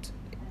short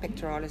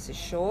pectoralis is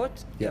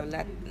short, Yeah.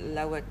 your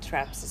lower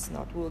traps is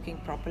not working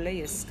properly,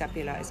 your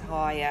scapula is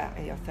higher,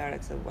 and your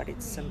thorax is what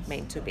it's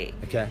meant to be.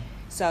 okay.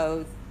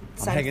 So I'm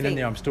same hanging thing. in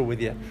there. I'm still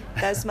with you.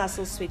 Those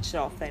muscles switched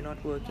off; they're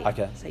not working.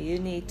 Okay. So you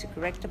need to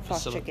correct the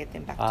posture, get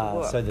them back to Ah,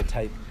 work. so the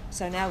tape.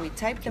 So now we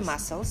tape the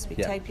muscles, we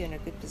Yeah. tape you in a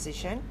good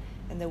position,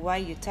 and the way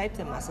you tape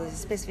the muscles is a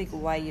specific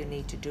way you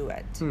need to do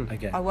it.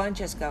 Okay. I won't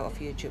just go off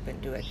YouTube and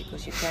do it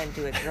because you can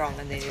do it wrong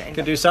and then you end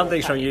Can up do with some all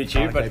things from pain.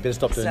 YouTube, Okay, but better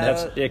stop doing So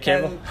that. Yeah,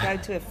 Campbell. go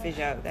to a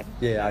physio that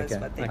Yeah, knows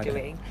okay, what they're okay.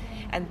 doing,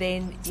 and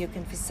then you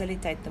can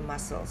facilitate the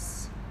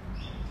muscles.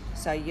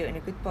 So you're in a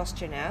good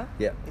posture now.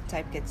 Yeah. The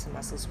tape gets the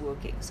muscles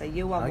working. So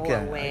you are more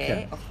Okay, aware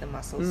okay. of the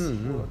muscles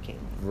working.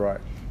 Right.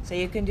 So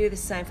you can do the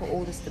same for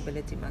all the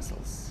stability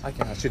muscles.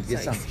 Okay, I should get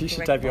So some. You should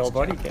correct tape your whole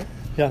body, posture.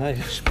 Kev. Yeah, no,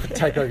 you should put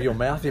tape over your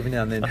mouth every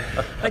now and then.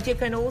 But you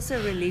can also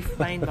relieve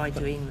pain by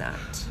doing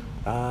that.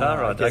 All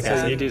right, okay,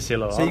 so you do see a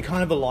lot. So you're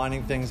kind of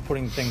aligning things,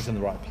 putting things in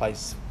the right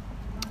place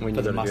when for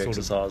you the do muscle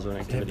exercise or to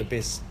have the activity.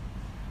 best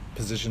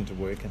position to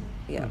work in.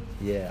 Yeah.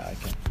 Yeah.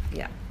 Okay.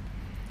 Yeah.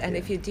 And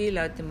if you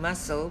deload the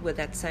muscle with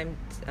that same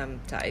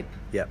tape,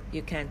 Yep.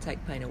 you can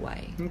take pain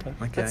away. Okay.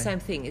 Okay. But same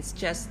thing, it's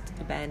just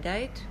a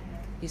band-aid.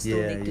 You still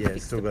Yeah, need to yeah,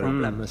 fix still the gotta-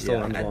 problem. There's still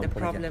Yeah. underlying And the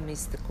problem. problem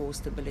is the core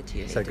stability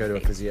you So need go to a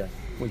fix. physio.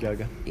 We go.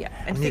 Yeah.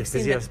 I And need a fixing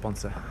physio the,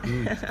 sponsor.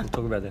 We'll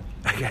talk about that.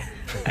 Okay.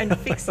 and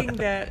fixing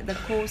the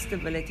core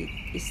stability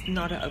is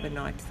not an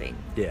overnight thing.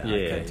 Yeah. Yeah.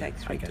 It can take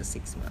 3 Okay. to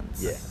 6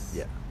 months.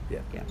 Yeah.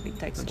 Yeah, it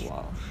takes a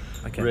while.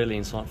 Okay. Really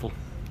insightful.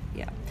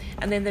 Yeah.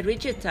 And then the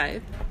rigid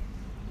tape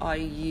I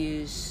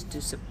use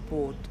to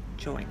support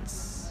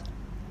joints,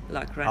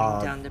 like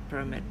running down the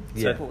pyramid,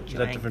 Yeah. support Is your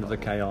that ankle. different to the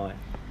KI?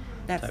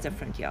 That's tape?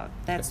 different, yeah.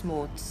 That's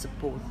more to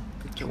support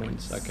the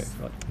joints. Okay,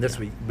 right.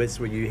 That's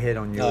where you had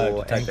on Oh,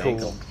 your to tape the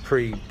ankle ankle.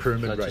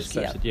 pre-pyramid So it race. just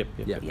slaps it. Yep.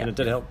 Yeah. And it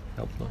did help.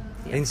 Yeah.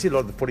 And you see a lot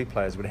of the footy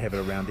players would have it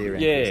around their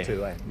ankles Yeah.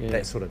 too, eh? Yeah.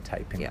 That sort of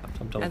taping. Yeah,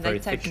 Sometimes and very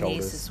they take thick knees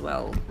shoulders. as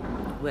well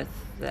with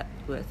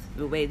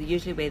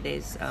usually where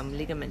there's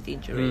ligament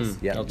injuries,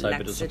 Yeah. They'll tape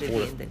it to laxity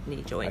support in it. the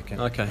knee joint. Okay.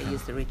 Okay. They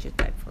use the rigid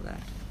tape for that.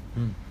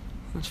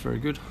 That's very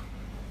good.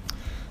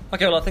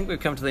 Okay, well, I think we've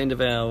come to the end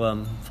of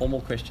our formal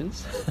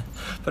questions.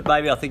 But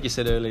maybe I think you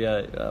said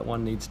earlier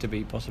one needs to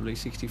be possibly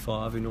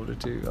 65 in order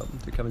to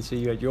come and see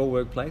you at your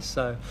workplace.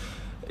 So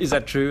is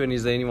that true? And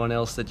is there anyone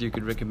else that you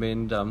could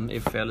recommend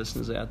if our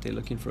listeners are out there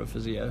looking for a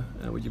physio?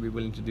 Would you be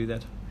willing to do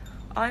that?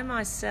 I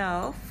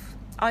myself,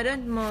 I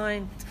don't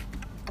mind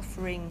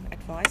offering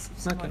advice if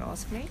someone Okay.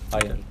 asks me. Oh,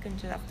 yeah. You can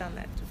I've done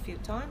that a few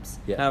times.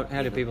 Yeah.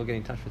 How do people get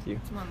in touch with you?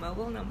 It's my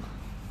mobile number.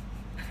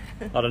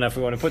 I don't know if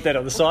we want to put that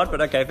on the site,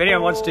 but okay. If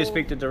anyone wants to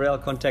speak to Darrell,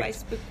 contact.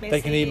 Facebook message.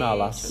 They can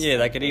email us. Yeah,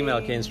 they could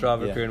email Cairns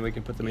Driver Yeah. Crew and we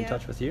can put them in Yeah.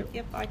 touch with you.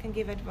 Yep, I can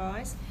give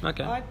advice.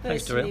 Okay, I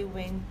thanks, personally Darrell.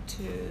 went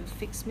to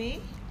Fix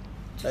Me,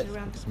 which is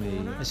around Fix the Me.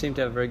 corner, They seem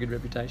to have a very good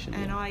reputation.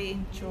 and yeah. I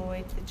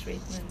enjoyed the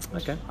treatment.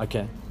 Okay.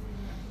 Okay.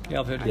 Yeah,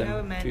 I've heard I of know them a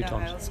Amanda few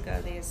times. Hales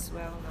go there as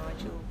well.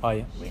 Nigel Oh,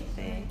 yeah. went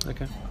there.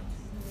 Okay.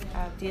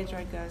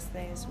 Deirdre goes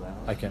there as well.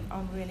 Okay.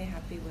 I'm really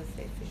happy with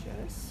their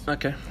physios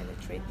Okay. and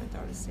the treatment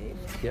I received.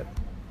 Yep.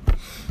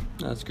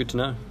 That's good to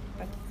know.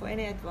 But for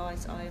any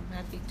advice, I'm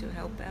happy to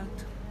help out.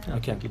 Oh,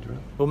 Okay. Thank you, Darrell.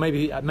 Well,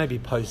 maybe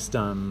post.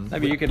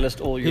 Maybe you could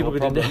list all your people can-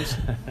 problems.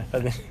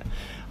 I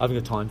haven't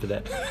got time for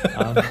that.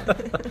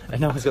 And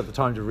no one's got the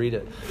time to read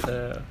it.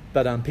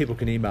 But people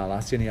can email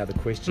us any other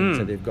questions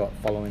that they've got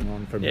following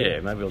on from Yeah,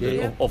 here. maybe we'll do it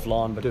Yeah.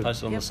 offline, but Do it.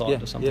 post it on Yep. the site Yeah,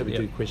 or something. we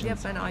do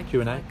questions. Yep, and I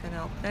Q&A. can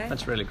help there.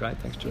 That's really great.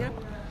 Thanks, Darrell.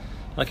 Yep.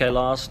 Okay,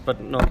 last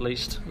but not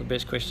least, the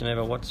best question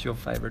ever. What's your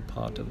favourite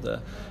part of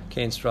the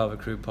Cairns Strava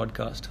Crew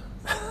podcast?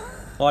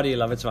 Why do you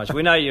love it so much?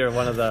 We know you're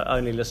one of the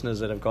only listeners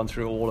that have gone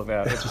through all of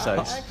our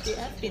episodes. Actually,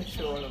 I've been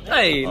through all of it.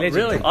 Hey, legend.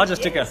 really? I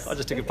just took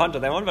a punt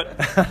on that one, but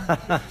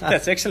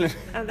that's excellent.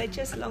 And they're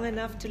just long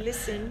enough to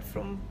listen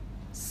from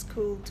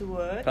school to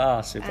work.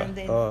 Ah, super. And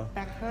then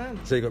back home.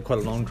 So you got quite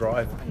a long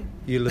drive.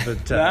 You live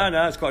at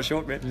No, it's quite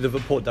short, man. you live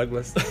at Port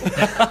Douglas.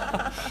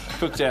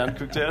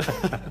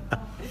 Cooktown.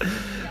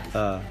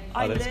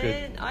 I that's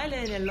good.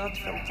 learn a lot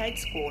from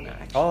Tate's Corner,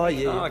 actually. Oh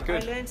yeah. Oh,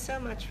 good. I learned so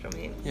much from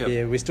him. Yep.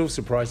 Yeah, we're still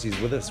surprised he's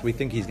with us. We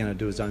think he's going to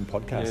do his own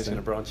podcast. Yeah, he's soon.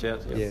 going to branch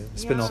out. Yeah,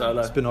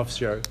 Solo. spin-off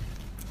show.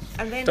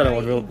 And then Don't know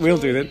I what we'll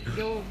do enjoyed then.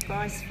 Your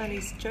guys'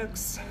 funny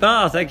jokes.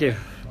 Ah, thank you.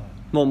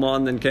 More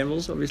mine than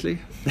Campbell's, obviously.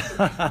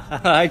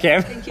 Hi, Cam.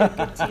 I think you're a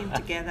good team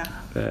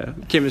together.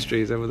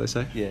 Chemistry, is that what they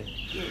say? Yeah.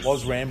 Yes.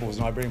 Was rambles,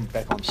 and I bring him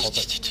back on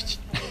topic.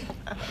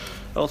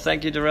 Well,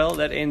 thank you, Darrell.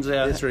 That ends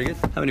our... That's very good.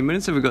 How many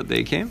minutes have we got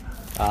there, Cam?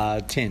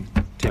 10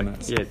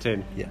 minutes. Yeah,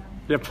 10. Yeah.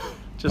 Yep,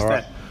 just All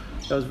that. right.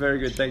 That was very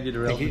good. Thank you,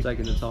 Darrell, Thank you. for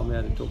taking the time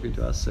out and talking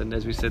to us. And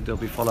as we said, there'll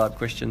be follow-up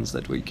questions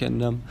that we can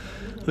go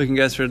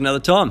through at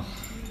another time.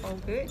 All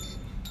good.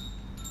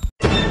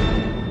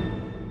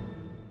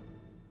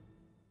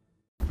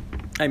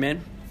 Hey,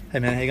 man. Hey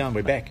man, how you going?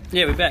 We're back.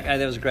 Yeah, we're back. Hey,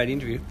 that was a great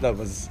interview. That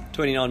was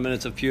 29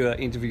 minutes of pure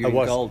interview it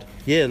was gold.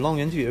 Yeah, long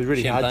interview. It was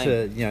really hard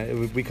to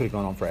Champagne. we could have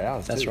gone on for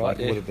hours. That's too. right, Like,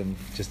 yeah. It would have been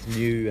just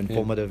new,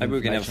 informative. Maybe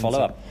we can have a information,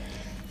 follow-up.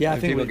 Yeah, I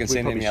If think people we can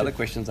send probably any other should.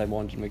 questions they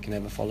want, and we can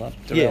have a follow-up.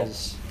 Yeah.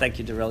 Thank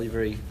you, Darrell. You're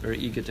very, very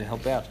eager to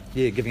help out.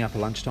 Yeah, giving up a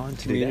lunchtime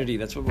to Community,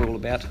 that's what we're all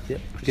about. do that.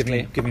 Yep. Chris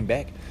Clare. Giving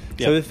back.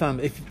 Yep. So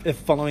if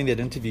following that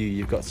interview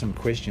you've got some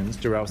questions,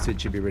 Darrell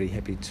said she'd be really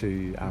happy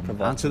to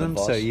Provide answer some them.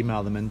 So advice.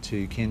 email them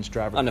into Cairns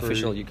Strava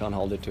Unofficial, Crew. you can't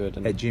hold it to it.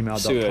 And at gmail.com.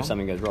 sue her if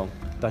something goes wrong.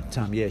 But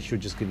yeah, she'll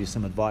just give you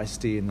some advice,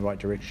 steer you in the right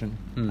direction.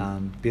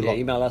 Be a Yeah, lot,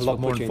 email us, a lot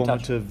we'll more put you in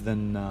touch. informative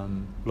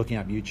than looking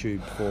up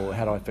YouTube for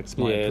how do I fix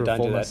my Yeah, don't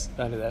do piriformis. that.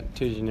 Don't do that.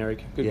 Too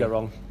generic. Could Yeah. go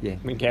wrong. Yeah.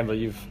 I mean, Campbell,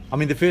 you've... I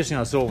mean, the first thing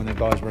I saw when the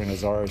guy was wearing a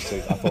Zorro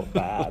suit, I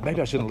thought,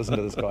 maybe I shouldn't listen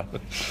to this guy.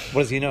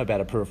 What does he know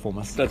about a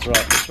piriformis? That's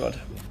right.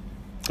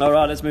 All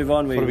right, let's move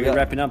on. What do we We're got?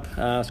 wrapping up.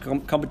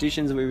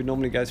 Competitions, and we would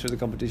normally go through the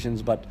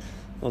competitions, but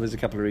there's a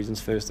couple of reasons.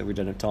 First, that we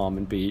don't have time,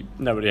 and B,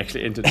 nobody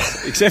actually entered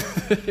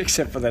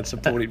except for that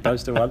supporting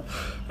poster one.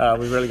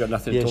 We've really got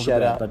nothing to talk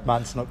shout about. out, But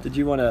Martin Snook. did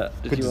you want to?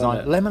 Good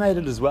design.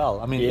 Laminated as well.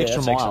 I mean, Yeah, extra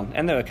that's mile. excellent.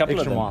 And there were a couple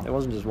Extra of them. mile. There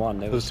wasn't just one.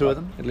 There was two of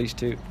them? At least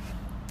two.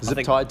 I Zip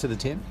think- tied to the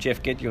 10.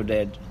 Jeff, get your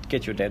dad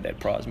that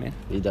prize, man.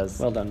 He does.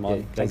 Well done,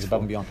 Mike. Yeah, thanks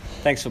above and beyond.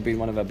 Thanks for being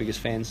one of our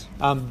biggest fans.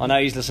 I Um,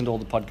 know he's listened to all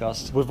the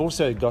podcasts. We've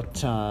also got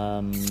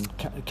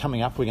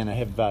coming up. We're going to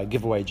have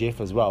giveaway Jeff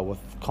as well with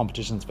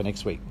competitions for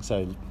next week.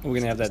 So We're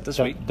going to have that this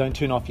don't, week. Don't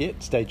tune off yet.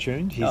 Stay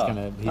tuned. He's Oh, going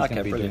to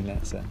okay, be brilliant. doing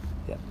that. So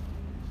yeah.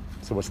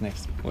 So what's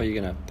next? Well,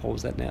 you're going to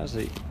pause that now,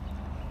 see?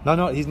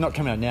 No, he's not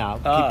coming out now.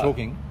 Keep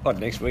talking. What,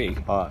 next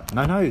week? No,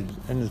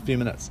 in a few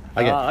minutes.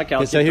 Okay. Okay,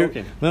 I'll so keep here,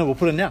 talking. No, we'll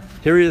put it now.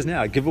 Here he is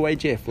now. Giveaway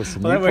Jeff with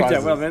some Well, new that worked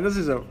prizes. out well, man. This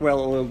is a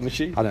well-oiled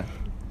machine. I know.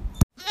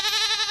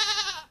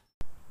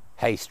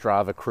 Hey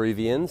Strava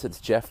Crewians,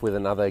 it's Jeff with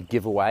another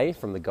giveaway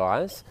from the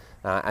guys.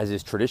 As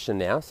is tradition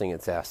now, seeing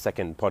it's our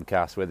second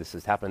podcast where this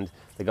has happened,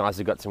 the guys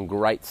have got some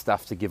great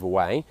stuff to give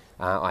away.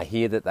 I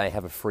hear that they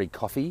have a free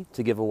coffee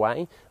to give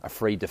away, a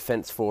free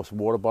Defence Force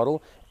water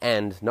bottle,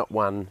 and not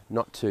one,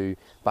 not two,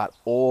 but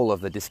all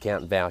of the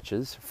discount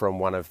vouchers from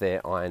one of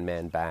their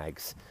Ironman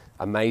bags.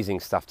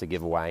 Amazing stuff to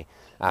give away.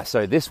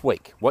 So this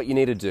week, what you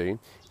need to do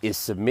is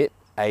submit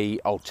a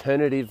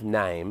alternative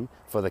name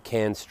for the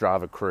Cairns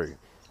Strava Crew.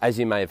 As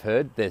you may have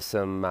heard, there's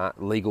some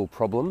legal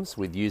problems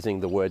with using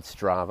the word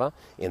Strava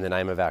in the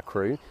name of our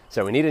crew,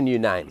 so we need a new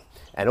name.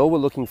 And all we're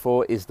looking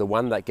for is the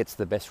one that gets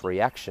the best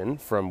reaction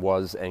from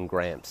Woz and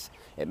Gramps.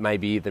 It may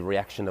be the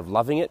reaction of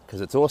loving it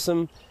because it's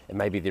awesome, it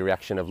may be the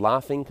reaction of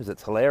laughing because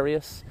it's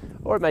hilarious,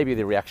 or it may be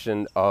the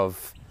reaction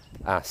of,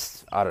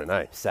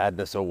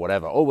 sadness or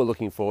whatever. All we're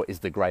looking for is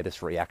the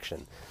greatest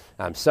reaction.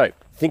 So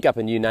think up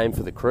a new name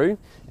for the crew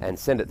and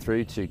send it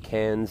through to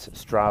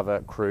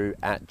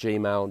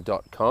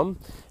cairnsstravacrew@gmail.com,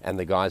 and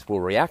the guys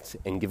will react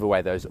and give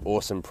away those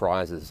awesome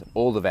prizes,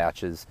 all the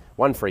vouchers,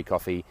 one free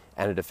coffee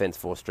and a Defence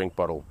Force drink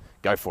bottle.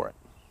 Go for it.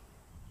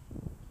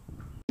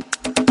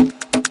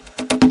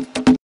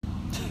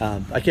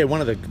 Okay,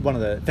 one of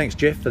the thanks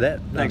Jeff for that.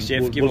 Thanks,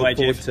 Jeff. We'll Giveaway, look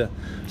forward Jeff. to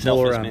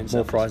Selfless, man, more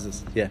selfless.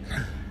 prizes. Yeah.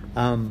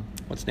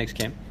 What's next,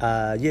 Cam?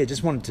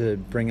 Just wanted to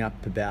bring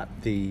up about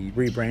the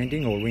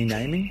rebranding or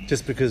renaming,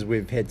 just because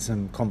we've had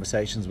some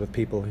conversations with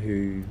people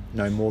who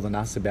know more than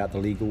us about the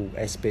legal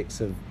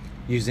aspects of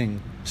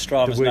using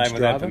Strava's the word name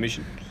without Strava.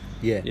 permission.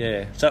 Yeah.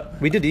 Yeah. So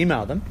We did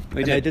email them.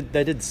 We and did.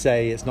 They did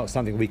say it's not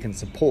something we can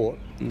support.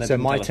 And they So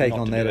didn't my tell us take not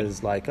on to that do it.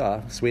 is like,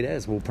 sweet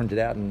as, we'll print it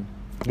out, and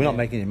we're not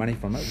making any money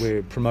from it.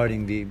 We're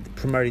promoting the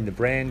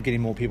brand,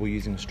 getting more people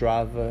using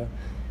Strava,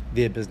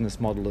 their business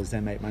model is they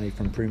make money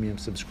from premium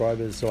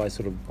subscribers. So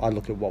I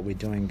look at what we're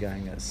doing,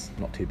 going, it's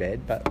not too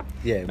bad. But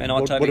yeah, And I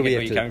totally get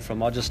where you're coming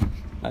from.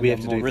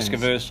 I'm more risk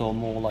averse or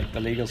more like the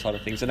legal side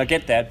of things, and I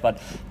get that.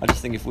 But I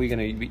just think if we're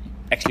going to be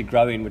actually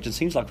growing, which it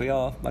seems like we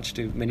are, much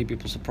to many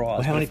people's surprise.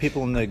 Well, how many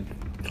people in the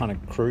kind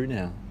of crew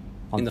now?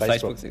 In the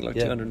Facebook thing, like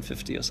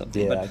 250 or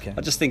something. Yeah, but okay.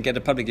 I just think at a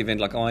public event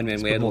like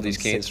Ironman, we had all these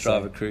Cairns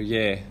Strava crew.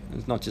 Yeah,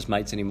 it's not just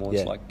mates anymore.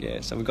 It's like,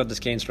 so we've got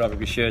this Cairns Strava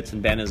crew shirts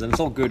and banners, and it's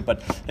all good,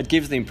 but it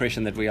gives the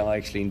impression that we are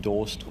actually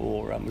endorsed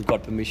or we've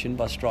got permission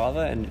by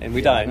Strava, and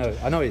we don't.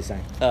 I know what you're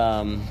saying.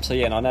 So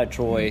yeah, and I know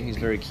Troy, he's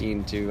very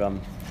keen to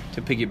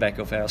piggyback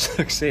off our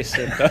success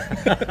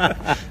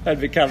and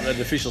become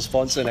an official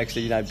sponsor and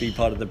actually, be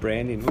part of the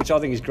branding, which I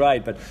think is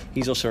great. But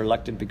he's also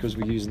reluctant because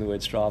we're using the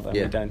word Strava and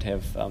we don't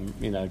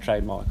have,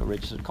 trademark or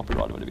registered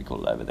copyright or whatever we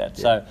call it over that.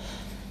 Yeah.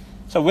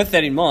 So with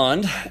that in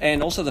mind,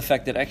 and also the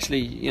fact that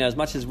actually, as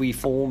much as we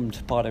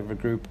formed part of a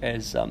group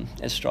as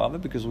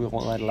Strava, because we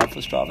all made a love for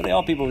Strava, there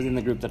are people within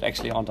the group that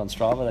actually aren't on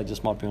Strava. They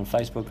just might be on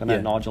Facebook. I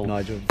know Nigel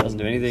doesn't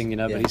do anything,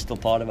 but he's still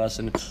part of us.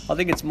 And I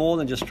think it's more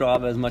than just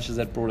Strava as much as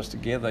that brought us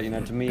together.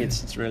 To me,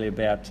 it's really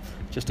about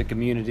just a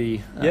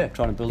community, trying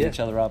to build each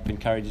other up,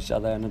 encourage each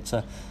other, and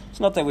it's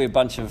not that we're a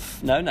bunch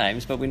of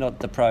no-names, but we're not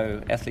the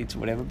pro athletes or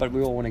whatever, but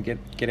we all want to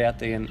get out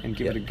there and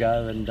give it a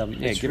go and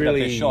give it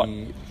a shot.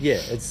 Yeah,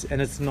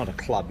 it's not a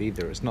club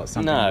either. It's not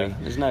something. No,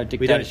 there's no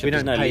dictatorship.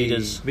 There's no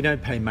leaders. We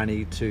don't pay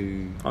money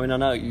to. I mean, I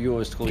know you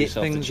always call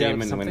yourself the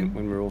chairman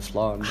when we're all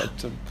flying,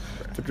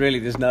 but really,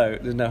 there's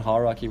no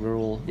hierarchy. We're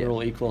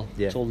all equal.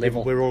 Yeah. It's all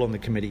level. We're all on the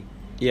committee.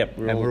 Yeah,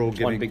 we're all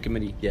one big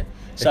committee. Yeah.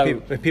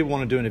 So if people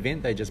want to do an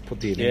event, they just put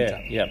the event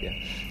up. Yeah.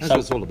 That's what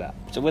it's all about.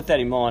 So with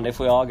that in mind, if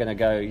we are going to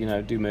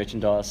go, do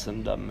merchandise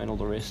and all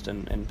the rest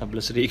and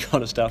publicity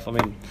kind of stuff, I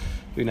mean,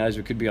 who knows?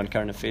 We could be on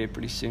Current Affair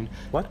pretty soon.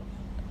 What?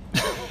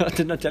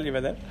 Didn't I tell you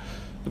about that?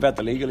 About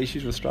the legal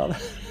issues with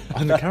Strava?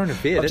 On the Current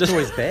Affair, that's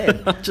always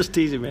bad. I'm just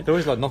teasing, man. They're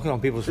always like knocking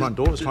on people's front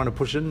doors, trying to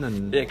push in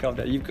and... Yeah, calm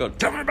down.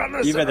 Tell me about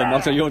this. You've had them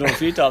knocked on your door a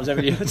few times,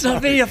 haven't you? It's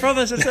not me, I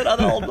promise, it's that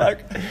other old bloke.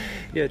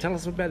 Yeah, tell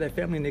us about that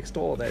family next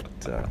door that...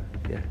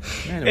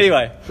 Man,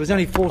 anyway. There was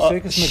only 4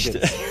 circus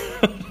midgets.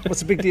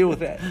 What's the big deal with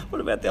that?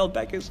 What about the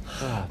alpacas?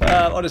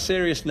 On a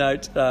serious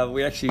note,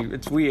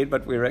 it's weird,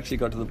 but we're actually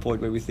got to the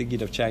point where we're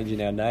thinking of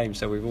changing our name.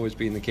 So we've always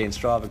been the Cairns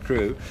Strava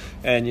crew,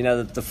 and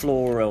the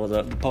floor or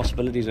the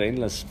possibilities are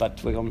endless.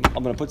 But I'm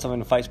going to put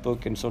something on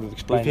Facebook and sort of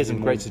explain. We've had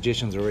some great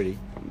suggestions already.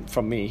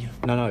 From me?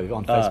 No,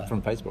 on Facebook,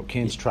 from Facebook.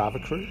 Cairns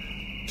Strava crew.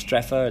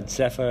 Strafford,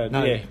 Safford.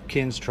 No,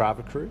 Cairns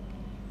Strava crew.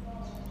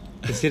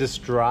 Instead of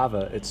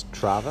Strava, it's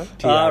Trava.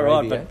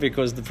 Right, but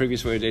because the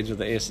previous word ends with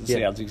the S, it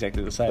sounds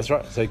exactly the same. That's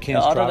right. So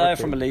Cairns I don't know crew.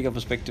 from a legal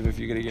perspective if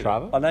you're going to get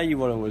Trava? I know you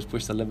want to always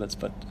push the limits,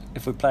 but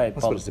if we play it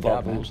by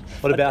the rules.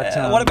 What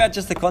about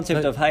just the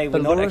concept of, hey, we're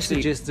not Laura actually...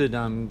 suggested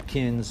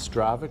Cairns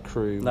Strava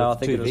crew. No, I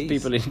think it was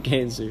people in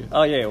Cairns who...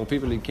 Oh, yeah, or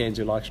people in Cairns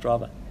who like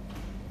Strava.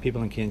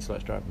 People in Cairns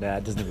like Strava. Nah,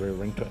 it doesn't have a real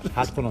ring to it.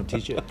 Hard to put on a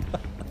t-shirt.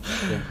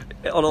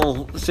 Yeah. On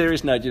all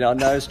serious note, I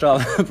know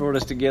Strava brought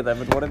us together,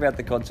 but what about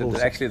the concept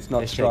that actually it's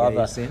not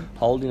Strava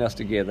holding us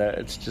together,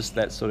 it's just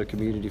that sort of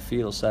community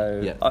feel.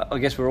 So I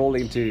guess we're all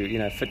into,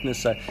 fitness.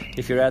 So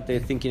if you're out there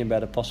thinking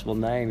about a possible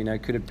name,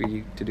 could it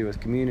be to do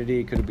with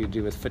community? Could it be to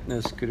do with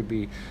fitness? Could it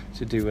be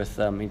to do with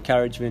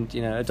encouragement?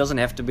 It doesn't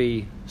have to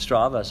be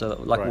Strava. So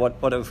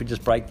what if we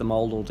just break the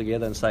mold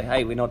altogether and say,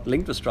 hey, we're not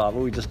linked with Strava,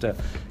 we're just a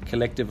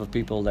collective of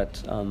people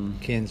that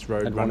Cairns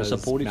Road Runners,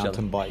 support each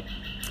mountain other. Bike.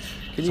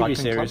 Can you be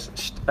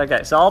serious?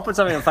 Okay, so I'll put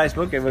something on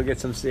Facebook and we'll get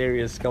some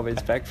serious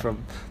comments back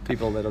from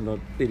people that are not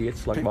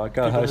idiots like my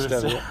co-host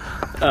over here.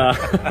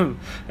 And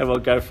we'll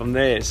go from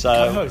there. So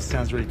co-host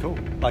sounds really cool,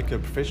 like a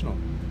professional.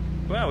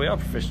 Well, we are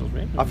professionals,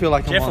 man. I feel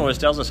like Jeff always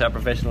tells us how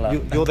professional our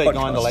You're that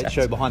guy on the Late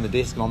Show behind the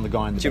desk and I'm the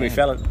guy in the Jimmy band.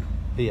 Fallon.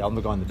 Yeah, I'm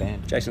the guy in the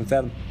band. Jason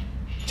Fathom.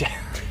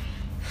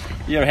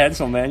 You're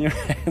handsome, man. You're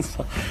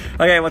handsome.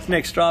 Okay, what's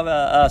next?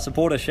 Strava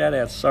supporter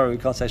shout-outs. Sorry, we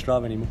can't say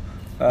Strava anymore.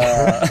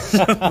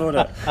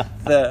 Supporter.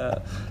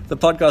 The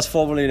podcast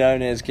formerly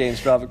known as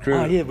Cairns Strava Crew.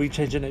 Oh, yeah, we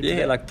changed it.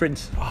 Yeah, like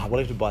Prince. Oh, we'll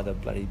have to buy the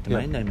bloody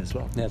domain name as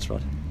well. Yeah, that's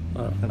right.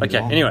 Okay,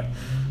 anyway,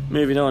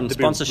 moving on.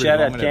 Sponsor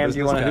shout-out, Cam. Do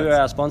you want to... Who are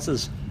our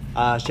sponsors?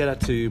 Shout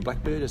out to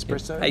Blackbird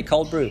Espresso. Hey,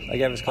 cold brew. They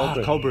gave us cold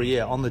brew. Cold brew,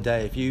 yeah, on the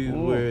day. If you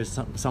were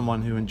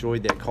someone who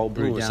enjoyed that cold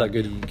brew down at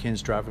the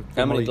Cairns Strava.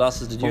 How many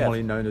glasses did you have?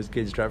 Formerly known as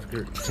Cairns Strava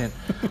Crew 10.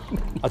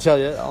 I'll tell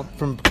you,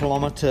 from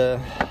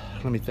kilometre,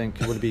 let me think,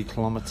 would it be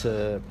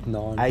kilometre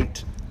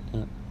 8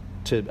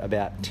 to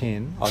about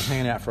 10? I was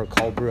hanging out for a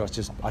cold brew.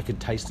 I could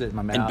taste it in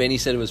my mouth. And Benny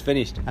said it was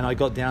finished. And I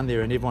got down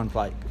there and everyone's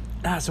like,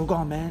 it's all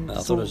gone, man. I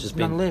thought it was just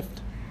none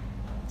left.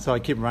 So I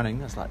kept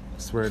running. I was like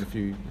swearing a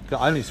few.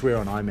 I only swear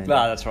on Ironman.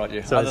 No, that's right.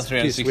 Yeah. So other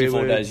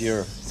 364 days,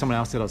 you're. Someone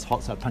else said I was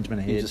hot, so I punched him in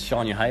the head. You just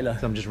shine your halo.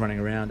 So I'm just running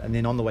around, and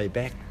then on the way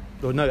back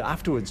Or no,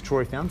 afterwards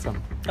Troy found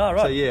some. Oh,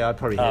 right. So yeah, I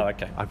probably had,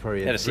 okay. I probably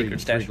Had had a secret three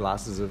stash.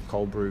 glasses of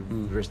cold brew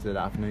the rest of that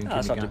afternoon. Oh,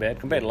 that's not too bad.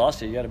 Compared to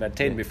last year, you had about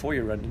 10 before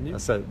you run, didn't you?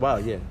 So, well,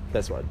 yeah,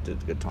 that's what I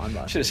did a good time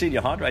last Should have seen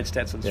your heart rate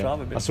stats on year.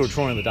 Strava. I saw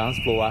Troy on the dance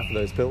floor after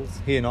those pills.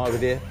 He and I were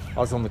there. I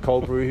was on the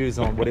cold brew. He was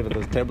on whatever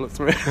those tablets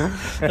were.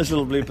 Those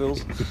little blue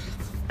pills.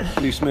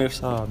 Blue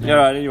Smurfs. Oh, man. All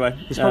right, anyway.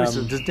 He's probably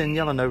still, does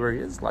Daniela know where he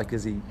is? Like,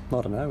 is he? I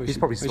don't know. He's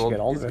probably still. get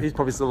older. He's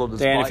probably still on his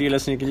Dan, bike. if you're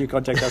listening, can you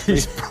contact us,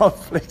 He's please?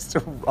 probably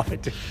still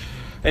riding.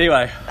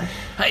 Anyway,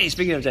 hey,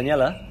 speaking of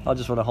Daniela, I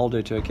just want to hold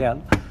her to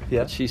account.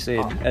 Yeah. She said,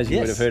 as you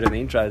would yes. have heard in the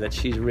intro, that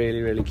she's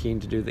really, really keen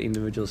to do the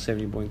individual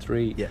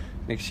 70.3 Yeah.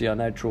 next year. I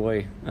know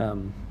Troy.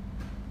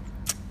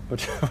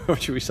 What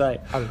should we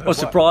say? I don't know. I was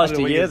surprised I don't to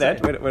know what hear you're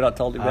that saying. when I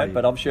told him Oh, that, yeah.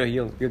 but I'm sure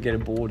he'll get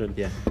aboard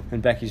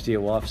and back his dear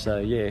wife. So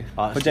yeah.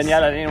 Oh, But it's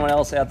Daniela and anyone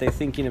else out there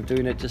thinking of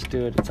doing it, just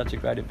do it. It's such a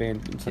great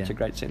event and such Yeah. a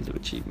great sense of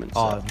achievement.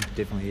 Oh, So.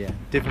 definitely, yeah.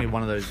 Definitely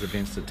one of those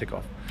events to tick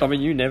off. I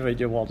mean, you never in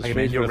your wildest Okay,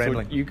 dreams man, you're would have thought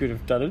rambling. you could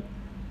have done it.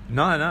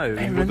 No. Well,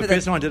 remember the that-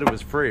 first time I did it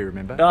was free,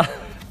 remember? Oh.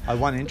 I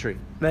won entry.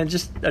 Man,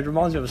 it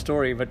reminds me of a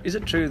story, but is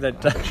it true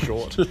that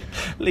short.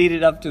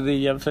 leading up to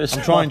the first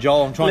I'm trying,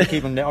 Joel. I'm trying to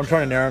keep him. I'm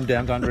trying to narrow him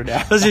down to 100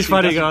 hours. This is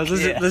funny, guys.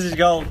 This is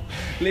gold.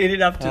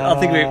 Leading up to, I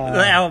think the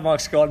hour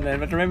mark's gone,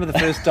 man. But remember the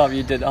first time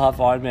you did half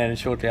Ironman and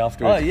shortly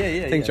afterwards? Oh,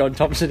 yeah, I think yeah. John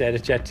Thompson had a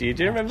chat to you.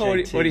 Do you remember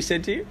JT. what he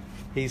said to you?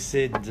 He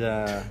said,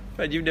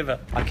 But you've never.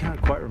 I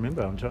can't quite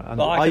remember. I'm trying.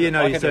 Well, I can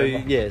remember.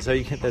 So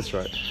you can. That's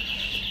right.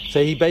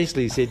 So he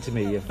basically said to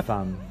me, if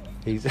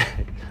he's,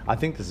 I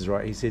think this is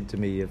right. He said to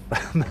me,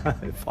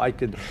 if I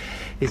could,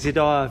 he said,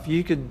 if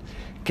you could,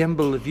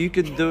 Campbell, if you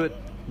could do it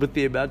with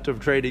the amount of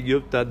training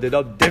you've done, then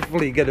I'm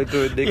definitely going to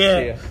do it next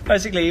year.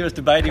 Basically he was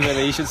debating whether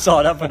he should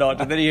sign up or not,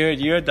 and then he heard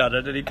you had done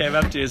it, and he came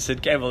up to you and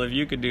said, Campbell, if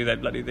you can do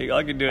that bloody thing,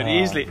 I can do it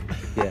easily.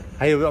 Yeah.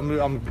 Hey,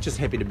 I'm just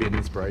happy to be an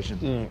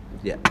inspiration.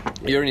 Yeah.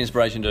 You're an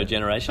inspiration to a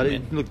generation,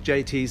 man. Look,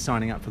 JT's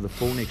signing up for the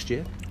full next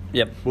year.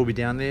 Yep. We'll be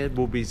down there.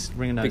 We'll be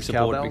ringing Big those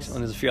support. cowbells.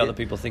 And there's a few other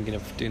people thinking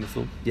of doing the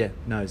full. Yeah.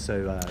 No.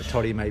 So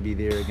Toddy may be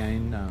there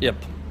again. Yep.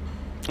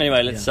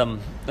 Anyway,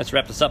 let's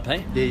wrap this up,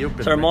 hey? Yeah, you've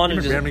been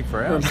rambling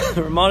for hours.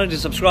 Reminder to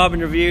subscribe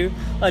and review.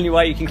 Only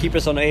way you can keep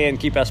us on air and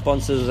keep our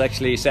sponsors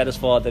actually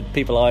satisfied that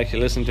people are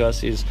actually listening to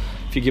us is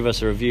if you give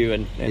us a review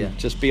and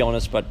just be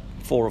honest, but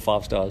 4 or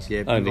 5 stars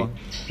only.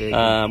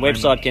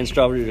 Website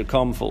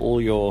kenstrava.com for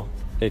all your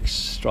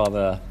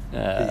Strava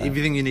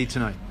everything you need to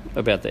know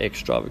about the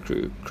Strava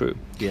crew.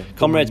 Yeah.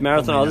 Comrades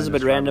Marathon. Commonly This is a known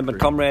bit as random, Strava but crew.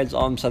 Comrades,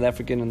 I'm South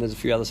African, and there's a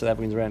few other South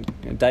Africans around.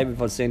 David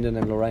von Senden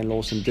and Lorraine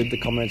Lawson did the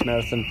Comrades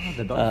Marathon,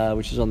 they both.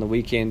 which is on the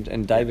weekend,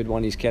 and David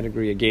won his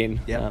category again,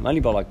 Yep. only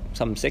by like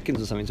some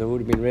seconds or something, so it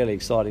would have been really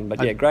exciting.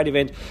 But yeah, great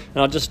event.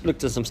 And I just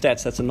looked at some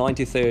stats. That's the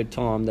 93rd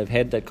time they've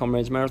had that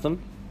Comrades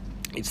Marathon.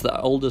 It's the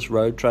oldest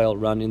road trail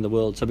run in the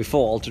world. So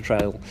before Ultra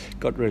Trail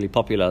got really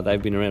popular,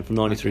 they've been around for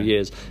 93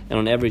 years. And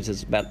on average,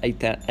 there's about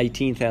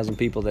 18,000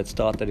 people that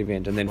start that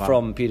event. And then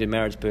from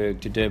Pietermaritzburg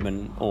to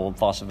Durban, or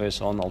vice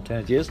versa on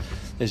alternate years,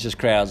 there's just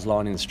crowds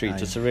lining the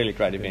streets. It's a really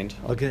great event.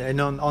 Okay,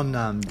 and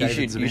on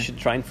David's You event, should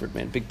train for it,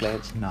 man. Big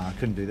plans. No, I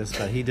couldn't do this,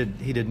 but he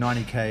did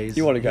 90 Ks.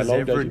 You want to go his long,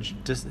 don't you? average,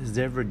 his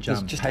average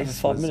Just over pace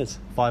 5 was minutes.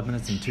 5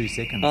 minutes and 2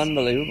 seconds.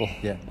 Unbelievable.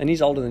 Yeah. And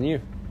he's older than you.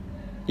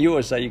 You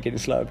always say you're getting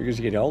slower because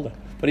you're getting older.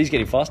 But he's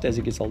getting faster as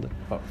he gets older.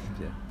 Oh,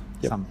 yeah.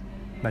 Yep. Maybe,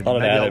 I don't know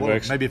maybe how that will.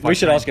 works. Maybe if We I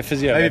should trained- ask a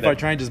physio Maybe about if I that.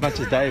 trained as much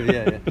as Dave,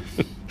 yeah.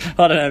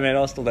 I don't know, man.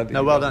 I still don't think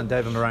No, he well does. done,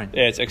 Dave and Lorraine.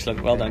 Yeah, it's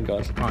excellent. Well done,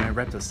 guys. All right,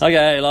 wrap this.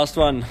 Okay, last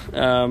one.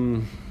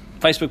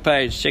 Facebook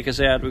page. Check us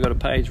out. We've got a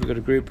page. We've got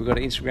a group. We've got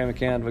an Instagram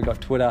account. We've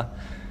got Twitter.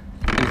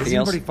 Is Anything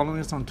else? anybody following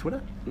us on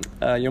Twitter?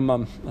 Your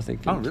mum, I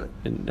think. Oh, really?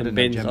 I And didn't know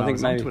Ben's. Gemma I think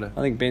was on maybe. Twitter.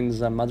 I think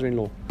Ben's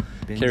mother-in-law,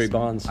 Ben's- Kerry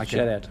Barnes. Okay.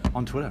 Shout out.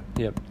 On Twitter?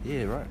 Yep.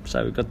 Yeah, right.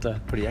 So we've got the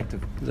Pretty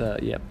active.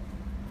 yep.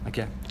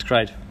 Okay. It's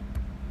great.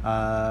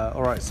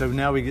 All right, so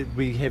now we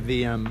have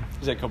the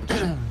Is that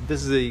competition?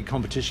 this is the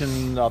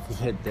competition. I've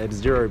had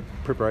zero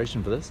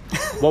preparation for this.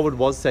 What would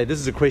Woz say? This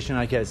is a question.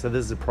 Okay, so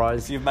this is a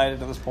prize. If you've made it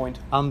to this point,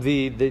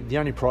 The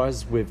only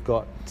prize we've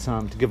got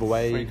to give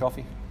away free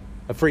coffee.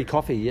 a free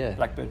coffee, yeah,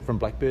 Blackbird. from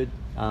Blackbird.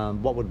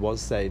 What would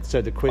Woz say?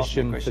 So the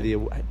question for the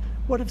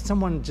what if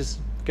someone just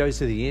goes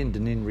to the end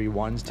and then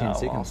rewinds 10 I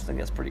seconds? think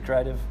that's pretty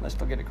creative. Let's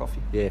still get a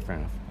coffee. Yeah, fair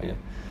enough. Yeah. Okay.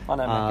 I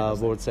know. Matt does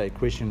What would say?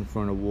 Question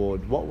for an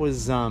award. What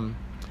was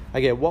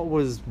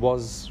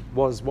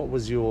what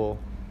was your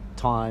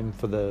time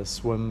for the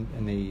swim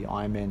in the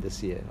Ironman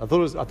this year? I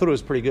thought it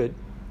was pretty good.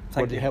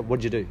 Thank you.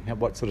 What'd you do?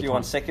 What sort of Do you time?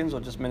 want seconds or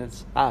just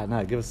minutes?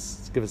 No, give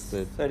us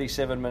the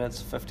 37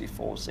 minutes,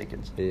 54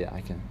 seconds. yeah.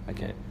 Okay.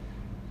 Yeah.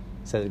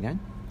 Say that again.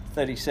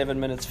 37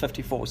 minutes,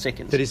 54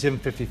 seconds.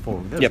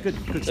 37:54. That's Yep.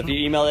 good. So if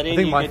you email that I in,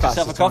 think you my get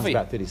yourself a fastest time is coffee.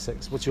 about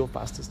 36. What's your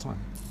fastest time?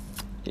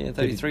 Yeah,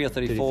 33 or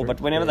 34. 33,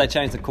 But whenever yeah. they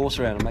change the course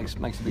around, it makes a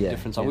big Yeah,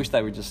 difference. I yeah. wish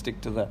they would just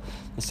stick to the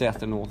south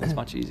to north. It's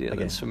much easier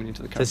than swimming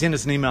into the So country. send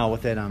us an email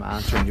with that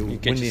answer, and you'll You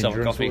get win the yourself a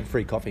endurance coffee. award,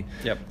 free coffee.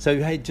 Yep.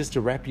 So hey, just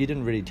to wrap, you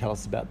didn't really tell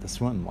us about the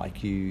swim,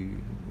 like you.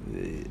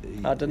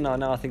 I didn't know.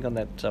 No, I think on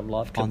that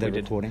live clip on we that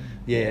did. recording.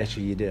 Yeah,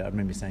 actually you did. I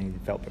remember saying you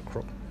felt a bit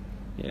crook.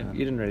 Yeah, you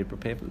didn't really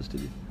prepare for this,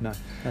 did you? No.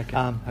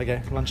 Okay.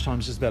 Okay,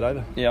 lunchtime's just about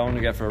over. Yeah, I want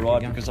to go for a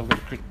ride Yeah. because I've got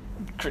a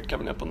crit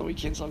coming up on the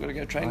weekend, so I've got to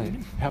go train with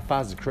him. How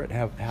far is the crit?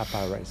 How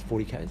far a race?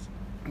 40 k's?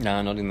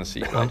 No, not in the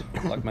sea quad.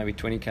 Like maybe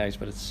 20 k's,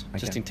 but it's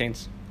just Okay.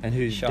 intense. And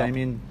who's Sharp.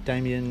 Damien?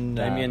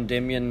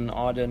 Demian,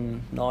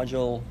 Iden,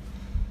 Nigel.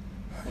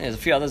 There's a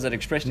few others that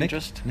expressed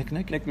interest. Nick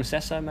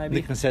Massasso, maybe.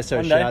 Nick Massasso,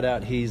 One day. shout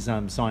out. He's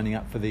signing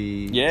up for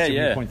the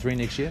 70.3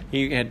 next year.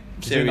 He had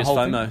Is he doing the serious whole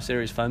FOMO. thing?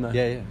 Serious FOMO.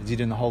 Yeah. Is he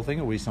doing the whole thing,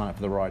 or will he sign up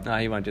for the ride? No,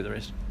 he won't do the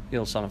rest.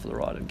 He'll sign up for the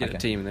ride and get Okay. a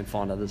team and then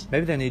find others.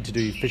 Maybe they need to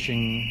do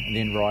fishing and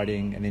then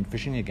riding and then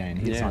fishing again.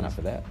 He'd Yeah. sign up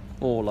for that.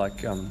 Or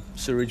like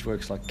sewerage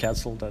works like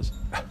council does.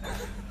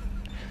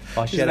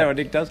 Oh, Isn't that what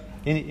Nick does?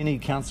 Any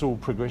council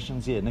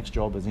progressions? Yeah, Nick's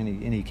job is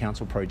any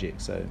council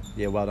project. So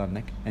yeah, well done,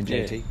 Nick and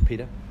Yeah. JT,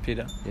 Peter.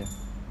 Peter. Yeah,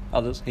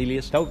 Others.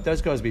 Helios.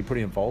 those guys would be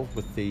pretty involved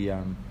with the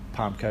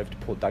Palm Cove to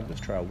Port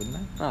Douglas trail, wouldn't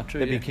they? Oh, true.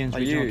 That'd Yeah. be Cairns Oh,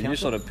 Regional you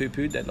Council. sort of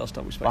poo-pooed that last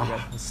time we spoke about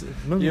it. It's You were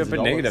a millions bit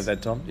of negative dollars.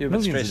 that time. You were a bit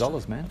Millions stressed. of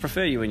dollars, man. I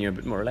prefer you when you're a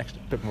bit more relaxed.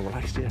 A bit more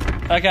relaxed, yeah.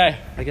 Okay.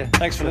 Okay.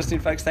 Thanks for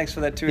listening, folks. Thanks for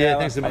that 2 Yeah, hour.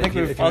 thanks so much. I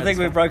think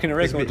we've broken a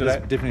record today.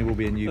 This definitely will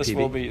be a new This PB.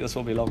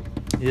 will be long.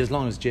 Yeah, as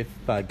long as Jeff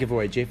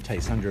giveaway Jeff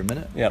takes under a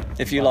minute. Yeah.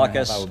 If you I don't like know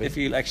how us, that will be. if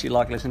you actually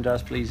like listening to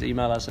us, please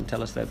email us and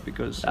tell us that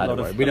because Ah, a don't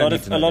lot worry. of We a don't lot need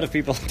of to know a lot that. of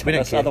people We tell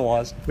don't us care.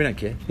 otherwise. We don't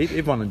care.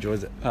 Everyone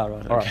enjoys it. Oh,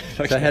 right. All right.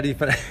 Okay. So how do you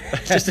finish?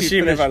 Just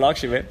assume everyone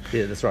likes you, man.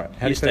 Yeah, that's right. How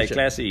do You you stay finish it?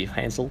 classy,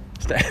 Hansel.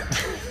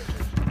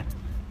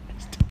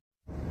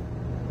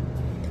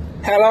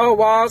 Hello,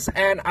 was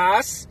and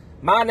us.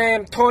 My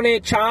name Tony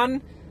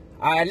Chan.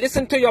 I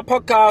listen to your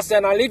podcast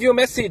and I leave you a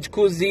message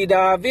because it's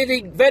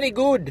very, very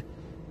good.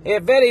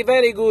 Very,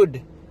 very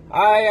good.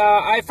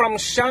 I from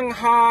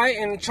Shanghai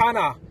in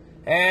China.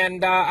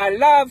 And I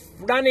love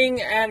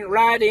running and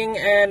riding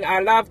and I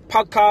love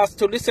podcasts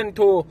to listen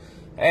to.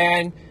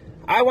 And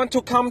I want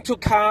to come to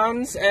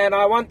Cairns and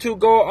I want to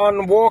go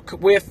on walk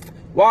with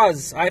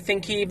Waz. I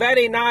think he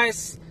very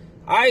nice.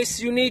 Ice,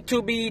 you need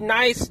to be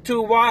nice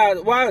to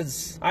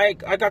Waz. I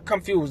got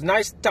confused.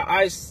 Nice to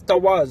Ice to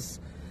Waz.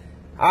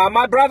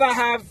 My brother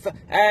have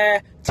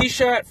a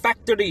t-shirt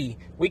factory.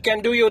 We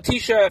can do your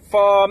t-shirt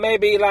for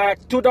maybe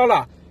like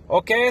 $2.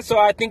 Okay, so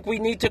I think we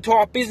need to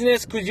talk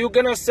business because you're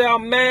gonna sell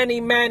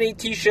many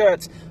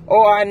t-shirts.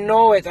 Oh, I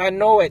know it.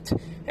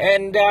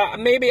 And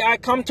maybe I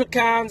come to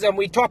Cairns and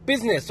we talk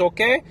business.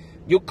 Okay,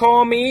 you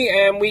call me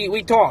and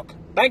we talk.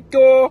 Thank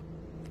you.